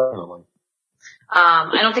be. Yeah, definitely.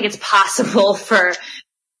 I don't think it's possible for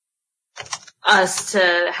us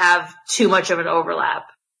to have too much of an overlap.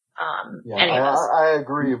 I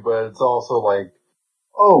agree, but it's also like,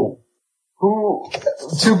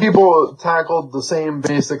 two people tackled the same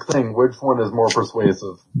basic thing. Which one is more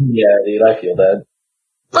persuasive? Yeah, dude, I feel that.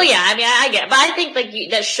 Well, yeah, I mean, I get it, but I think like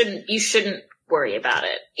you shouldn't worry about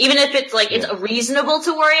it. Even if it's like, it's reasonable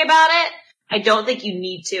to worry about it, I don't think you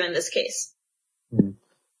need to in this case.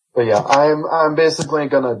 But yeah, I'm basically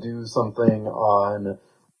gonna do something on,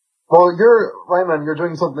 well, you're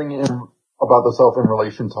doing something about the self in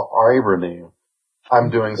relation to irony. I'm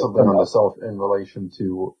doing something on the self in relation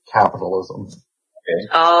to capitalism. Okay.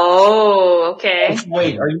 Oh, okay.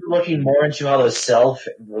 Wait, are you looking more into how the self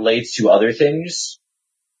relates to other things?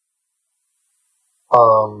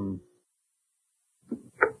 Kind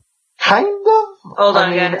of. Hold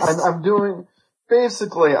on, guys. I'm doing,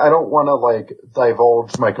 basically, I don't want to, like,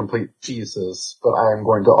 divulge my complete thesis, but I'm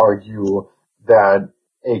going to argue that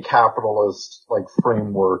a capitalist, like,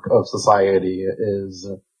 framework of society is,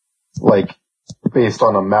 like, based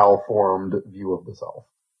on a malformed view of the self.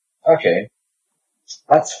 Okay.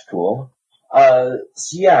 That's cool. So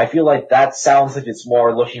yeah, I feel like that sounds like it's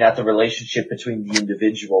more looking at the relationship between the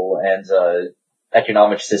individual and,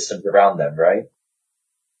 economic systems around them, right?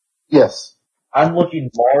 Yes. I'm looking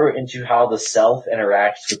more into how the self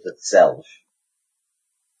interacts with itself.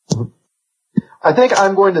 I think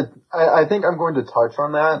I'm going to touch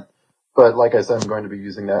on that, but like I said, I'm going to be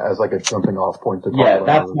using that as like a jumping off point to talk Yeah, about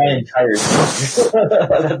that's other my things.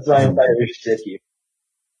 entire that's my entire shtick here.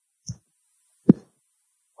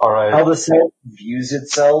 Alright. How the self views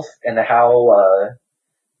itself and how,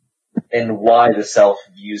 and why the self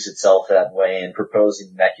views itself that way, and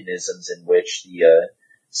proposing mechanisms in which the,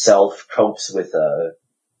 self copes with,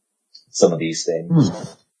 some of these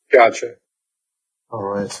things. Gotcha.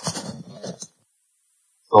 Alright.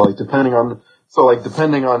 So depending on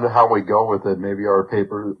how we go with it, maybe your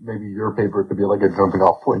paper could be like a jumping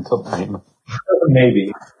off point to mine.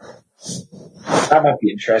 Maybe. That might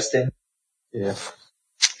be interesting. Yeah.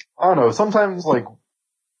 I don't know, sometimes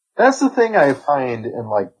that's the thing I find in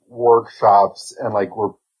workshops and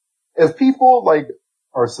if people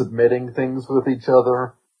are submitting things with each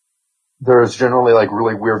other, there's generally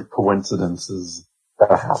really weird coincidences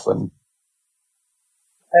that happen.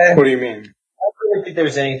 What do you mean? I don't really think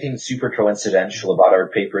there's anything super coincidental about our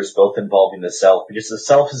papers, both involving the self, because the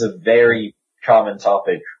self is a very common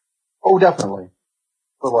topic. Oh, definitely.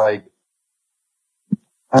 But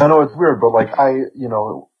I don't know, it's weird, but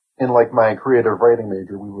in my creative writing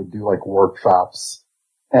major, we would do workshops,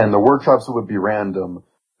 and the workshops would be random,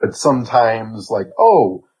 but sometimes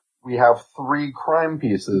we have 3 crime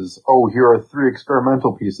pieces. Oh, here are 3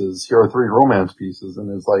 experimental pieces. Here are 3 romance pieces.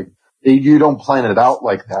 And it's you don't plan it out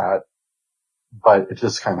like that, but it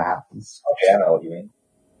just kind of happens. Okay, I know what you mean.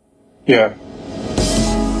 Yeah.